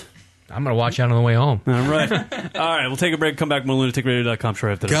guess. I'm going to watch out on the way home. All right. All right, we'll take a break. Come back. More lunaticradio.com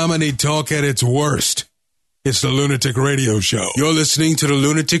short after this. Comedy talk at its worst. It's the Lunatic Radio Show. You're listening to the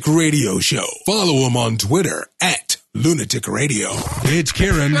Lunatic Radio Show. Follow him on Twitter at Lunatic Radio. It's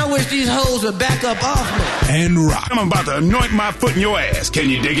Karen I wish these hoes would back up off me. and Rock. I'm about to anoint my foot in your ass. Can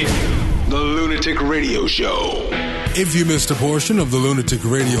you dig it? The Lunatic Radio Show. If you missed a portion of the Lunatic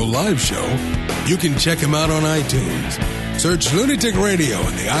Radio live show, you can check him out on iTunes. Search Lunatic Radio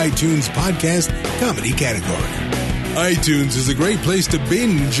in the iTunes podcast comedy category. iTunes is a great place to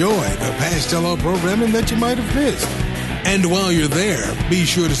binge enjoy the past LO programming that you might have missed. And while you're there, be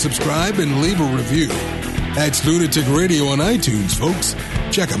sure to subscribe and leave a review. That's Lunatic Radio on iTunes, folks.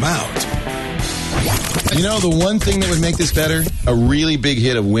 Check them out. You know, the one thing that would make this better? A really big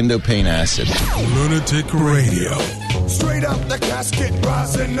hit of window pane acid. Lunatic Radio. Straight up the casket,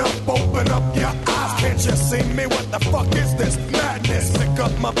 rising up, open up your eyes. Can't you see me? What the fuck is this madness? darkness, pick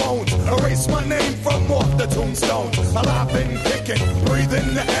up my bones, erase my name from off the tombstones. Alive and kicking, breathe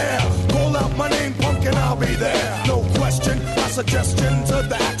in the air, call out my name, punk, and I'll be there. No question, my suggestion to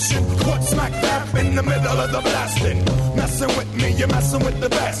the action, caught smack dab in the middle of the blasting. Messing with me, you're messing with the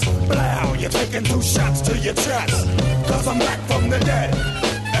best. Blow, you're taking 2 shots to your chest. Cause I'm back from the dead.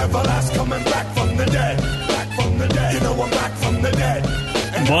 Everlast coming back from the dead. Back from the dead. You know I'm back from the dead.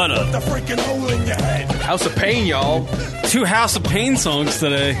 And What put a- the freaking hole in your head. House of Pain, y'all. 2 House of Pain songs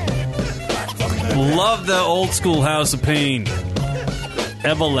today. Love the old school House of Pain.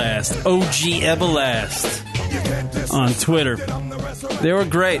 Everlast. OG Everlast. On Twitter. They were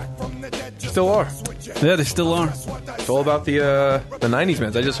great. Still are. Yeah, they still are. It's all about the 90s,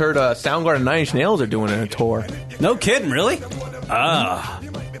 man. I just heard Soundgarden and Nine Inch Nails are doing a tour. No kidding, really? Ah.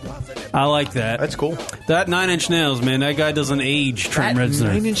 I like that. That's cool. That 9 Inch Nails, man, that guy doesn't age, Trent Reznor.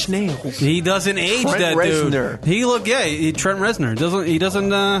 9 Inch Nails. He doesn't age, Trent that Reznor. dude. He look, Trent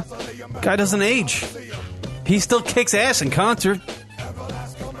Reznor. Guy doesn't age. He still kicks ass in concert.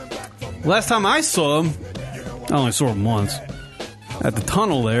 Last time I saw him, I only saw him once, at the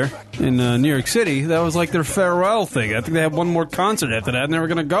Tunnel there in New York City. That was like their farewell thing. I think they had one more concert after that, and they were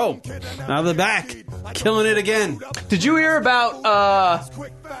going to go. Now they're back, killing it again. Did you hear about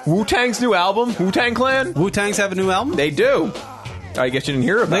Wu-Tang's new album, Wu-Tang Clan? Wu-Tang's have a new album? They do. I guess you didn't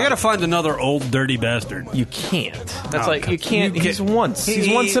hear about They got to it. find another old dirty bastard. You can't. That's Oh, like, you can't. you He's can't- once. He's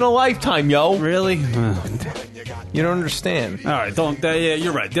He- once in a lifetime, yo. Really? You don't understand. All right, yeah,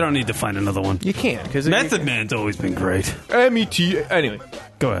 you're right. They don't need to find another one. You can't. Because Method Man's always been great. M.E.T. Anyway.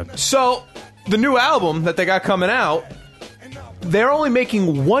 Go ahead. So, the new album that they got coming out, they're only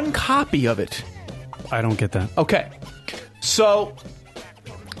making 1 copy of it. I don't get that. Okay. So,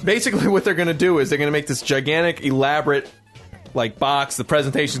 basically what they're going to do is they're going to make this gigantic, elaborate, like, box. The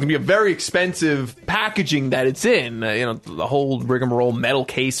presentation is going to be a very expensive packaging that it's in. The whole rigmarole metal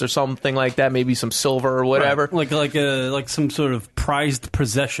case or something like that. Maybe some silver or whatever. Right. Like some sort of prized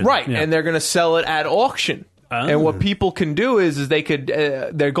possession. Right. Yeah. And they're going to sell it at auction. And what people can do is they could,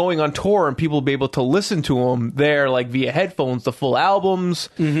 they're going on tour and people will be able to listen to them there, like via headphones, the full albums.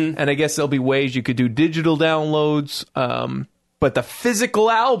 Mm-hmm. And I guess there'll be ways you could do digital downloads. But the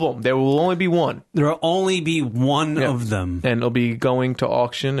physical album, there will only be one. There will only be one of them. And it'll be going to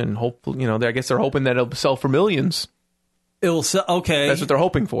auction and hopefully, I guess they're hoping that it'll sell for millions. It will sell, okay. That's what they're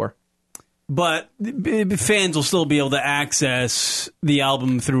hoping for. But fans will still be able to access the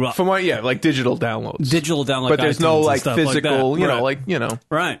album through like digital downloads. Digital download, But there's no iTunes and like stuff physical, like that.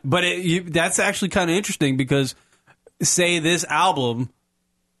 Right. But that's actually kind of interesting because, say this album,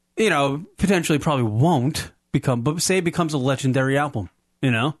 potentially probably won't become, but say it becomes a legendary album,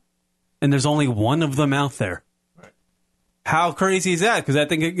 and there's only one of them out there. Right. How crazy is that? Because I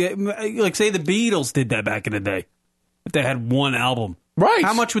think, like, say the Beatles did that back in the day, if they had one album. Right.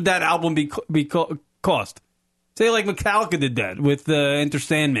 How much would that album be cost? Say like Metallica did that with Enter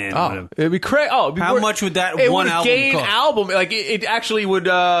Sandman. Oh, whatever. it'd be crazy. Oh, How much would that it one would album gain cost? album? Like it actually would.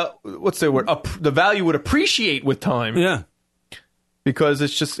 What's the word? The value would appreciate with time. Yeah, because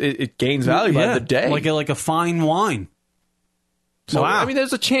it's just it gains value by the day, like a fine wine. So wow. I mean,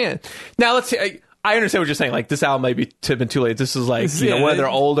 there's a chance. Now let's say I understand what you're saying. Like this album might be been too late. This is like one of their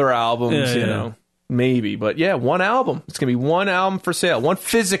older albums. Maybe, but yeah, one album. It's gonna be one album for sale, one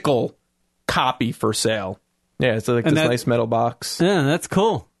physical copy for sale. Yeah, it's like this nice metal box. Yeah, that's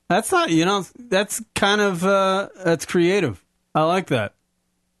cool. That's not, that's kind of that's creative. I like that.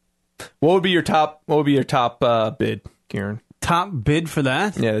 What would be your top bid, Kieran? Top bid for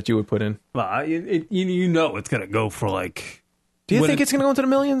that? Yeah, that you would put in. Well, it's gonna go for like. Do you think it's gonna go into the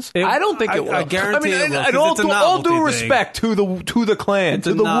millions? I don't think it will. I guarantee it will. And all due respect to the clan,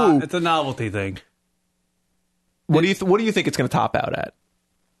 to the Wu. It's a novelty thing. What do you think it's going to top out at?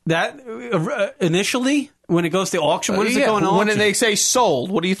 That initially, when it goes to auction, what is it going to auction? When they say sold,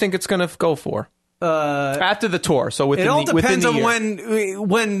 what do you think it's going to go for? After the tour, so it all depends on year.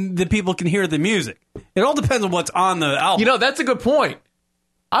 when the people can hear the music. It all depends on what's on the album. That's a good point.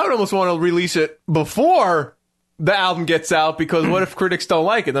 I would almost want to release it before the album gets out because what if critics don't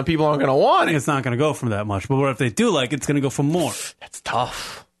like it? Then people aren't going to want it. It's not going to go for that much. But what if they do like it? It's going to go for more. That's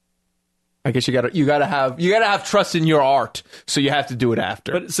tough. I guess you gotta have trust in your art, so you have to do it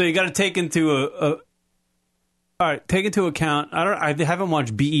after. But so you got to take into take into account. I haven't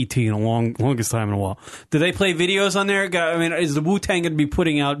watched BET in a longest time in a while. Do they play videos on there? I mean, is the Wu-Tang going to be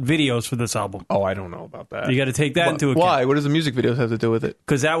putting out videos for this album? Oh, I don't know about that. You got to take that into account. Why? What does the music videos have to do with it?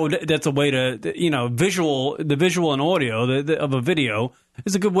 Because that's a way to the visual and audio of a video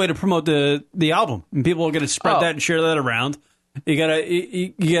is a good way to promote the album, and people are going to spread that and share that around. You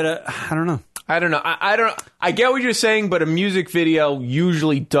gotta. I don't know. I don't know. I don't. I get what you're saying, but a music video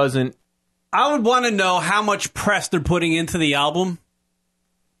usually doesn't. I would want to know how much press they're putting into the album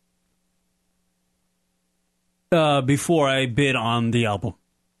before I bid on the album.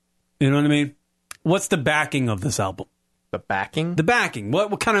 You know what I mean? What's the backing of this album? The backing? The backing.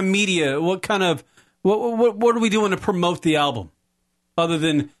 What kind of media? What are we doing to promote the album? Other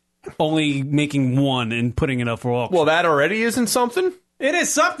than only making one and putting it up for auction. Well, that already isn't something. It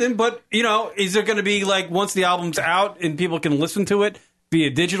is something, but, is there going to be, once the album's out and people can listen to it via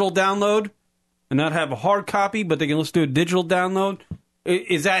digital download and not have a hard copy, but they can listen to a digital download?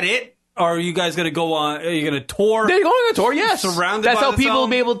 Is that it? Or are you guys going to go on, are you going to tour? They're going on a tour, yes. Surrounded That's by how this people will album?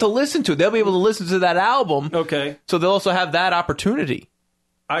 be able to listen to it. They'll be able to listen to that album. Okay. So they'll also have that opportunity.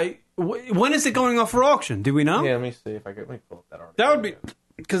 When is it going off for auction? Do we know? Yeah, let me see if I can. Let me pull up that article. That would be,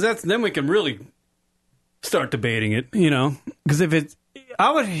 because then we can really start debating it, Because if it's,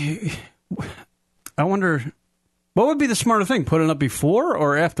 I wonder, what would be the smarter thing? Put it up before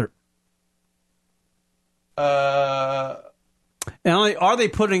or after? And are they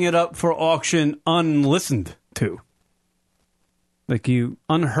putting it up for auction unlistened to?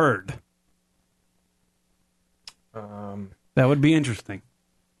 Unheard? That would be interesting.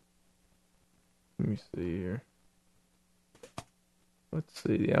 Let me see here. Let's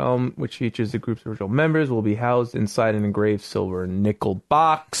see. The album, which features the group's original members, will be housed inside an engraved silver and nickel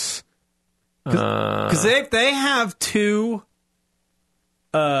box. Because they have two,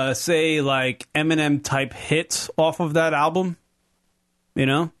 say, Eminem type hits off of that album.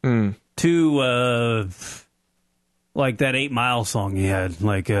 Two, that 8 Mile song he had,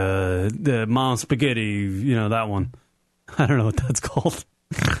 the Mom Spaghetti, that one. I don't know what that's called.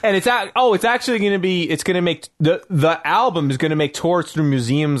 And it's actually going to be. It's going to make the album is going to make tours through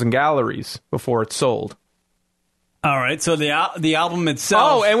museums and galleries before it's sold. All right, so the album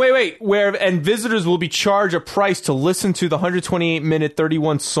itself. Oh, and wait, and visitors will be charged a price to listen to the 128-minute,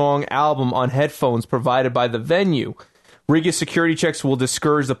 31-song album on headphones provided by the venue. Rigorous security checks will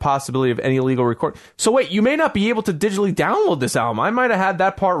discourage the possibility of any illegal record. So wait, you may not be able to digitally download this album. I might have had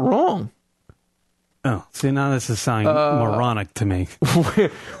that part wrong. Oh, see, now this is sounding moronic to me.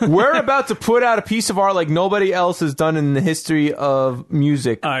 We're about to put out a piece of art like nobody else has done in the history of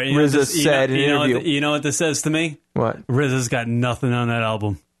music, RZA said in an interview. You know what this says to me? What? RZA's got nothing on that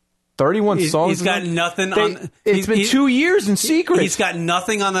album. 31 songs? He's got nothing on... It's been 2 years in secret. He's got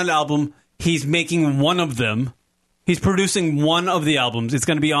nothing on that album. He's making one of them. He's producing one of the albums. It's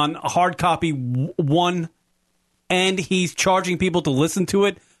going to be on hard copy one, and he's charging people to listen to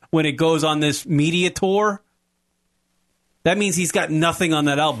it when it goes on this media tour. That means he's got nothing on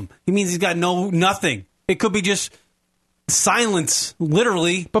that album. He means he's got nothing. It could be just silence,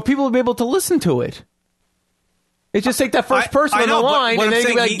 literally. But people will be able to listen to it. It's just take that first person on the line, and then you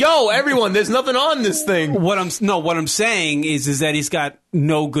be like, "Yo, everyone, there's nothing on this thing." What I'm saying is that he's got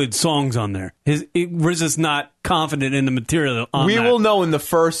no good songs on there. RZA's not confident in the material on We that. will know in the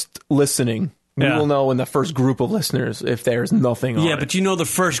first listening. We will know in the first group of listeners if there's nothing on it. Yeah, but the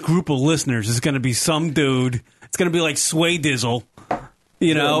first group of listeners is going to be some dude. It's going to be like Sway Dizzle,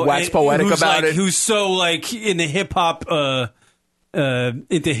 wax poetic about it. Who's so into hip hop,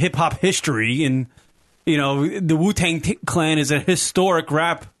 history, and the Wu-Tang Clan is a historic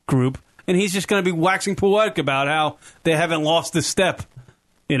rap group, and he's just going to be waxing poetic about how they haven't lost a step.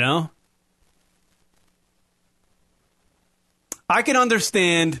 I can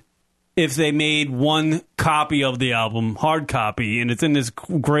understand if they made one copy of the album, hard copy, and it's in this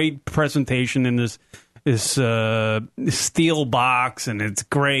great presentation in this steel box, and it's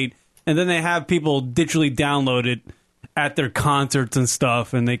great, and then they have people digitally download it at their concerts and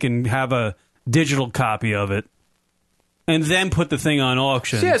stuff, and they can have a digital copy of it, and then put the thing on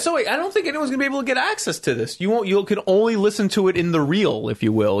auction. Yeah, so wait, I don't think anyone's going to be able to get access to this. You can only listen to it in the reel, if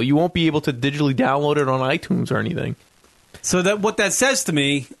you will. You won't be able to digitally download it on iTunes or anything. So that what that says to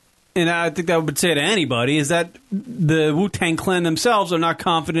me, and I think that would say to anybody, is that the Wu-Tang Clan themselves are not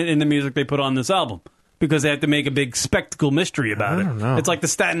confident in the music they put on this album because they have to make a big spectacle mystery about it. know. It's like the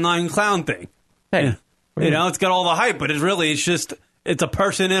Staten Island clown thing. Hey, it's got all the hype, but it's just a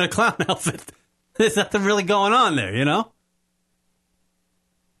person in a clown outfit. There's nothing really going on there,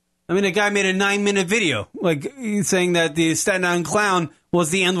 I mean, a guy made a 9-minute video, saying that the Staten Island clown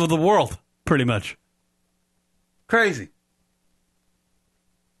was the end of the world, pretty much. Crazy.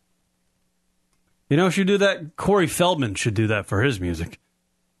 Should do that? Corey Feldman should do that for his music.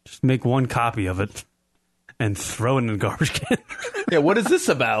 Just make one copy of it and throw it in the garbage can. Yeah, what is this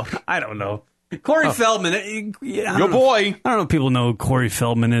about? I don't know. Corey Feldman. Your boy. I don't know if people know who Corey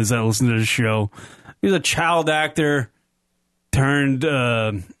Feldman is that listen to this show. He's a child actor turned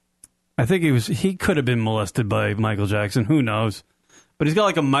I think he could have been molested by Michael Jackson. Who knows? But he's got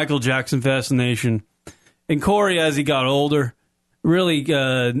like a Michael Jackson fascination. And Corey, as he got older, really,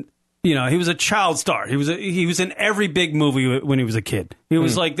 he was a child star. He was in every big movie when he was a kid. He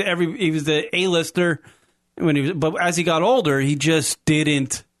was he was the A-lister but as he got older, he just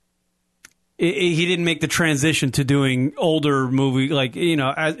didn't. He didn't make the transition to doing older movie,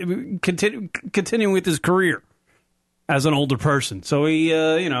 continuing with his career as an older person. So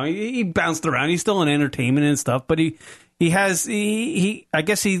he bounced around. He's still in entertainment and stuff, but I guess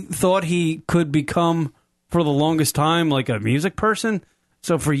he thought he could become, for the longest time, like a music person.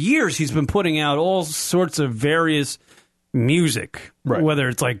 So for years, he's been putting out all sorts of various music, whether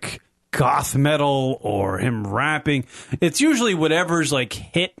it's like goth metal or him rapping. It's usually whatever's like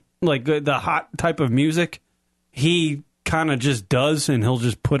hit, like the hot type of music, he kind of just does, and he'll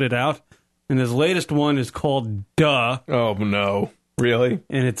just put it out. And his latest one is called Duh. Oh, no. Really?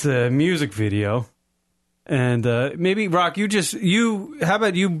 And it's a music video. And maybe, Rock, how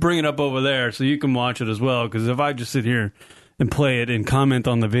about you bring it up over there so you can watch it as well? Because if I just sit here and play it and comment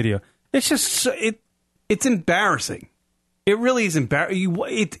on the video, it's just, it's embarrassing. It really is embarrassing.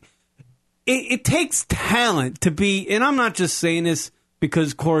 It takes talent to be, and I'm not just saying this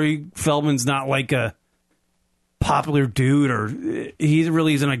because Corey Feldman's not like a popular dude, or he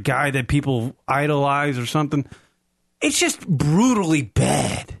really isn't a guy that people idolize or something. It's just brutally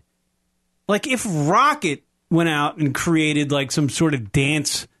bad. Like if Rocket went out and created like some sort of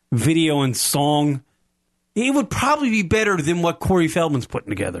dance video and song, it would probably be better than what Corey Feldman's putting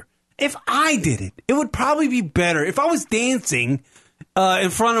together. If I did it, it would probably be better. If I was dancing in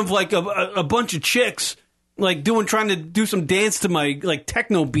front of like a bunch of chicks, like trying to do some dance to my like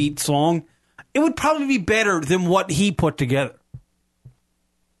techno beat song, it would probably be better than what he put together.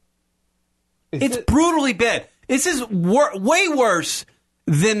 It's brutally bad. This is way worse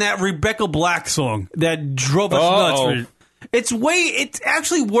than that Rebecca Black song that drove us nuts. It's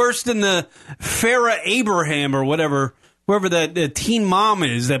actually worse than the Farrah Abraham or whoever that teen mom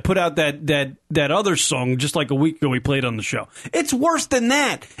is that put out that other song just like a week ago we played on the show. It's worse than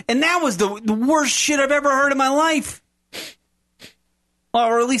that. And that was the worst shit I've ever heard in my life.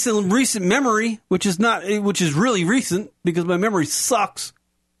 Or at least in recent memory, which is really recent because my memory sucks.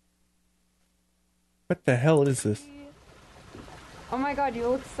 What the hell is this? Oh my god, you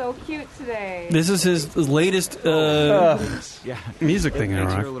look so cute today. This is his latest music thing, all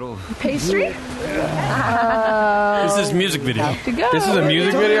right? Pastry? This is music video. This is a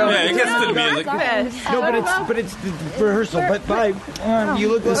music video? Yeah, it gets to the music. No, but it's the rehearsal. But you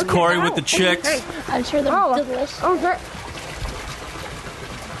look. This is Corey with the chicks. I'm sure they're delicious. Oh,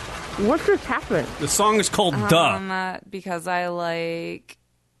 what's just happened? The song is called Duh. Because I like...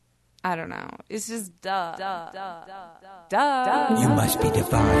 I don't know. It's just duh. You must be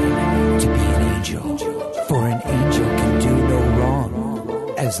divine to be an angel, for an angel can do no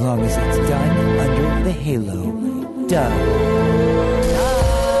wrong, as long as it's done under the halo. Duh.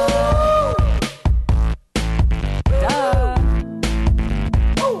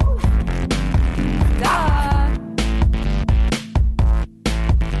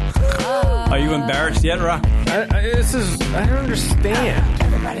 Are you embarrassed yet, Rock? I don't understand.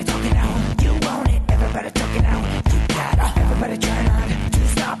 Everybody talking out, you want it. Everybody talking out, you got it. Everybody trying hard to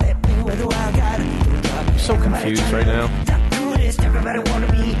stop it. We're the wild guy. I'm so confused right now. The coolest, everybody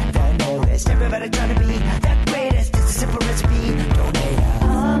wanna be the noblest. Everybody trying to be the greatest. It's a simple recipe. Don't hate us.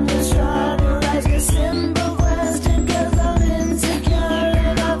 I'm just trying to rise a simple question, 'cause I'm insecure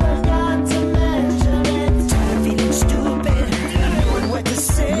and I forgot to mention it. Tired of feeling stupid, not knowing what to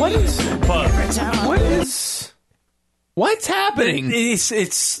say. What's happening?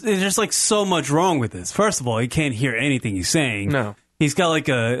 There's like so much wrong with this. First of all, he can't hear anything he's saying. No. He's got like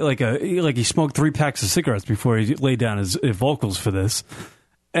he smoked 3 packs of cigarettes before he laid down his vocals for this.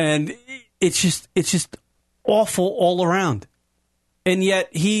 And it's just awful all around. And yet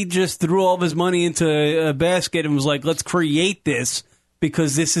he just threw all of his money into a basket and was like, let's create this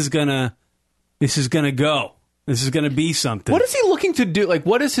because this is gonna go. This is gonna be something. What is he looking to do? Like,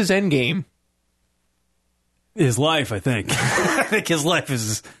 what is his end game? His life, I think. I think his life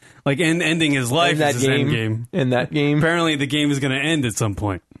is like ending his life is his end game. In that game, apparently the game is going to end at some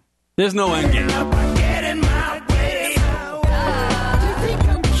point. There's no end game.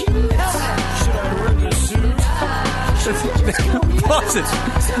 Pause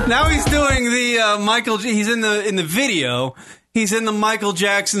it. Now he's doing the Michael. He's in the video. He's in the Michael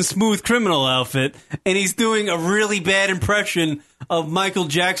Jackson Smooth Criminal outfit, and he's doing a really bad impression of Michael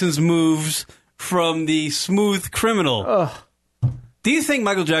Jackson's moves from the Smooth Criminal. Ugh. Do you think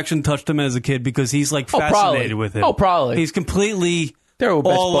Michael Jackson touched him as a kid because he's like fascinated with it? Oh, probably. He's completely They're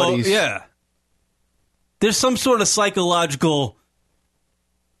best buddies. Yeah. There's some sort of psychological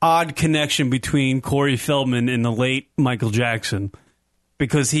odd connection between Corey Feldman and the late Michael Jackson,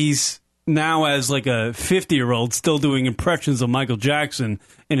 because he's now, as like a 50-year-old, still doing impressions of Michael Jackson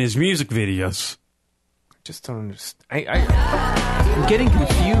in his music videos. Just don't understand. I'm getting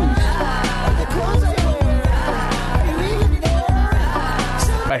confused.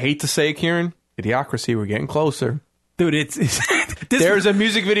 I hate to say it, Kieran. Idiocracy, we're getting closer. Dude, it's there's a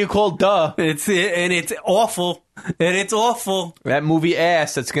music video called Duh. It's awful. And it's awful. That movie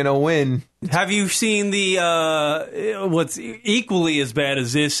ass that's going to win. Have you seen the, what's equally as bad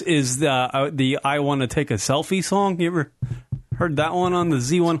as this is the I Want to Take a Selfie song? You ever heard that one on the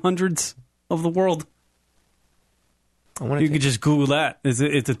Z100s of the world? You could just Google that.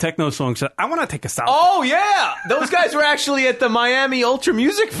 It's a techno song. So I want to take a selfie. Oh yeah, those guys were actually at the Miami Ultra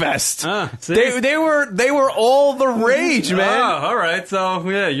Music Fest. They were all the rage, man. All right, so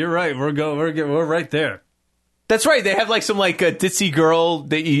yeah, you're right. We're right there. That's right. They have like some like a ditzy girl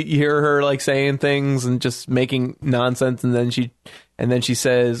that you hear her like saying things and just making nonsense, and then she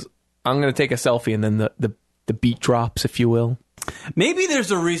says, "I'm going to take a selfie," and then the beat drops, if you will. Maybe there's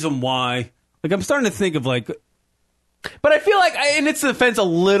a reason why. Like I'm starting to think of like. But I feel like, in its defense, a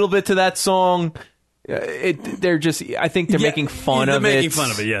little bit to that song. I think they're making fun of it. They're making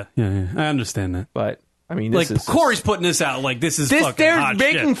fun of it. Yeah. I understand that. But I mean, this is Corey's putting this out like this is fucking they're hot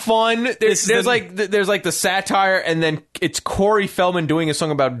making shit. fun. There's like the satire, and then it's Corey Feldman doing a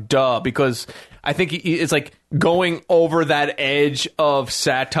song about Duh, because I think it's like going over that edge of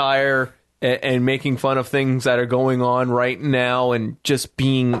satire and making fun of things that are going on right now, and just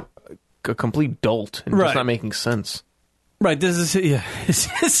being a complete dolt and just not making sense. Right, this is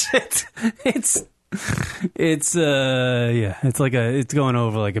it's going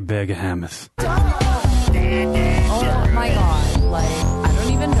over like a bag of hummus. Oh my god, like I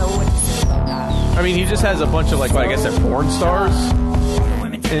don't even know what to say about that. I mean, he just has a bunch of like, I guess they're porn stars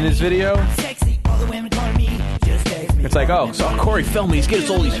in his video. It's like, oh, so Corey Feldman, he's getting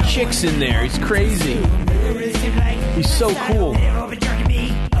all these chicks in there. He's crazy. He's so cool.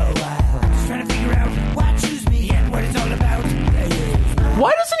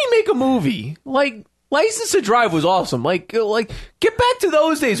 Why doesn't he make a movie? Like, License to Drive was awesome. Like, get back to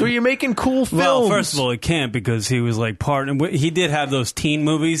those days where you're making cool films. Well, first of all, he can't because he was like he did have those teen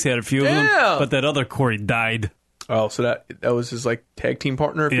movies. He had a few of them, but that other Corey died. Oh, so that was his like tag team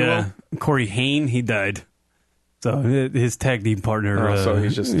partner, if you will? Corey Haim, he died. So his tag team partner, so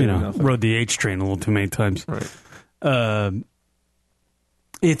he's just rode the H train a little too many times. Right.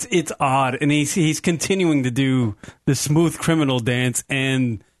 It's odd, and he's continuing to do the smooth criminal dance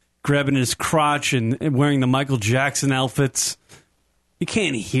and grabbing his crotch and wearing the Michael Jackson outfits. You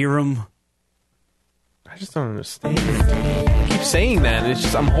can't hear him. I just don't understand. I keep saying that, and it's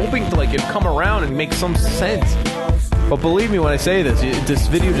just I'm hoping to like it come around and make some sense. But believe me when I say this, this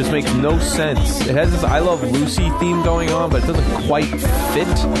video just makes no sense. It has this I Love Lucy theme going on, but it doesn't quite fit.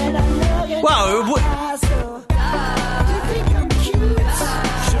 Wow.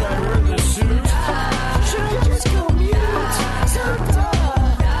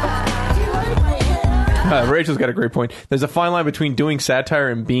 Rachel's got a great point. There's a fine line between doing satire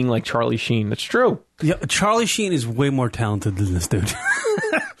and being like Charlie Sheen. That's true. Yeah, Charlie Sheen is way more talented than this dude.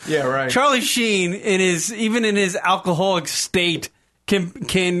 Yeah, right. Charlie Sheen, even in his alcoholic state, can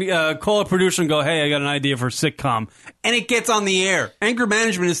call a producer and go, "Hey, I got an idea for a sitcom," and it gets on the air. Anger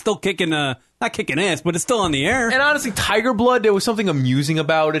Management is still kicking, not kicking ass, but it's still on the air. And honestly, Tiger Blood, there was something amusing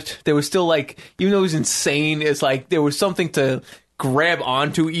about it. There was still like, even though it was insane, it's like there was something to grab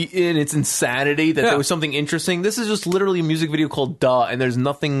onto in its insanity, that there was something interesting. This is just literally a music video called Duh, and there's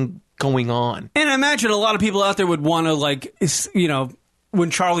nothing going on. And I imagine a lot of people out there would want to, like,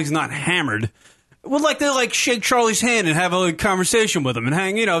 when Charlie's not hammered, would like to like shake Charlie's hand and have a conversation with him and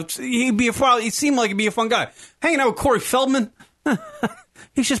hang. He seemed like he'd be a fun guy. Hanging out with Corey Feldman,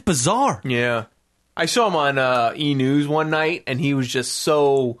 he's just bizarre. Yeah, I saw him on E! News one night, and he was just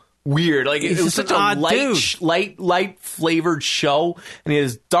so weird. Like it was such a light flavored show, and he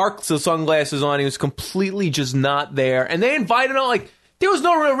has dark sunglasses on. He was completely just not there, and they invited him. Like there was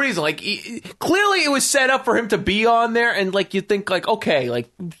no real reason. Like clearly, it was set up for him to be on there, and like you think, like okay, like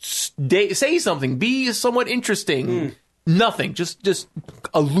say something, be somewhat interesting. Nothing, just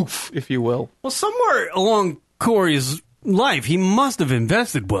aloof, if you will. Well, somewhere along Corey's life, he must have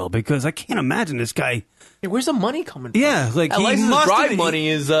invested well, because I can't imagine this guy Yeah, where's the money coming from? Yeah, like That he license to must drive have- money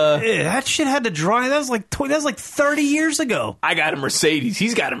is. Yeah, that shit had to drive. That was like 30 years ago. I got a Mercedes.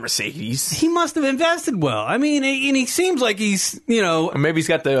 He's got a Mercedes. He must have invested well. I mean, and he seems like he's, Or maybe he's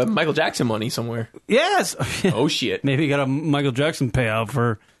got the Michael Jackson money somewhere. Yes. Oh shit. Maybe he got a Michael Jackson payout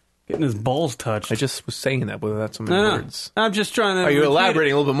for getting his balls touched. I just was saying that, but that's so many words. I'm just trying to. Are you repeat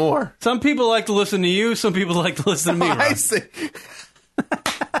elaborating it. a little bit more? Some people like to listen to you. Some people like to listen to me. I Rob. see.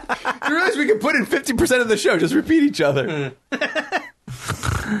 You realize we can put in 50% of the show, just repeat each other.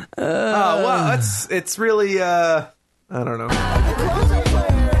 Wow, it's really I don't know.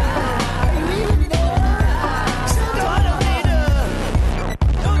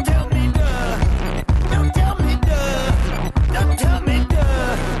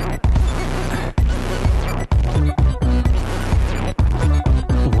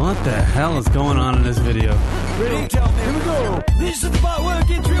 What the hell is going on in this video? Ready? Here we go. This is the part where it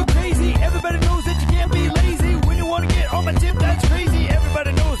gets real crazy. Everybody knows that you can't be lazy. When you want to get on my tip, that's crazy.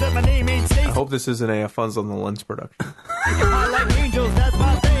 Everybody knows that my name ain't Stacy. I hope this isn't a Funds on the Lens production. I like angels, that's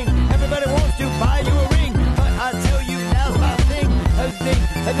my thing. Everybody wants to buy you a ring, but I tell you, now's my thing. A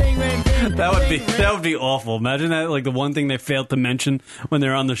thing, ring. That would be awful. Imagine that, like the one thing they failed to mention when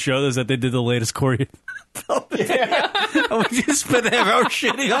they're on the show is that they did the latest choreo. We just spent half hour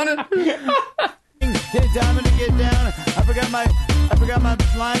shitting on it. Get down and get down. I forgot my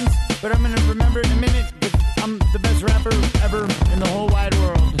lines, but I'm gonna remember it in a minute. 'Cause I'm the best rapper ever in the whole wide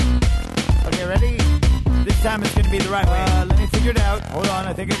world. Okay, ready? This time it's gonna be the right way. Let me figure it out. Hold on,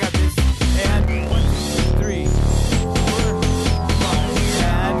 I think I got this. And 1, 2, 3, 4, 5.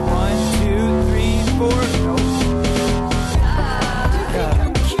 And 1, 2, 3, 4. Nope.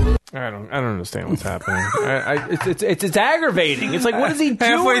 I don't understand what's happening. It's aggravating. It's like, what is he doing?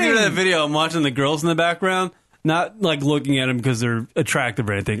 Halfway through that video, I'm watching the girls in the background, not like looking at them because they're attractive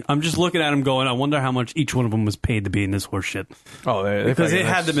or anything. I'm just looking at them going, I wonder how much each one of them was paid to be in this horse shit. Oh, because it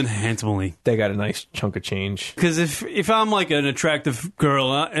had to have been handsomely. They got a nice chunk of change. Because if I'm like an attractive girl,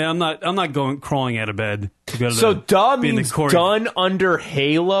 I'm not going crawling out of bed to go to So duh be in the means choreo. done under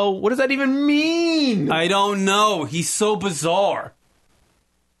Halo? What does that even mean? I don't know. He's so bizarre.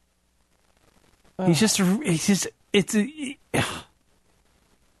 And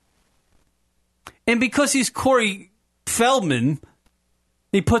because he's Corey Feldman,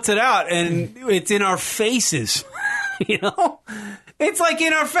 he puts it out and it's in our faces. You know? It's like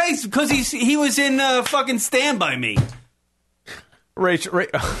in our face because he was in fucking Stand By Me. Rachel,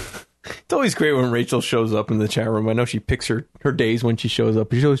 it's always great when Rachel shows up in the chat room. I know she picks her days when she shows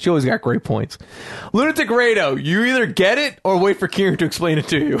up. She always got great points. Lunatic Radio, you either get it or wait for Kieran to explain it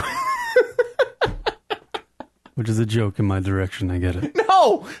to you. Which is a joke in my direction, I get it.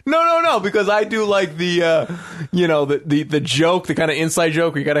 No, because I do like the joke, the kind of inside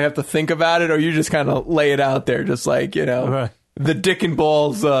joke where you gotta have to think about it, or you just kind of lay it out there, just like, the Dick and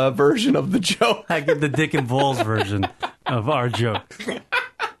Balls version of the joke. I get the Dick and Balls version of our joke.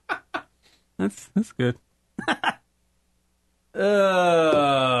 That's good.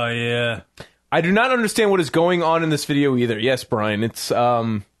 Oh, yeah. I do not understand what is going on in this video either. Yes, Brian, it's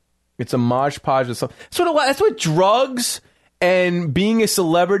a mosh podge of stuff. That's what drugs and being a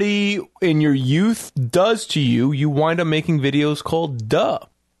celebrity in your youth does to you. You wind up making videos called Duh.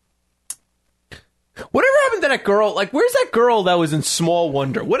 Whatever happened to that girl? Like, where's that girl that was in Small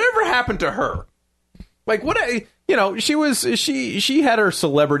Wonder? Whatever happened to her? Like, she had her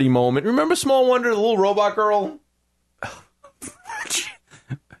celebrity moment. Remember Small Wonder, the little robot girl?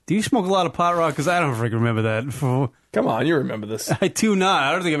 Do you smoke a lot of pot, Rock? Because I don't freaking remember that. Come on, you remember this. I do not.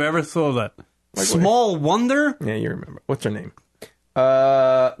 I don't think I've ever saw that. Small Wonder? Yeah, you remember. What's her name?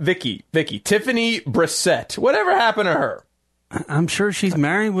 Vicky. Tiffany Brissett. Whatever happened to her? I'm sure she's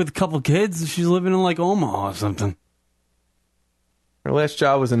married with a couple kids. She's living in like Omaha or something. Her last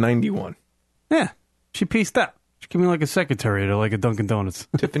job was in 91. Yeah, she pieced out. She gave me like a secretary to like a Dunkin' Donuts.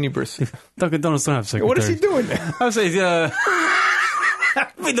 Tiffany Brissett. Dunkin' Donuts don't have secretaries. What is she doing there? I would say,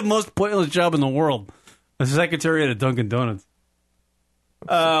 that'd be the most pointless job in the world. A secretary at a Dunkin' Donuts.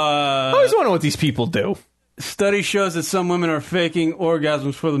 I always wonder what these people do. Study shows that some women are faking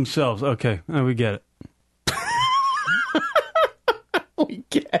orgasms for themselves. Okay, we get it. We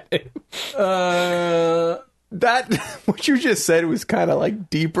get it. That what you just said was kind of like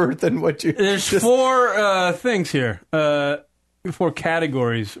deeper than what you. There's four things here. 4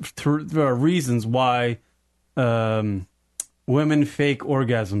 categories, reasons why women fake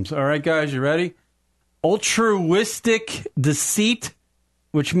orgasms. All right, guys, you ready? Altruistic deceit,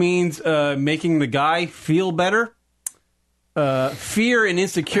 which means making the guy feel better. Fear and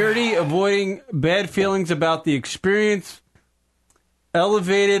insecurity, avoiding bad feelings about the experience.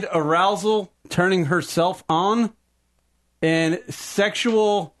 elevated arousal, turning herself on, and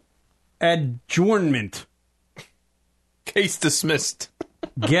sexual adjournment. Case dismissed.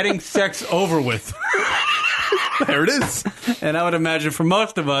 Getting sex over with. There it is. And I would imagine for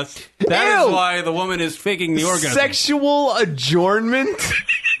most of us, that is why the woman is faking the orgasm. Sexual adjournment?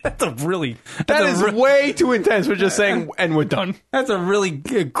 That's a really... That is way too intense. We're just saying, and we're done. That's a really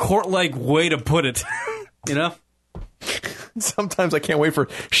good court-like way to put it. You know? Sometimes I can't wait for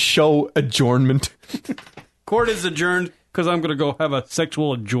show adjournment. Court is adjourned because I'm going to go have a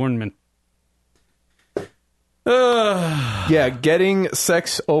sexual adjournment. Yeah, getting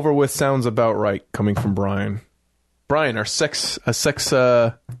sex over with sounds about right coming from Brian. Brian, a sex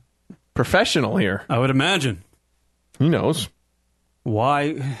professional here. I would imagine. He knows.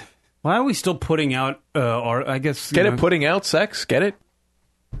 Why are we still putting out I guess... Putting out sex? Get it?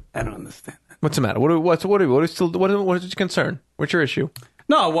 I don't understand. What's the matter? What is your concern? What's your issue?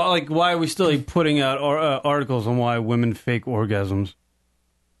 No, why are we still putting out articles on why women fake orgasms?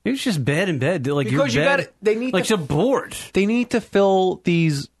 It's just bad in bed. Like because you're bad, they need like to, you're bored. They need to fill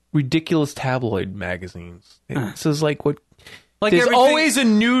these ridiculous tabloid magazines. This is like what. Like there's always a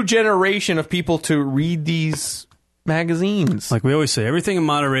new generation of people to read these magazines. Like we always say, everything in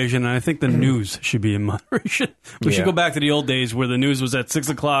moderation, and I think the news should be in moderation. We should go back to the old days where the news was at 6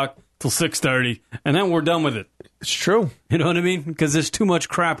 o'clock till 6:30, and then we're done with it. It's true. You know what I mean? Because there's too much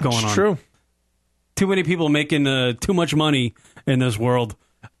crap going on. It's true. Too many people making too much money in this world,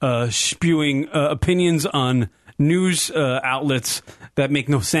 spewing opinions on news outlets that make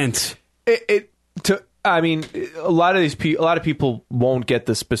no sense. I mean, a lot of people won't get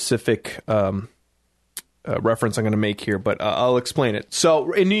the specific reference I'm going to make here, but I'll explain it.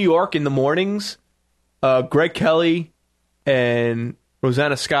 So in New York, in the mornings, Greg Kelly and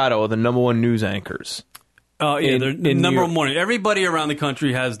Rosanna Scotto are the number one news anchors. Oh, yeah, they're number one morning. Everybody around the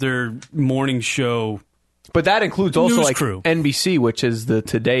country has their morning show. But that includes also news like crew. NBC, which is the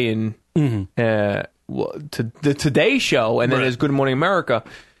Today and the Today Show, and then there's Good Morning America.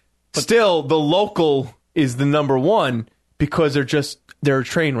 But still, the local is the number one because they're a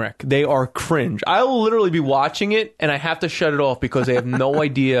train wreck. They are cringe. I will literally be watching it, and I have to shut it off because they have no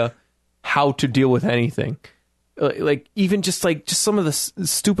idea how to deal with anything. Like even just some of the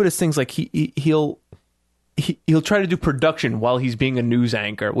stupidest things. Like he'll try to do production while he's being a news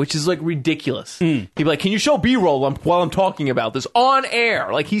anchor, which is like ridiculous. He'd be like, "Can you show B-roll while I'm talking about this on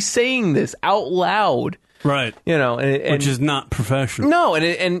air?" Like he's saying this out loud, right? You know, and which is not professional. No,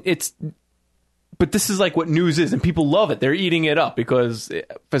 and it's. But this is like what news is, and people love it. They're eating it up because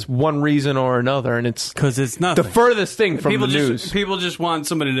there's one reason or another, and it's because it's nothing. The furthest thing from the news. People just want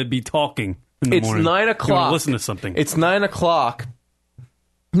somebody to be talking. In the it's morning. 9 You o'clock. wanna listen to something. It's 9 o'clock.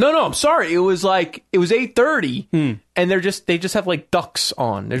 No, I'm sorry. It was 8:30, and they just have like ducks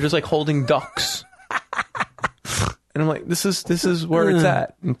on. They're just like holding ducks, and I'm like, this is where it's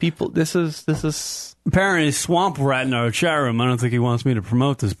at. And people, this is apparently Swamp Rat in our chat room. I don't think he wants me to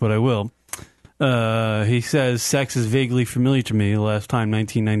promote this, but I will. He says sex is vaguely familiar to me. Last time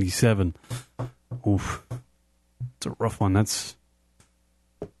 1997. Oof, it's a rough one. That's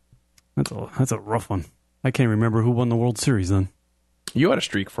a rough one. I can't remember who won the World Series then. You had a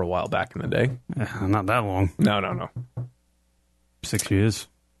streak for a while back in the day. Not that long. No. 6 years.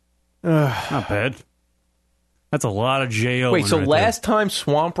 Not bad. That's a lot of J.O. Wait, so last time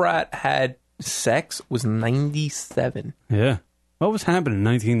Swamp Rat had sex was 97. Yeah. What was happening in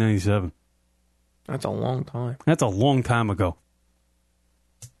 1997? That's a long time. That's a long time ago.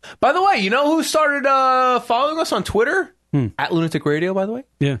 By the way, you know who started following us on Twitter? At Lunatic Radio, by the way?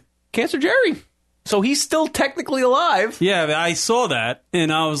 Yeah. Cancer Jerry. So he's still technically alive. Yeah, I saw that,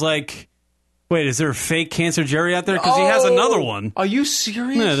 and I was like, wait, is there a fake Cancer Jerry out there? Because he has another one. Are you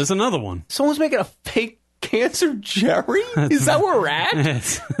serious? Yeah, there's another one. Someone's making a fake Cancer Jerry? Is that where we're at?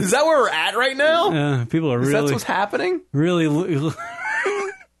 Is that where we're at right now? Yeah, people are really... That's what's happening? Really...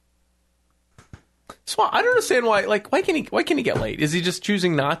 So I don't understand why. Like, why can he get laid? Is he just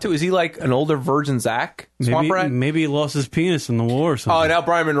choosing not to? Is he like an older Virgin Zach? Maybe he lost his penis in the war or something. Oh, now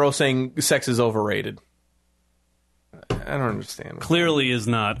Brian Monroe saying sex is overrated. I don't understand. Clearly is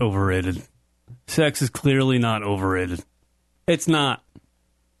not overrated. Sex is clearly not overrated. It's not.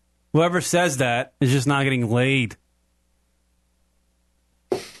 Whoever says that is just not getting laid.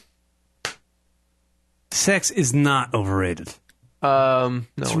 Sex is not overrated. No,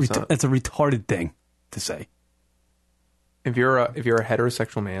 it's not. That's a retarded thing to say. If you're a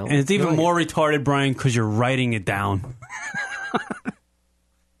heterosexual male, and it's even more retarded, Brian, because you're writing it down.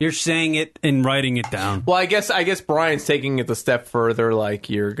 You're saying it and writing it down. Well, I guess Brian's taking it a step further. Like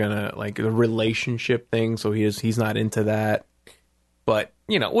you're gonna like a relationship thing, so he's not into that. but,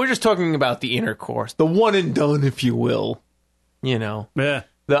 you know, we're just talking about the intercourse. The one and done, if you will. You know. Yeah.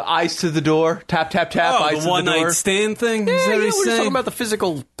 The eyes to the door. Tap, tap, tap. Oh, eyes the to the door. one-night stand thing? Yeah, Is that what we're he's just saying? talking about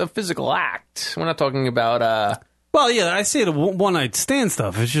the physical act. We're not talking about, Well, yeah, I say the one-night stand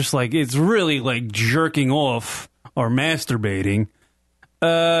stuff. It's just like, it's really like jerking off or masturbating,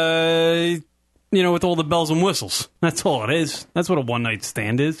 you know, with all the bells and whistles. That's all it is. That's what a one-night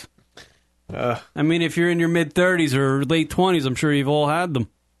stand is. I mean, if you're in your mid-30s or late 20s, I'm sure you've all had them.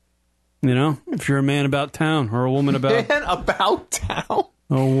 You know, if you're a man about town or a woman about... Man about town?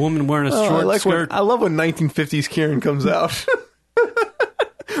 Or a woman wearing a short skirt. I love when 1950s Kieran comes out.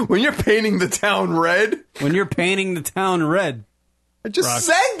 When you're painting the town red. When you're painting the town red. I just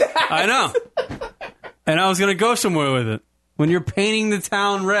said that. I know. And I was going to go somewhere with it. When you're painting the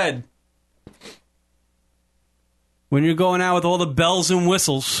town red. When you're going out with all the bells and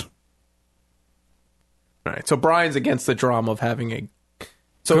whistles. All right, so Brian's against the drama of having a...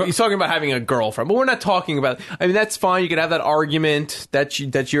 So he's talking about having a girlfriend, but we're not talking about... I mean, that's fine. You can have that argument. That's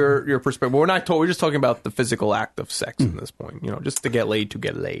your perspective. But we're just talking about the physical act of sex at this point. You know, just to get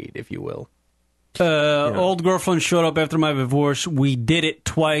laid, if you will. Old girlfriend showed up after my divorce. We did it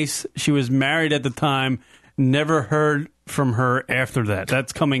twice. She was married at the time. Never heard from her after that.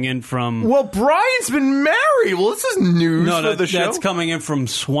 That's coming in from... Well, Brian's been married. Well, this is news for the show. That's coming in from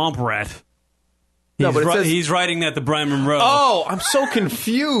Swamp Rat. No, but it says... He's writing that to Brian Monroe. Oh, I'm so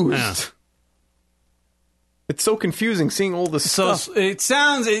confused. Yeah. It's so confusing seeing all this stuff. So it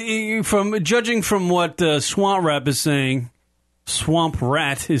sounds, judging from what Swamp Rat is saying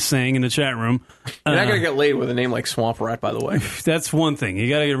in the chat room. You're not going to get laid with a name like Swamp Rat, by the way. That's one thing. You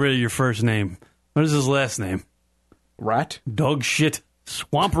got to get rid of your first name. What is his last name? Rat? Dog shit.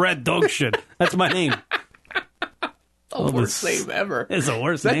 Swamp Rat dog shit. That's my name. The worst name ever. It's the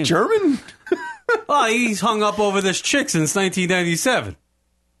worst name. Is that German? Well, he's hung up over this chick since 1997.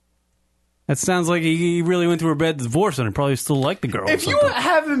 That sounds like he really went through her bad divorce and probably still liked the girl. If you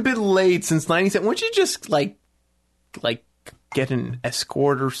haven't been laid since 97, wouldn't you just like get an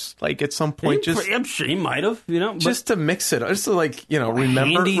escort or like at some point? I'm sure he might have, you know, just to mix it, just to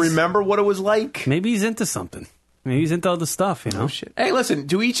remember what it was like. Maybe he's into something. Maybe he's into other stuff, you know. Oh, shit. Hey, listen,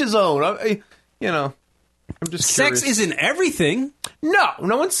 to each his own. I'm just sex curious. isn't everything. No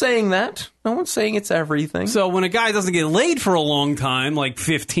one's saying that. No one's saying it's everything. So when a guy doesn't get laid for a long time, like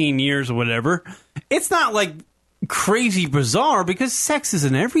 15 years or whatever, it's not like crazy bizarre because sex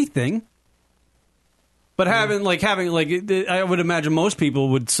isn't everything. But having I would imagine most people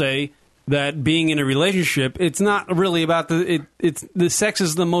would say that being in a relationship, it's not really about the sex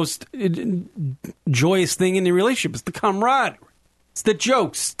is the most joyous thing in the relationship. It's the camaraderie. It's the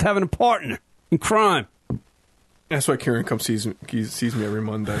jokes. It's having a partner in crime. That's why Kieran sees me every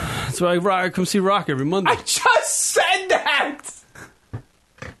Monday. That's why I come see Rock every Monday. I just said that!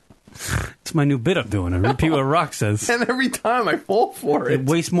 It's my new bit I'm doing. I repeat what Rock says. And every time I fall for it. It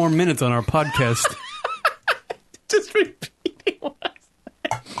wastes more minutes on our podcast. Just repeating what I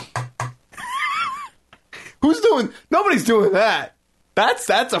said. Nobody's doing that. That's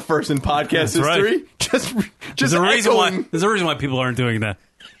a first in podcast history. Right. Just there's a reason why people aren't doing that.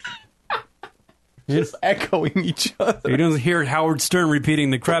 Just echoing each other. You don't hear Howard Stern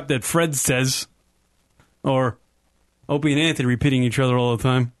repeating the crap that Fred says, or Opie and Anthony repeating each other all the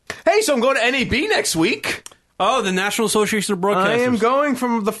time. Hey, so I'm going to NAB next week. Oh, the National Association of Broadcasters. I am going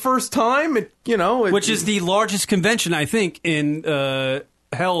from the first time. Which is the largest convention, I think,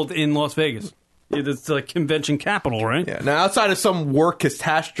 held in Las Vegas. It's the convention capital, right? Yeah. Now, outside of some work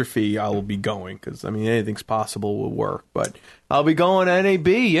catastrophe, I will be going because anything's possible with work. But I'll be going to NAB.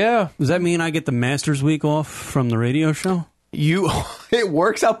 Yeah. Does that mean I get the Masters week off from the radio show? It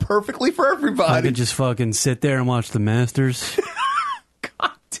works out perfectly for everybody. I could just fucking sit there and watch the Masters.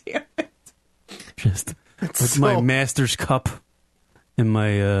 God damn it! Just with my Masters cup and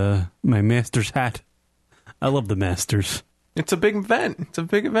my Masters hat. I love the Masters. It's a big event. Of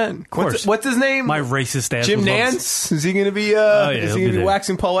course. What's his name? My racist ass. Jim Nance? Is he going to be? Is he going to be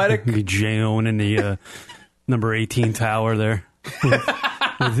waxing poetic? He'll be J-Owen in the number 18 tower there with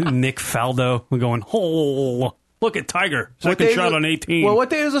Nick Faldo. We're going. Oh, look at Tiger. Second shot on 18. Well, what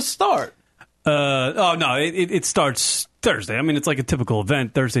day does it start? It starts Thursday. I mean, it's like a typical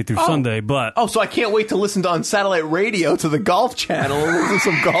event, Thursday through Sunday. But so I can't wait to listen to on satellite radio to the Golf Channel and listen to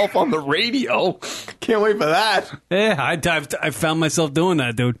some golf on the radio. Can't wait for that. Yeah, I found myself doing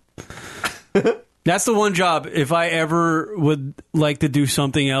that, dude. That's the one job. If I ever would like to do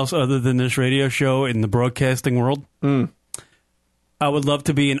something else other than this radio show in the broadcasting world, I would love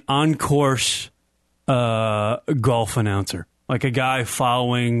to be an on-course golf announcer. Like a guy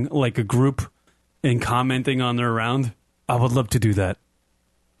following like a group and commenting on their round. I would love to do that.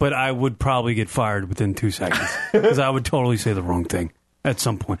 but I would probably get fired within 2 seconds because I would totally say the wrong thing at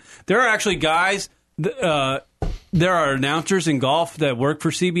some point. There are actually guys, there are announcers in golf that work for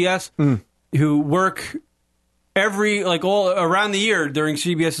CBS who work all around the year during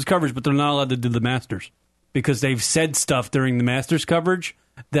CBS's coverage, but they're not allowed to do the Masters because they've said stuff during the Masters coverage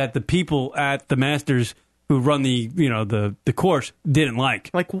that the people at the Masters who run the course didn't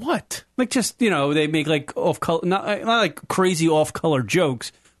like. Like what? Like just, they make like off color, not like crazy off color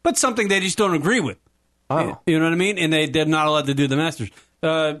jokes, but something they just don't agree with. Oh. You know what I mean? And they're not allowed to do the Masters.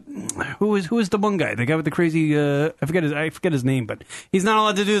 Who is the one guy? The guy with the crazy I forget his name, but he's not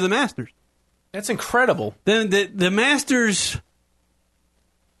allowed to do the Masters. That's incredible. Then the Masters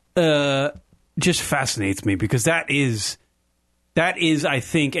just fascinates me because that is I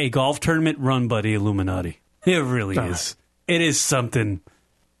think a golf tournament run by the Illuminati. It really is. It is something.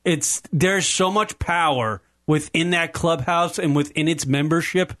 There's so much power within that clubhouse and within its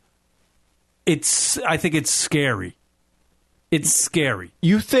membership. I think it's scary. It's scary.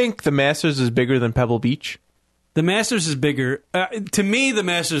 You think the Masters is bigger than Pebble Beach? The Masters is bigger. To me, the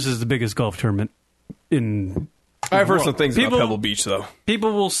Masters is the biggest golf tournament in. I've heard some things about Pebble Beach, though.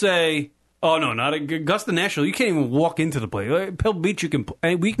 People will say, "Oh no, not Augusta National. You can't even walk into the place. Pebble Beach, we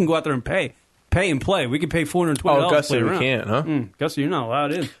can go out there and pay and play. We can pay $420. Oh, Augusta, to play we can't, huh? Augusta, you're not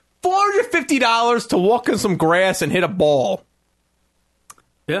allowed in. $450 to walk in some grass and hit a ball.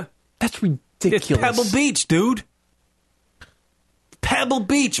 Yeah, that's ridiculous. It's Pebble Beach, dude. Pebble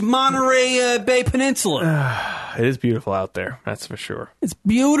Beach, Monterey Bay Peninsula. It is beautiful out there, that's for sure. It's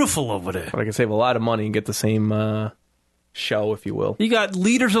beautiful over there. But I can save a lot of money and get the same show, if you will. You got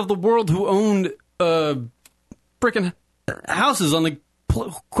leaders of the world who owned freaking houses on the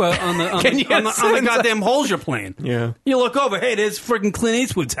goddamn holes you're playing. Yeah. You look over, hey, there's freaking Clint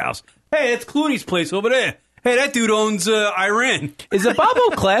Eastwood's house. Hey, it's Clooney's place over there. Hey, that dude owns Iran. Is the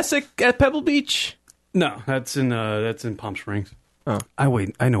Bobo Classic at Pebble Beach? No, that's in Palm Springs. Oh.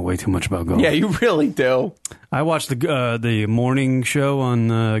 I know way too much about golf. Yeah, you really do. I watch the morning show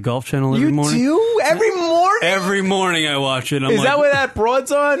on Golf Channel every morning. You do? Every morning? Every morning I watch it. Is that what that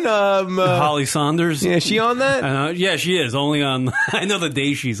broad's on? Holly Saunders. Yeah, is she on that? Yeah, she is. Only on... I know the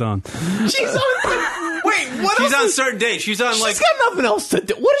day she's on. She's on... Wait, what She's else on certain days. She's on She's got nothing else to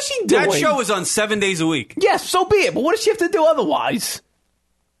do. What is she doing? That show is on 7 days a week. Yes, so be it. But what does she have to do otherwise?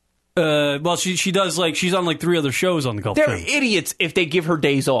 Well, she does she's on 3 other shows on the Golf They're Channel. idiots if they give her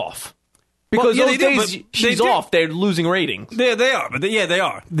days off. Because those days she's off, they're losing ratings. They are. But they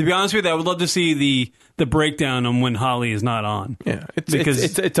are. To be honest with you, I would love to see the breakdown on when Holly is not on. Yeah, it's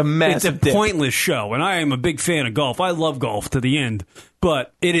a massive It's a pointless show, and I am a big fan of golf. I love golf to the end,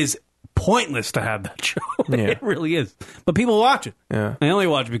 but it is pointless to have that show. Yeah. It really is. But people watch it. Yeah. They only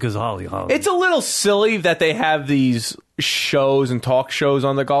watch it because of Holly. It's a little silly that they have these shows and talk shows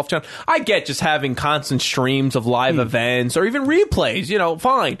on the Golf Channel. I get just having constant streams of live events or even replays,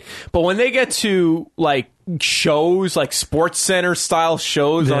 fine. But when they get to shows like Sports Center style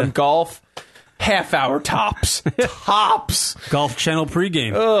shows on golf, half-hour tops. Tops. Golf Channel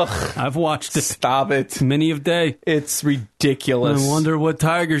pregame. Ugh. I've watched it. Stop it. Many of day. It's ridiculous. I wonder what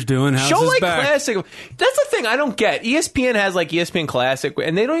Tiger's doing. How's Show his like back? Classic. That's the thing I don't get. ESPN has ESPN Classic,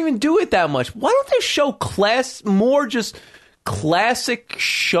 and they don't even do it that much. Why don't they show more just classic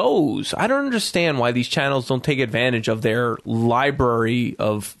shows? I don't understand why these channels don't take advantage of their library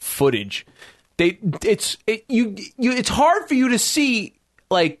of footage. It's hard for you to see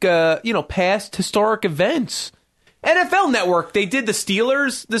past historic events. NFL Network, they did the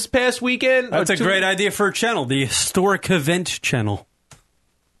Steelers this past weekend. That's a great idea for a channel, the Historic Event Channel.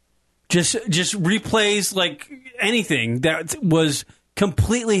 Just replays anything that was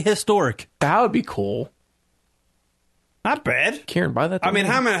completely historic. That would be cool. Not bad. Karen, buy that. I mean,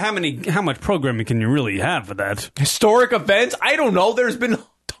 how much programming can you really have for that? Historic events? I don't know. There's been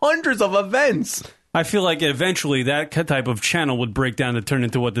hundreds of events. I feel like eventually that type of channel would break down to turn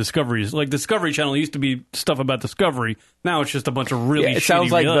into what Discovery is. Discovery Channel used to be stuff about Discovery. Now it's just a bunch of really it sounds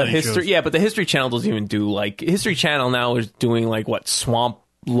like the history. shows. Yeah, but the History Channel doesn't even do History Channel now is doing swamp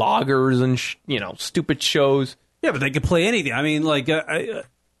loggers and stupid shows. Yeah, but they could play anything. I mean, around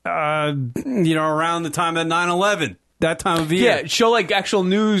the time of 9/11. That time of year. Yeah, show actual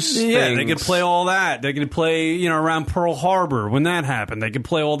news things. They could play all that. They could play, around Pearl Harbor when that happened. They could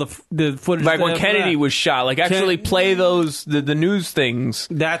play all the footage. Like when Kennedy was shot. Actually play those, the news things.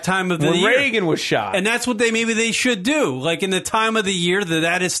 That time of the year. When Reagan was shot. And that's what maybe they should do. In the time of the year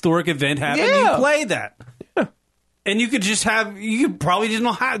that historic event happened, you play that. Yeah. And you could just you could probably just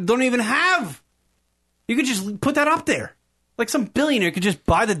don't even have. You could just put that up there. Some billionaire could just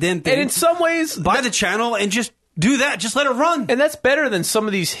buy the damn thing. And in some ways, buy the channel and just Do that. Just let it run. And that's better than some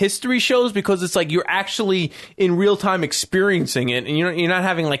of these history shows because it's like you're actually in real time experiencing it, and you're not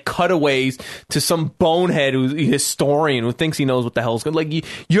having like cutaways to some bonehead who's a historian who thinks he knows what the hell's going. Like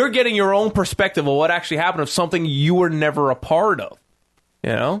you're getting your own perspective of what actually happened of something you were never a part of.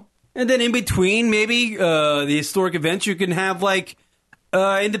 You know. And then in between, maybe the historic events, you can have like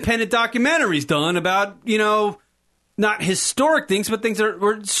independent documentaries done about not historic things, but things that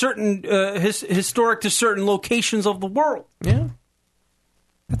were certain historic to certain locations of the world. Yeah.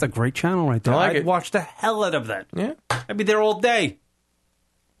 That's a great channel right there. I'd watch the hell out of that. Yeah. I'd be there all day.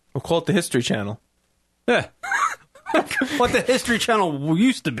 We'll call it the History Channel. Yeah. What the History Channel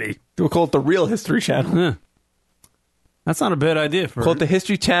used to be. We'll call it the Real History Channel. Yeah. That's not a bad idea. Call it the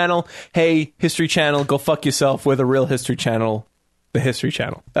History Channel. Hey, History Channel, go fuck yourself. We're the Real History Channel. The History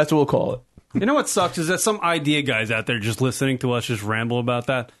Channel. That's what we'll call it. You know what sucks is that some idea guys out there just listening to us just ramble about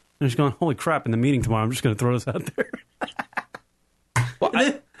that. And just going, holy crap, in the meeting tomorrow, I'm just going to throw this out there.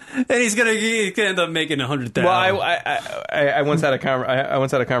 And he's going to end up making 100,000. Well, I once had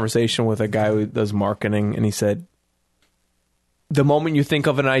a conversation with a guy who does marketing, and he said, the moment you think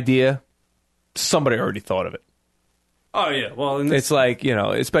of an idea, somebody already thought of it. Oh, yeah. Well, it's like,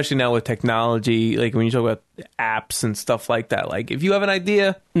 especially now with technology, like when you talk about apps and stuff like that, like if you have an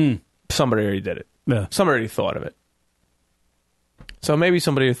idea, somebody already did it. Yeah. Somebody already thought of it. So maybe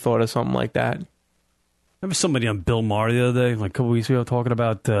somebody thought of something like that. There was somebody on Bill Maher the other day, like a couple weeks ago, talking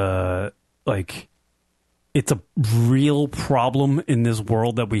about, it's a real problem in this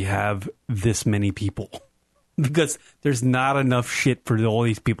world that we have this many people. Because there's not enough shit for all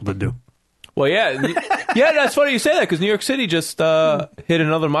these people to do. Well, yeah. Yeah, that's funny you say that, because New York City just hit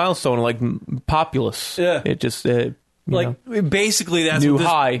another milestone, like populace. Yeah. It just... basically, that's new what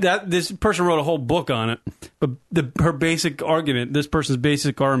high. This person wrote a whole book on it, but her basic argument, this person's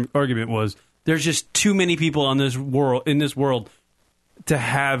basic argument was there's just too many people in this world to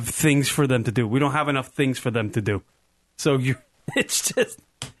have things for them to do. We don't have enough things for them to do. So it's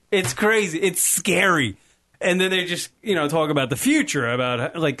crazy. It's scary. And then they just talk about the future,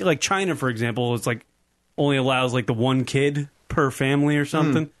 about like China, for example, it's like only allows like the one kid per family or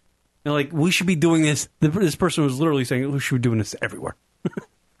something. They're like, we should be doing this. This person was literally saying, we should be doing this everywhere.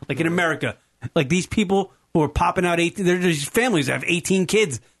 Like in America. Like these people who are popping out, there's families that have 18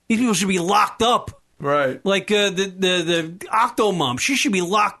 kids. These people should be locked up. Right. Like the Octomom, she should be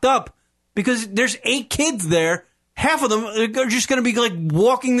locked up because there's 8 kids there. Half of them are just going to be like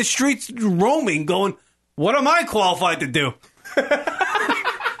walking the streets, roaming, going, what am I qualified to do?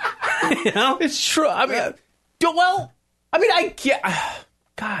 It's true. I mean, I get...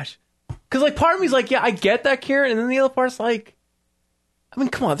 Gosh. Because, like, part of me's like, yeah, I get that, Kieran. And then the other part's like, I mean,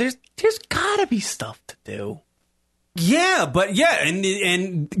 come on, there's got to be stuff to do. Yeah, but yeah,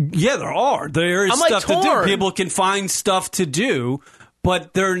 and yeah, there are. There is stuff to do. People can find stuff to do,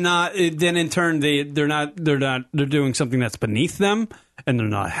 but they're not. Then in turn, they're doing something that's beneath them, and they're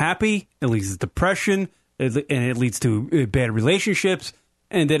not happy. It leads to depression, and it leads to bad relationships,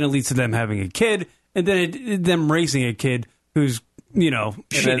 and then it leads to them having a kid, and then them raising a kid who's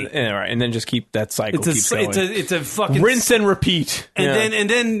shitty. And then just keep that cycle. Going. It's a fucking rinse and repeat. And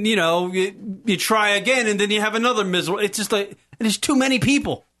then you try again, and then you have another miserable. It's just like there's too many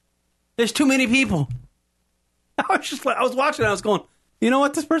people. There's too many people. I was watching. I was going, you know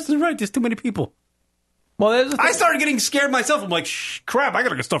what? This person's right. There's too many people. Well, I started getting scared myself. I'm like, crap! I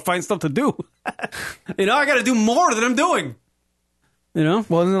gotta start finding stuff to do. I got to do more than I'm doing.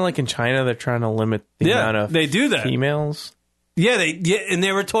 Well, isn't it like in China they're trying to limit the amount of they do that. females? Yeah, and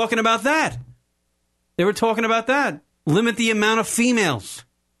they were talking about that. Limit the amount of females.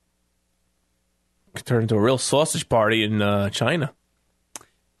 Could turn into a real sausage party in China.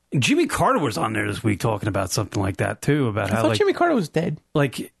 Jimmy Carter was on there this week talking about something like that too. About I thought Jimmy Carter was dead.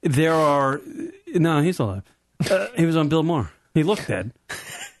 Like there are no, he's alive. He was on Bill Maher. He looked dead.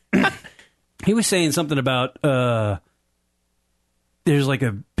 He was saying something about there's like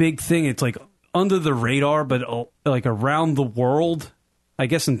a big thing. It's like under the radar, but like around the world, I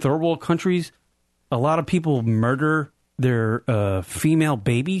guess in third world countries, a lot of people murder their female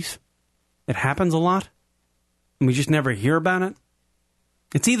babies. It happens a lot, and we just never hear about it.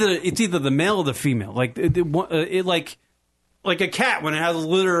 It's either the male or the female. Like like a cat when it has a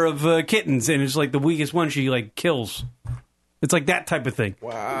litter of kittens, and it's like the weakest one she like kills. It's like that type of thing.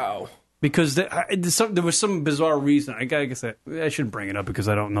 Wow. Because there was some bizarre reason. I guess I shouldn't bring it up because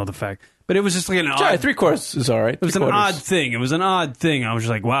I don't know the fact. But it was just like an odd... 3/4 is all right. It was an odd thing. It was an odd thing. I was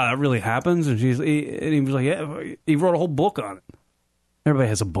just like, wow, that really happens? And he was like, yeah, he wrote a whole book on it. Everybody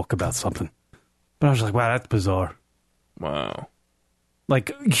has a book about something. But I was like, wow, that's bizarre. Wow.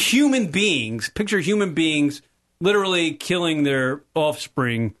 Like human beings, picture human beings literally killing their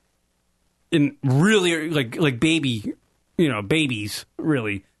offspring in really like baby, babies,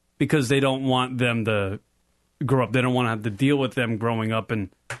 really, because they don't want them to grow up. They don't want to have to deal with them growing up. And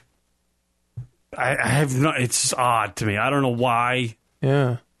I have no. It's just odd to me. I don't know why.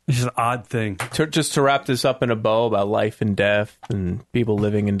 Yeah. It's just an odd thing. Just to wrap this up in a bow about life and death and people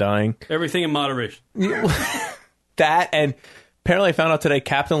living and dying. Everything in moderation. That, and apparently I found out today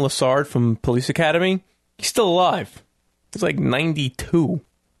Captain Lassard from Police Academy, he's still alive. He's like 92,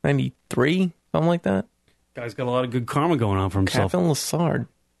 93, something like that. Guy's got a lot of good karma going on for himself. Captain Lassard.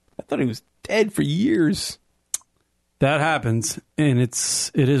 I thought he was dead for years. That happens, and it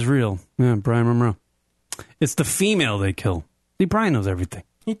is real. Yeah, Brian Monroe. It's the female they kill. See, Brian knows everything.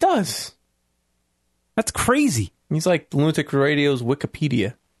 He does. That's crazy. He's like Lunatic Radio's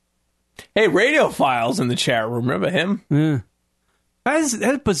Wikipedia. Hey, Radio Files in the chat room. Remember him? Yeah. That's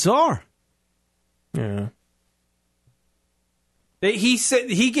bizarre. Yeah. He said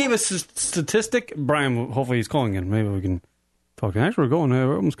he gave us a statistic. Brian, hopefully he's calling in. Maybe we can talk. Actually,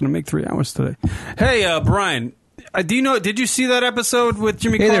 we're almost going to make 3 hours today. Hey, Brian, do you know? Did you see that episode with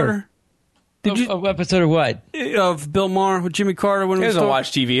Jimmy Carter? Episode of what? Of Bill Maher with Jimmy Carter. When he doesn't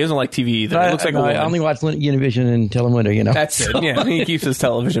watch TV. He doesn't like TV either. It looks like a woman. I only watch Univision and Telemundo, That's it. Yeah, he keeps his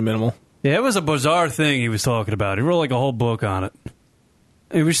television minimal. Yeah, it was a bizarre thing he was talking about. He wrote like a whole book on it.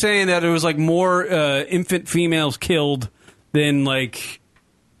 He was saying that it was like more infant females killed than every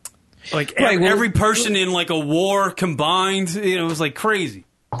person in like a war combined. It was like crazy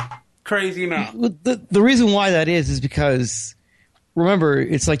amount. The reason why that is because, remember,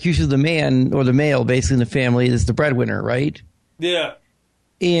 it's like usually the man or the male basically in the family is the breadwinner, right? Yeah.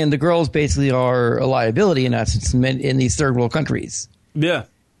 And the girls basically are a liability in essence in these third world countries. Yeah.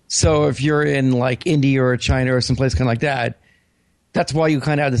 So if you're in like India or China or someplace kind of like that, that's why you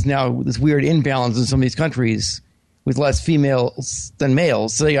kind of have this weird imbalance in some of these countries with less females than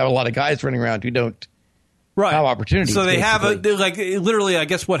males. So you got a lot of guys running around who don't have opportunities. So they have literally, I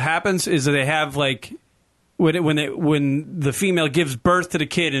guess what happens is that they have like when the female gives birth to the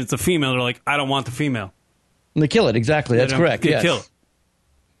kid and it's a female, they're like, I don't want the female. And they kill it. Exactly. That's correct. They kill it.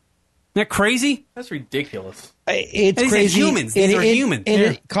 Isn't that crazy? That's ridiculous. It's these crazy. Are humans. These are human. And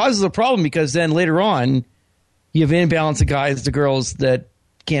it causes a problem because then later on, you have an imbalance of guys to girls that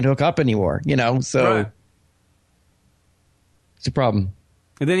can't hook up anymore, so it's a problem.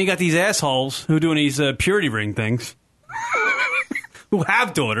 And then you got these assholes who are doing these purity ring things, who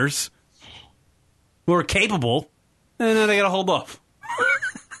have daughters, who are capable, and then they got to hold off.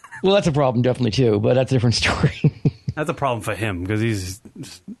 Well, that's a problem definitely too, but that's a different story. That's a problem for him because he's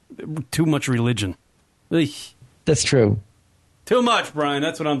too much religion. Eesh. That's true. Too much, Brian.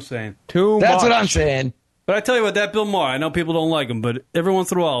 That's what I'm saying. That's what I'm saying. But I tell you what, that Bill Maher, I know people don't like him, but every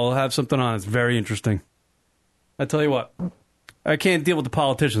once in a while he'll have something on. It's very interesting. I tell you what, I can't deal with the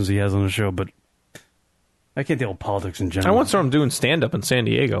politicians he has on the show, but I can't deal with politics in general. I once saw him doing stand-up in San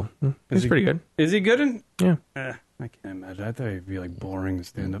Diego. He's pretty good. Is he good in? Yeah. I can't imagine. I thought he'd be like boring to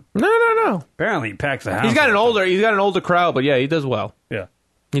stand up. No. Apparently he packs the house. He's got an older crowd, but yeah, he does well. Yeah.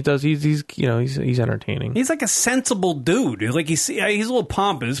 He does. He's entertaining. He's like a sensible dude. Like he's a little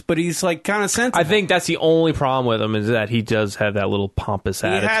pompous, but he's like kind of sensible. I think that's the only problem with him is that he does have that little pompous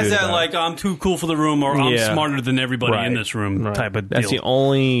attitude. He has that like I'm too cool for the room or I'm smarter than everybody in this room type of deal. That's the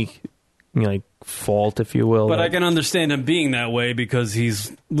only fault, if you will. But I can understand him being that way because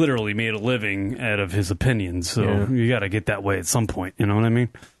he's literally made a living out of his opinions. So you got to get that way at some point. You know what I mean?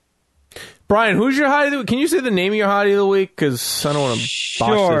 Brian, who's your hottie of the week? Can you say the name of your hottie of the week? Because I don't want to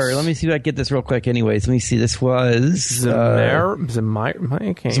botch this. Let me see if I can get this real quick. Anyways, let me see. This was Zamira,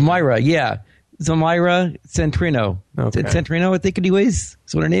 yeah. Zamira Centrino. Okay. Centrino, I think, anyways.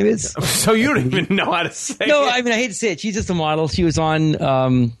 That's what her name is. So you don't even know how to say it. No, I mean, I hate to say it. She's just a model. She was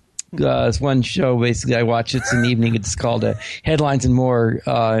on this one show, basically, I watch. It's in the evening. It's called Headlines and More.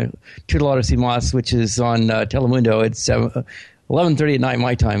 Tutelado Sin Mas, which is on Telemundo. It's 11:30 at night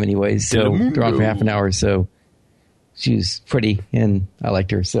my time, anyways. So they're on for half an hour. So she's pretty, and I liked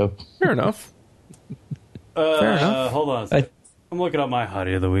her. So fair enough. Fair enough. Hold on a second. I'm looking up my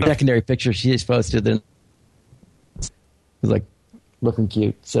hottie of the week. Secondary picture she just posted. Then it was like looking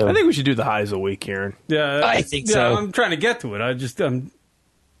cute. So I think we should do the hotties of the week, Kieran. Yeah, I think so. I'm trying to get to it.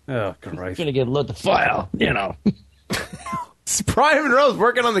 Oh, Christ. Gonna get load the file, Brian Monroe's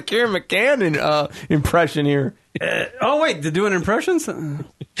working on the Kieran McCann impression here. Oh wait, they're doing impressions?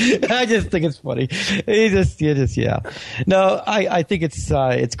 I just think it's funny. Yeah. No, I think it's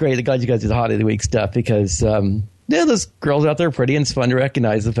great. I'm glad you guys do the hottie of the week stuff because those girls out there are pretty, and it's fun to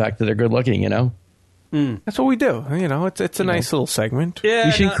recognize the fact that they're good looking. That's what we do. You know, it's a nice little segment. Yeah,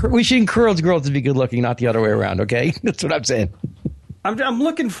 we should encourage girls to be good looking, not the other way around. Okay, that's what I'm saying. I'm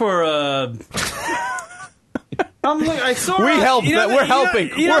looking for I saw. We help. We're helping.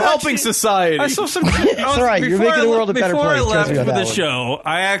 We're helping she- society. I saw some. That's all right. You're making the world a better place. Before I Trust left me on for that the one. show,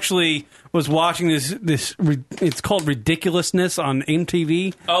 I actually was watching this. It's called Ridiculousness on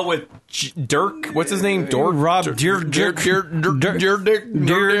MTV. Oh, with Dirk. What's his name? Dork. Rob Who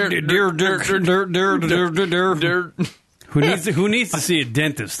needs to see a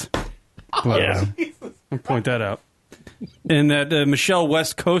dentist? Yeah, I'll point that out. And that Michelle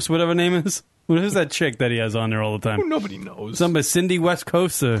West Coast, whatever her name is. Who's that chick that he has on there all the time? Nobody knows. Somebody, Cindy West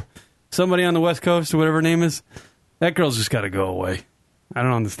Coast, or somebody on the West Coast, or whatever her name is. That girl's just got to go away. I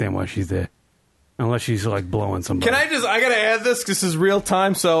don't understand why she's there. Unless she's like blowing somebody. I gotta add this because this is real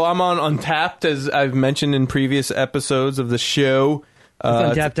time. So I'm on Untapped, as I've mentioned in previous episodes of the show.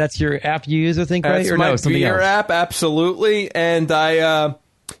 Untapped, that's your app you use, I think, right? That's Or my no, something beer else? app, absolutely. And I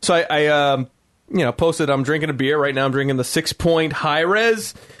posted I'm drinking a beer right now. I'm drinking the 6 Point High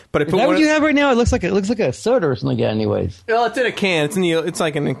Res. But I Is put that one what you have right now? It looks like a soda or something. Anyways, well, it's in a can. It's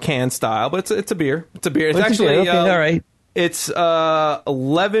like in a can style, but it's a beer. It's a beer. It's Well, it's a actually beer. Okay, all right. It's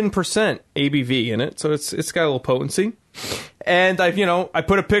 11% ABV in it, so it's got a little potency. And I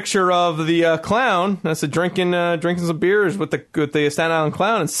put a picture of the clown. I said drinking some beers with the Staten Island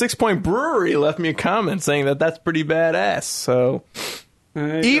Clown, and 6 Point Brewery left me a comment saying that's pretty badass. So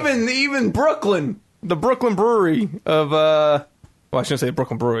even Brooklyn, the Brooklyn Brewery of well, I shouldn't say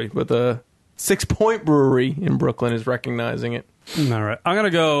Brooklyn Brewery, but the 6 Point Brewery in Brooklyn is recognizing it. All right, I'm gonna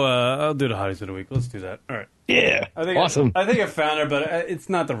go. I'll do the hotties of the week. Let's do that. All right. Yeah, awesome. I think I found her, but it's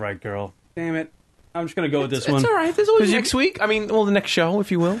not the right girl. Damn it. I'm just gonna go with this one. It's all right. There's always next week. I mean, well, the next show,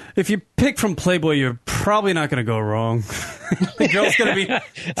 if you will. If you pick from Playboy, you're probably not gonna go wrong. The girl's gonna be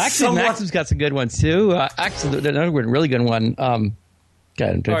actually, Maxim's got some good ones too. Actually, another one, really good one. All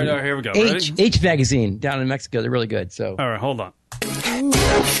right, here we go. H Magazine down in Mexico. They're really good. So, all right, hold on. Do you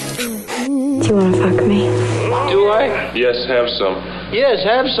want to fuck me? Do I? Yes, have some. Yes,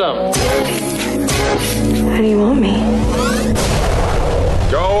 have some. How do you want me?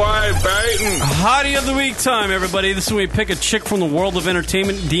 Go away, Peyton. Hottie of the Week time, everybody. This is when we pick a chick from the world of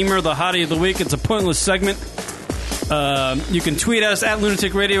entertainment. Deemer, the Hottie of the Week. It's a pointless segment. You can tweet us at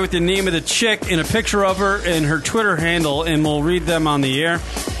Lunatic Radio with the name of the chick and a picture of her and her Twitter handle, and we'll read them on the air.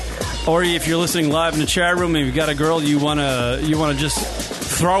 Or if you're listening live in the chat room and you've got a girl you wanna just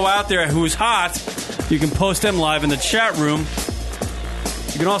throw out there who's hot, you can post them live in the chat room.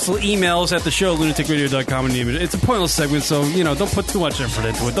 You can also email us at the show, lunaticradio.com. It's a pointless segment, so, don't put too much effort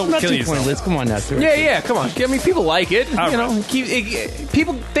into it. Don't not kill too yourself. pointless. Come on now, sir. Yeah, come on. I mean, people like it. All right.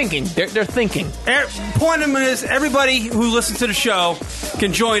 People thinking. They're thinking. Point of it is, everybody who listens to the show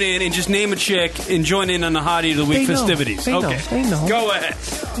can join in and just name a chick and join in on the Hottie of the Week festivities. They know. Okay, They know. go ahead.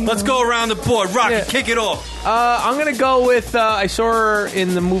 Let's go around the board. Rocky, kick it off. I'm going to go with, I saw her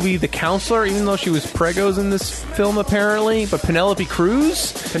in the movie The Counselor, even though she was pregos in this film, apparently. But Penelope Cruz.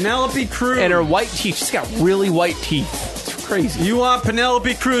 Penelope Cruz. And her white teeth. She's got really white teeth. It's crazy. You want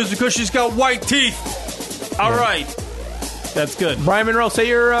Penelope Cruz because she's got white teeth. All right. That's good. Brian Monroe, say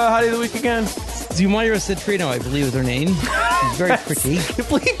your Hottie of the Week again. Zumaira Citrino, I believe is her name. She's very pretty.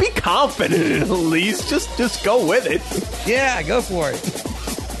 Please be confident, at least. Just go with it. Yeah, go for it.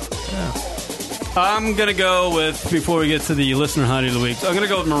 I'm going to go with, before we get to the listener Hottie of the Week, I'm going to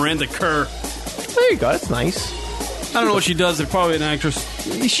go with Miranda Kerr. There you go. That's nice. I don't know what she does. They're probably an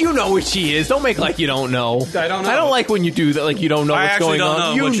actress. You know what she is. Don't make like you don't know. I don't know. I don't like when you do that, like you don't know what's going on. I actually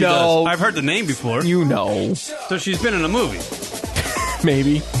don't know what she does. I've heard the name before. You know. So she's been in a movie.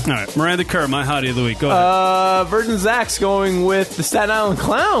 Maybe. All right. Miranda Kerr, my Hottie of the Week. Go ahead. Virgin Zach's going with the Staten Island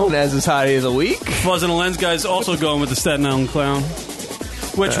Clown as his Hottie of the Week. Fuzz and the Lens guy's also going with the Staten Island Clown,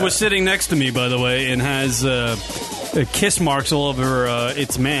 which was sitting next to me, by the way, and has kiss marks all over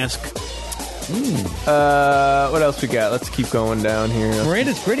its mask. What else we got? Let's keep going down here.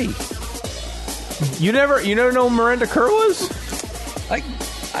 Miranda's pretty. You never know who Miranda Kerr was?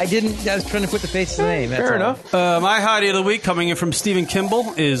 I didn't. I was trying to put the face to the name. That's Fair all. enough. My Hottie of the Week, coming in from Stephen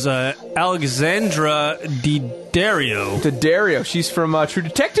Kimball, is Alexandra Daddario. Daddario. She's from True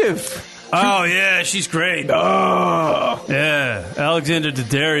Detective. Oh, yeah, she's great. Oh. Yeah, Alexandra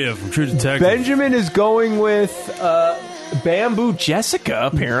Daddario from True Detective. Benjamin is going with Bamboo Jessica,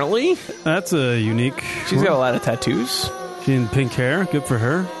 apparently. That's a unique. She's got a lot of tattoos. She in pink hair. Good for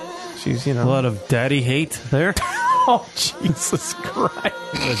her. She's, a lot of daddy hate there. Oh, Jesus Christ.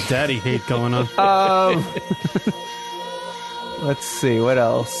 There's daddy hate going on. Let's see, what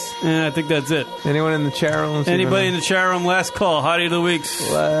else? And I think that's it. Anyone in the chat room? Anybody in the chat room? Last call. Hottie of the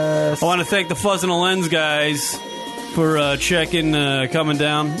weeks. I want to thank the Fuzz and the Lens guys for checking, coming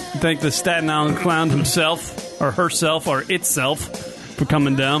down. Thank the Staten Island clown himself, or herself, or itself for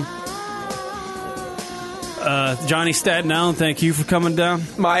coming down. Johnny Staten Island, thank you for coming down.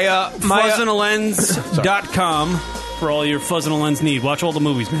 FuzzinALens.com for all your Fuzz and a Lens need. Watch all the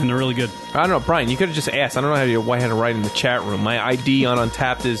movies, man. They're really good. I don't know, Brian, you could have just asked. I don't know how you had to write in the chat room. My ID on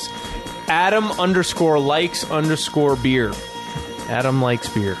Untapped is Adam_likes_beer. Adam likes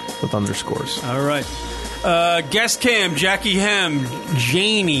beer with underscores. All right. Guest Cam, Jackie Hem,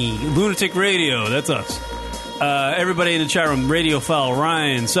 Janie, Lunatic Radio. That's us. Everybody in the chat room. Radio Foul,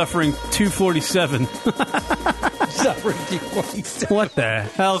 Ryan, Suffering 247. Suffering 247. What the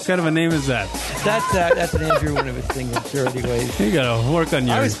hell kind of a name is that? That's an Andrew one of his things, I'm sure, anyways. You got to work on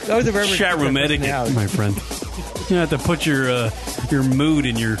your I was a chat room etiquette, my friend. You have to put your mood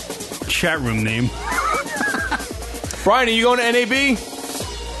in your chat room name. Brian, are you going to NAB?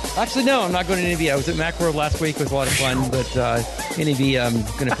 Actually, no, I'm not going to NAB. I was at Macworld last week. It was a lot of fun, but NAB, I'm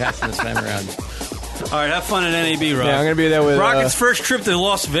going to pass this time around. All right, have fun at NAB, Rock. Yeah, I'm going to be there with... Rocket's first trip to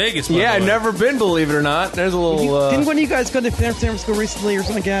Las Vegas, by Yeah, the I've way. never been, believe it or not. There's a little... Didn't one of you guys go to San Francisco recently or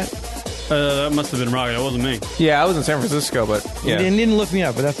something like that? That must have been Rocket. That wasn't me. Yeah, I was in San Francisco, but... Yeah. You didn't look me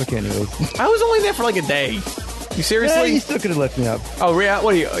up, but that's okay anyways. I was only there for like a day. You seriously? Yeah, you still could have looked me up. Oh, yeah?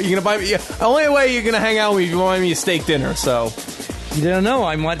 What are you going to buy me? Yeah. The only way you're going to hang out with me is if you buy me a steak dinner, so... You don't know.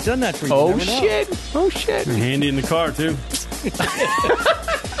 I might have done that for you. Oh, shit. Oh, shit. You're handy in the car, too.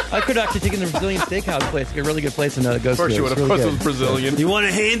 I could actually take in the Brazilian steakhouse place. It's a really good place to know that goes to. Of course you would. Of course it was Brazilian. You want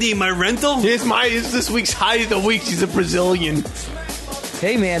a handy in my rental? Here's this week's high of the week. She's a Brazilian.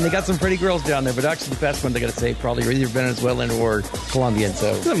 Hey, man, they got some pretty girls down there, but actually the best one, they got to say, probably either Venezuelan or Colombian.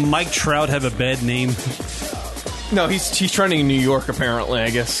 So doesn't Mike Trout have a bad name? No, he's trending in New York, apparently, I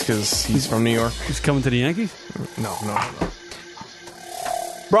guess, because he's from New York. He's coming to the Yankees? No.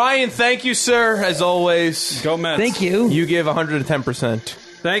 Brian, thank you, sir, as always. Go Mets. Thank you. You give 110%.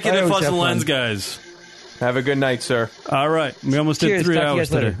 Thank you to Fuzz and Lens guys. Have a good night, sir. All right. We almost did 3 hours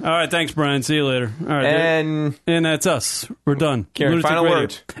today. Later. All right. Thanks, Brian. See you later. All right. And that's us. We're done. Karen, Lunatic final Radio.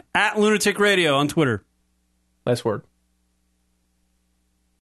 word. At Lunatic Radio on Twitter. Last word.